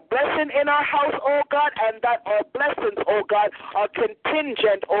 there's a blessing in our house, oh, God, and that our blessings, oh, God, are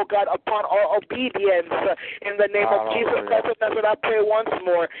contingent, oh, God, upon our obedience. In the name of Jesus Christ, that's what I pray once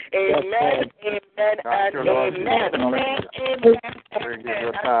more. Amen, amen, and amen.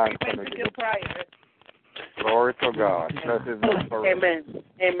 Glory to God. Amen.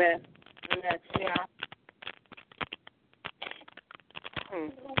 Amen. Amen. Yeah.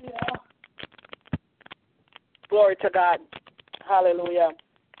 Glory to God. Hallelujah.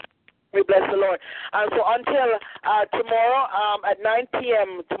 We bless the Lord. So until tomorrow at 9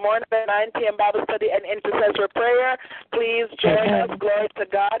 p.m., tomorrow night at 9 p.m. Bible study and intercessory prayer, please join us. Glory to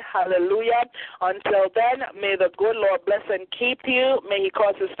God. Hallelujah. Until then, may the good Lord bless and keep you. May he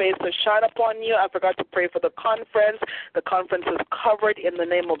cause his face to shine upon you. I forgot to pray for the conference. The conference is covered in the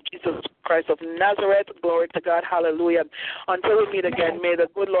name of Jesus Christ of Nazareth. Glory to God. Hallelujah. Until we meet again, may the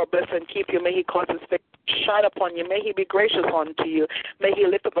good Lord bless and keep you. May he cause his face to shine upon you. May he be gracious unto you. May he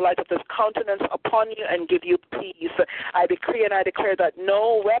lift up the light of his countenance upon you and give you peace. I decree and I declare that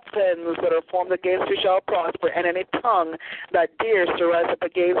no weapons that are formed against you shall prosper, and any tongue that dares to rise up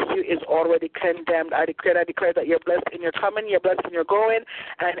against you is already condemned. I decree and I declare that you're blessed in your coming, you're blessed in your going,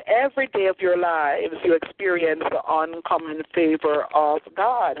 and every day of your lives you experience the uncommon favor of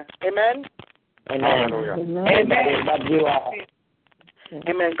God. Amen? Amen. Amen. Amen. Love you all.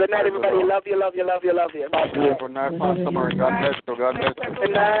 Amen. Good night, everybody. Love you, love you, love you, love you. Good night, Pastor Murray. God bless you. God bless you.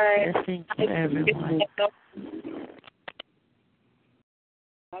 Good night. Everyone.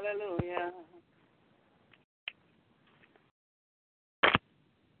 Hallelujah.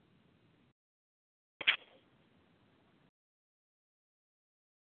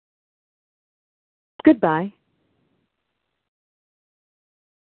 Goodbye.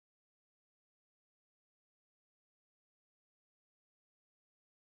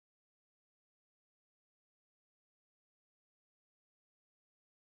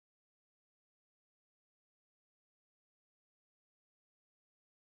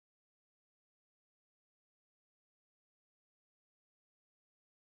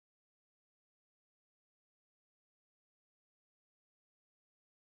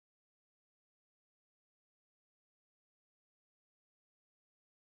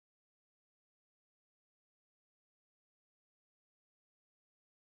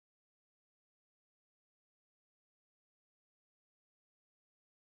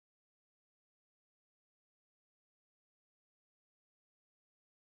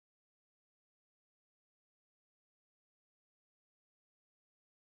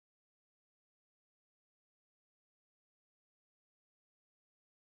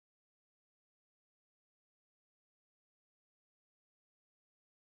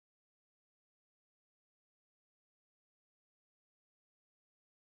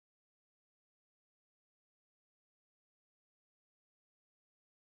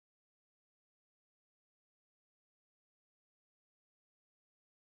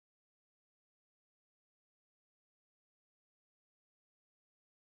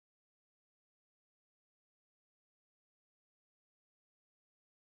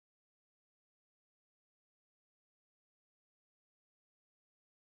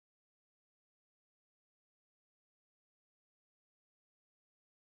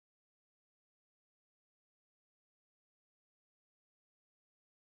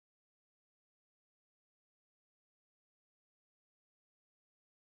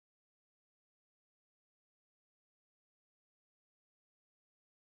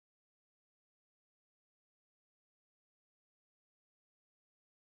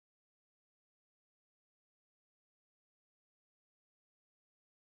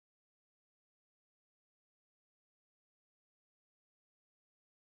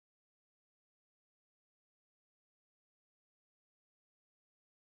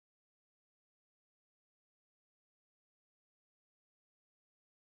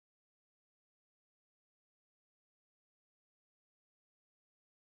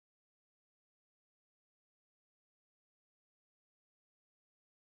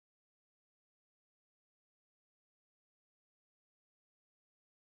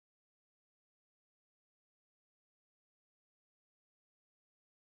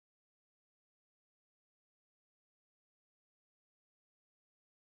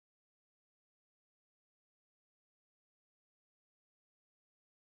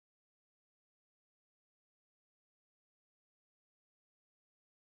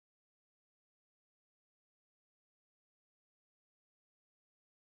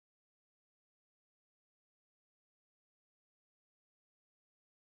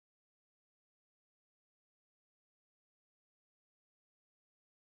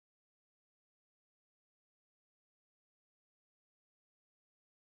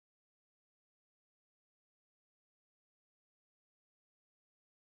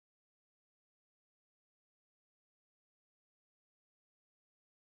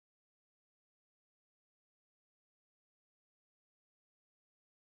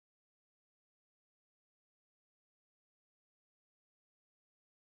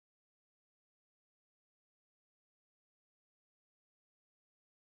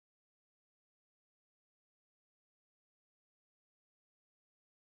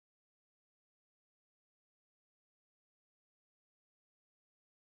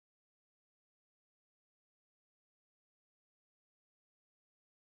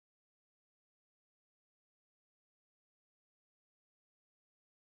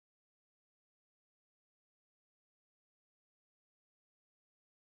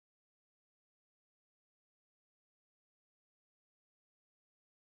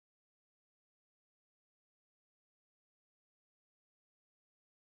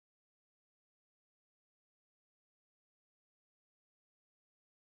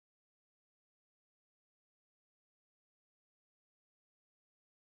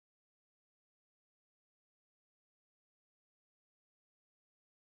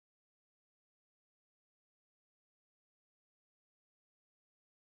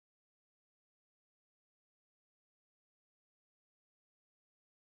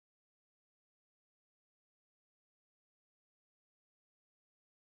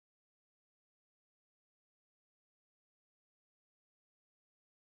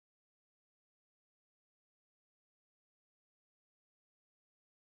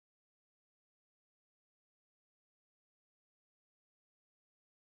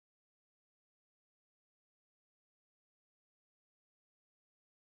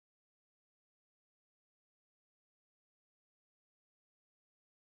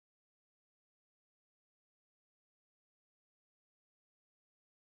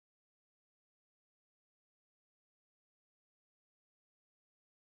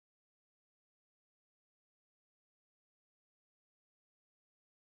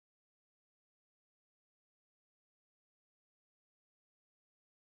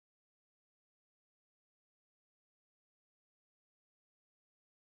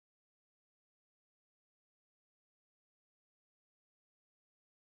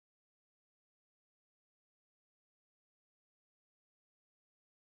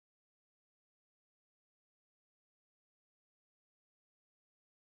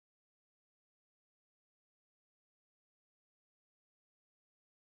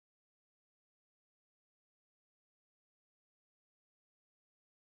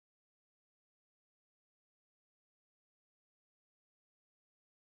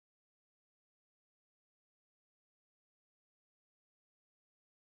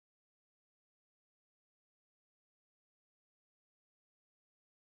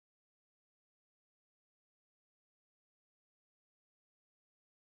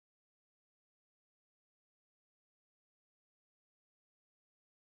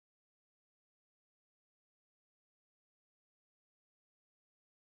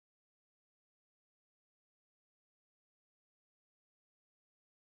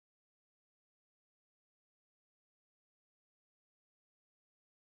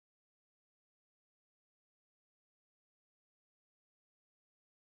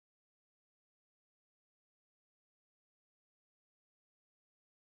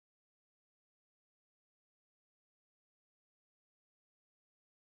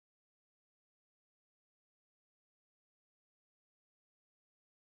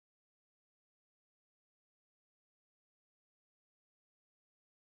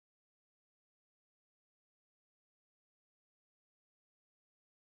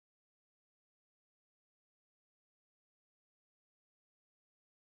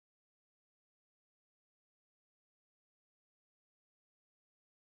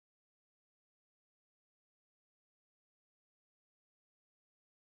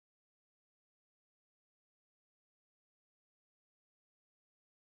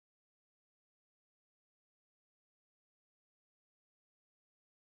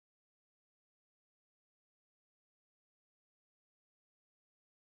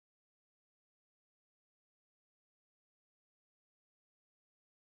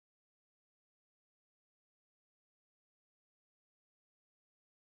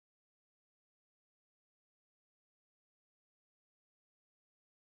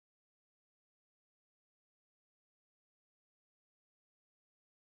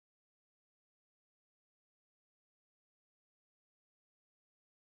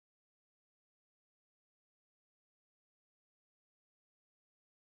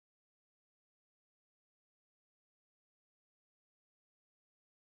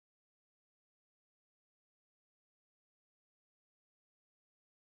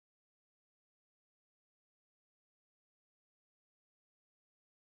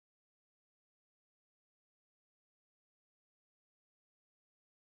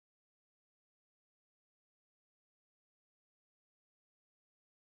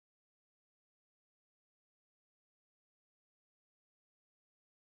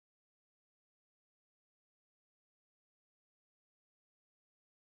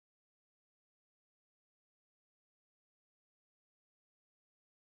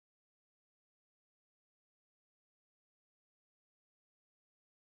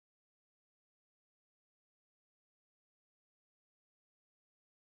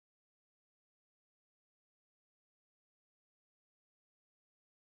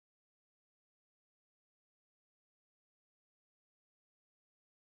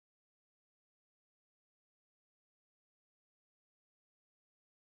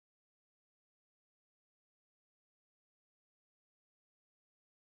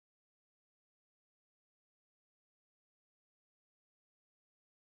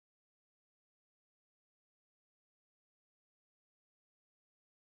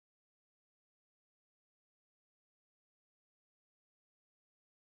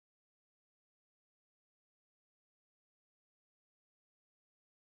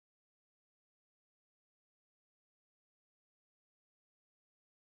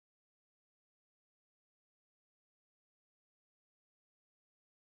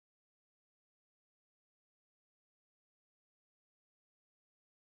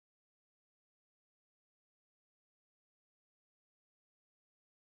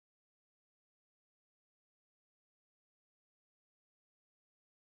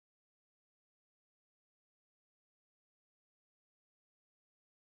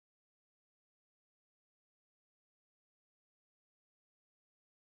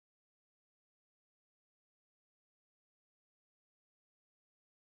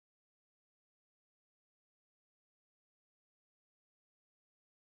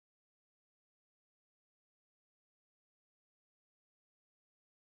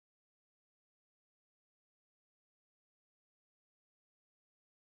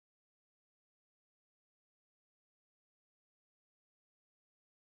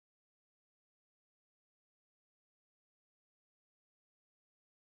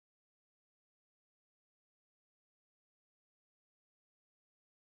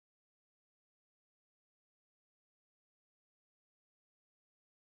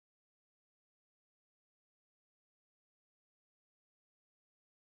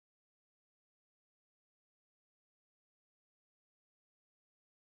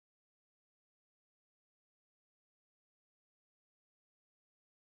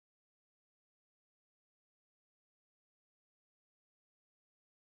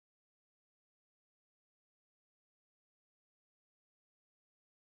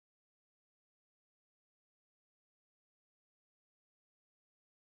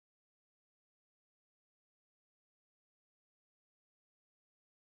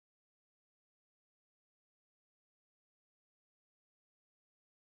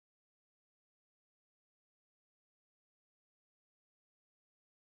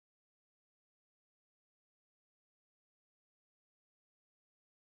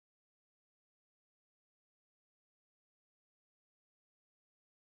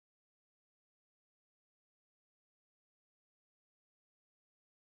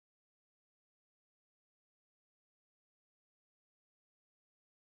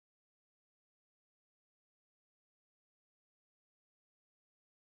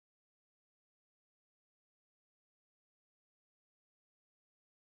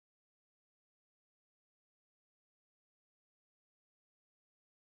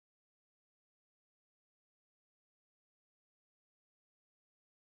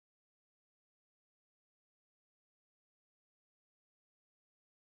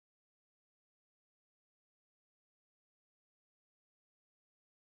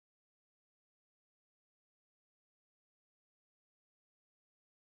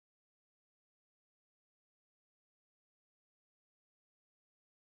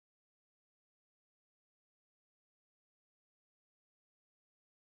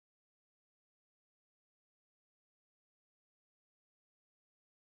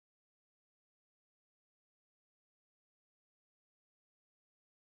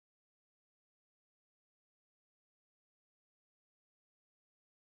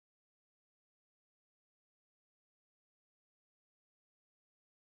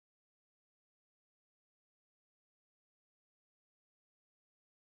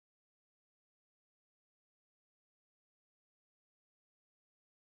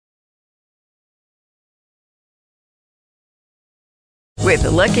 With the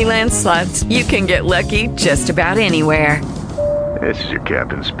Lucky Land Slots, you can get lucky just about anywhere. This is your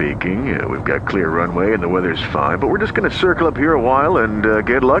captain speaking. We've got clear runway and the weather's fine, but we're just going to circle up here a while and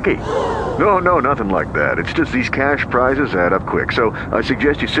get lucky. No, nothing like that. It's just these cash prizes add up quick. So I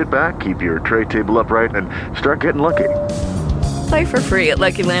suggest you sit back, keep your tray table upright, and start getting lucky. Play for free at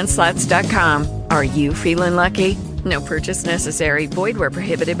LuckyLandSlots.com. Are you feeling lucky? No purchase necessary. Void where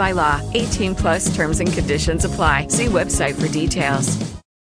prohibited by law. 18+ terms and conditions apply. See website for details.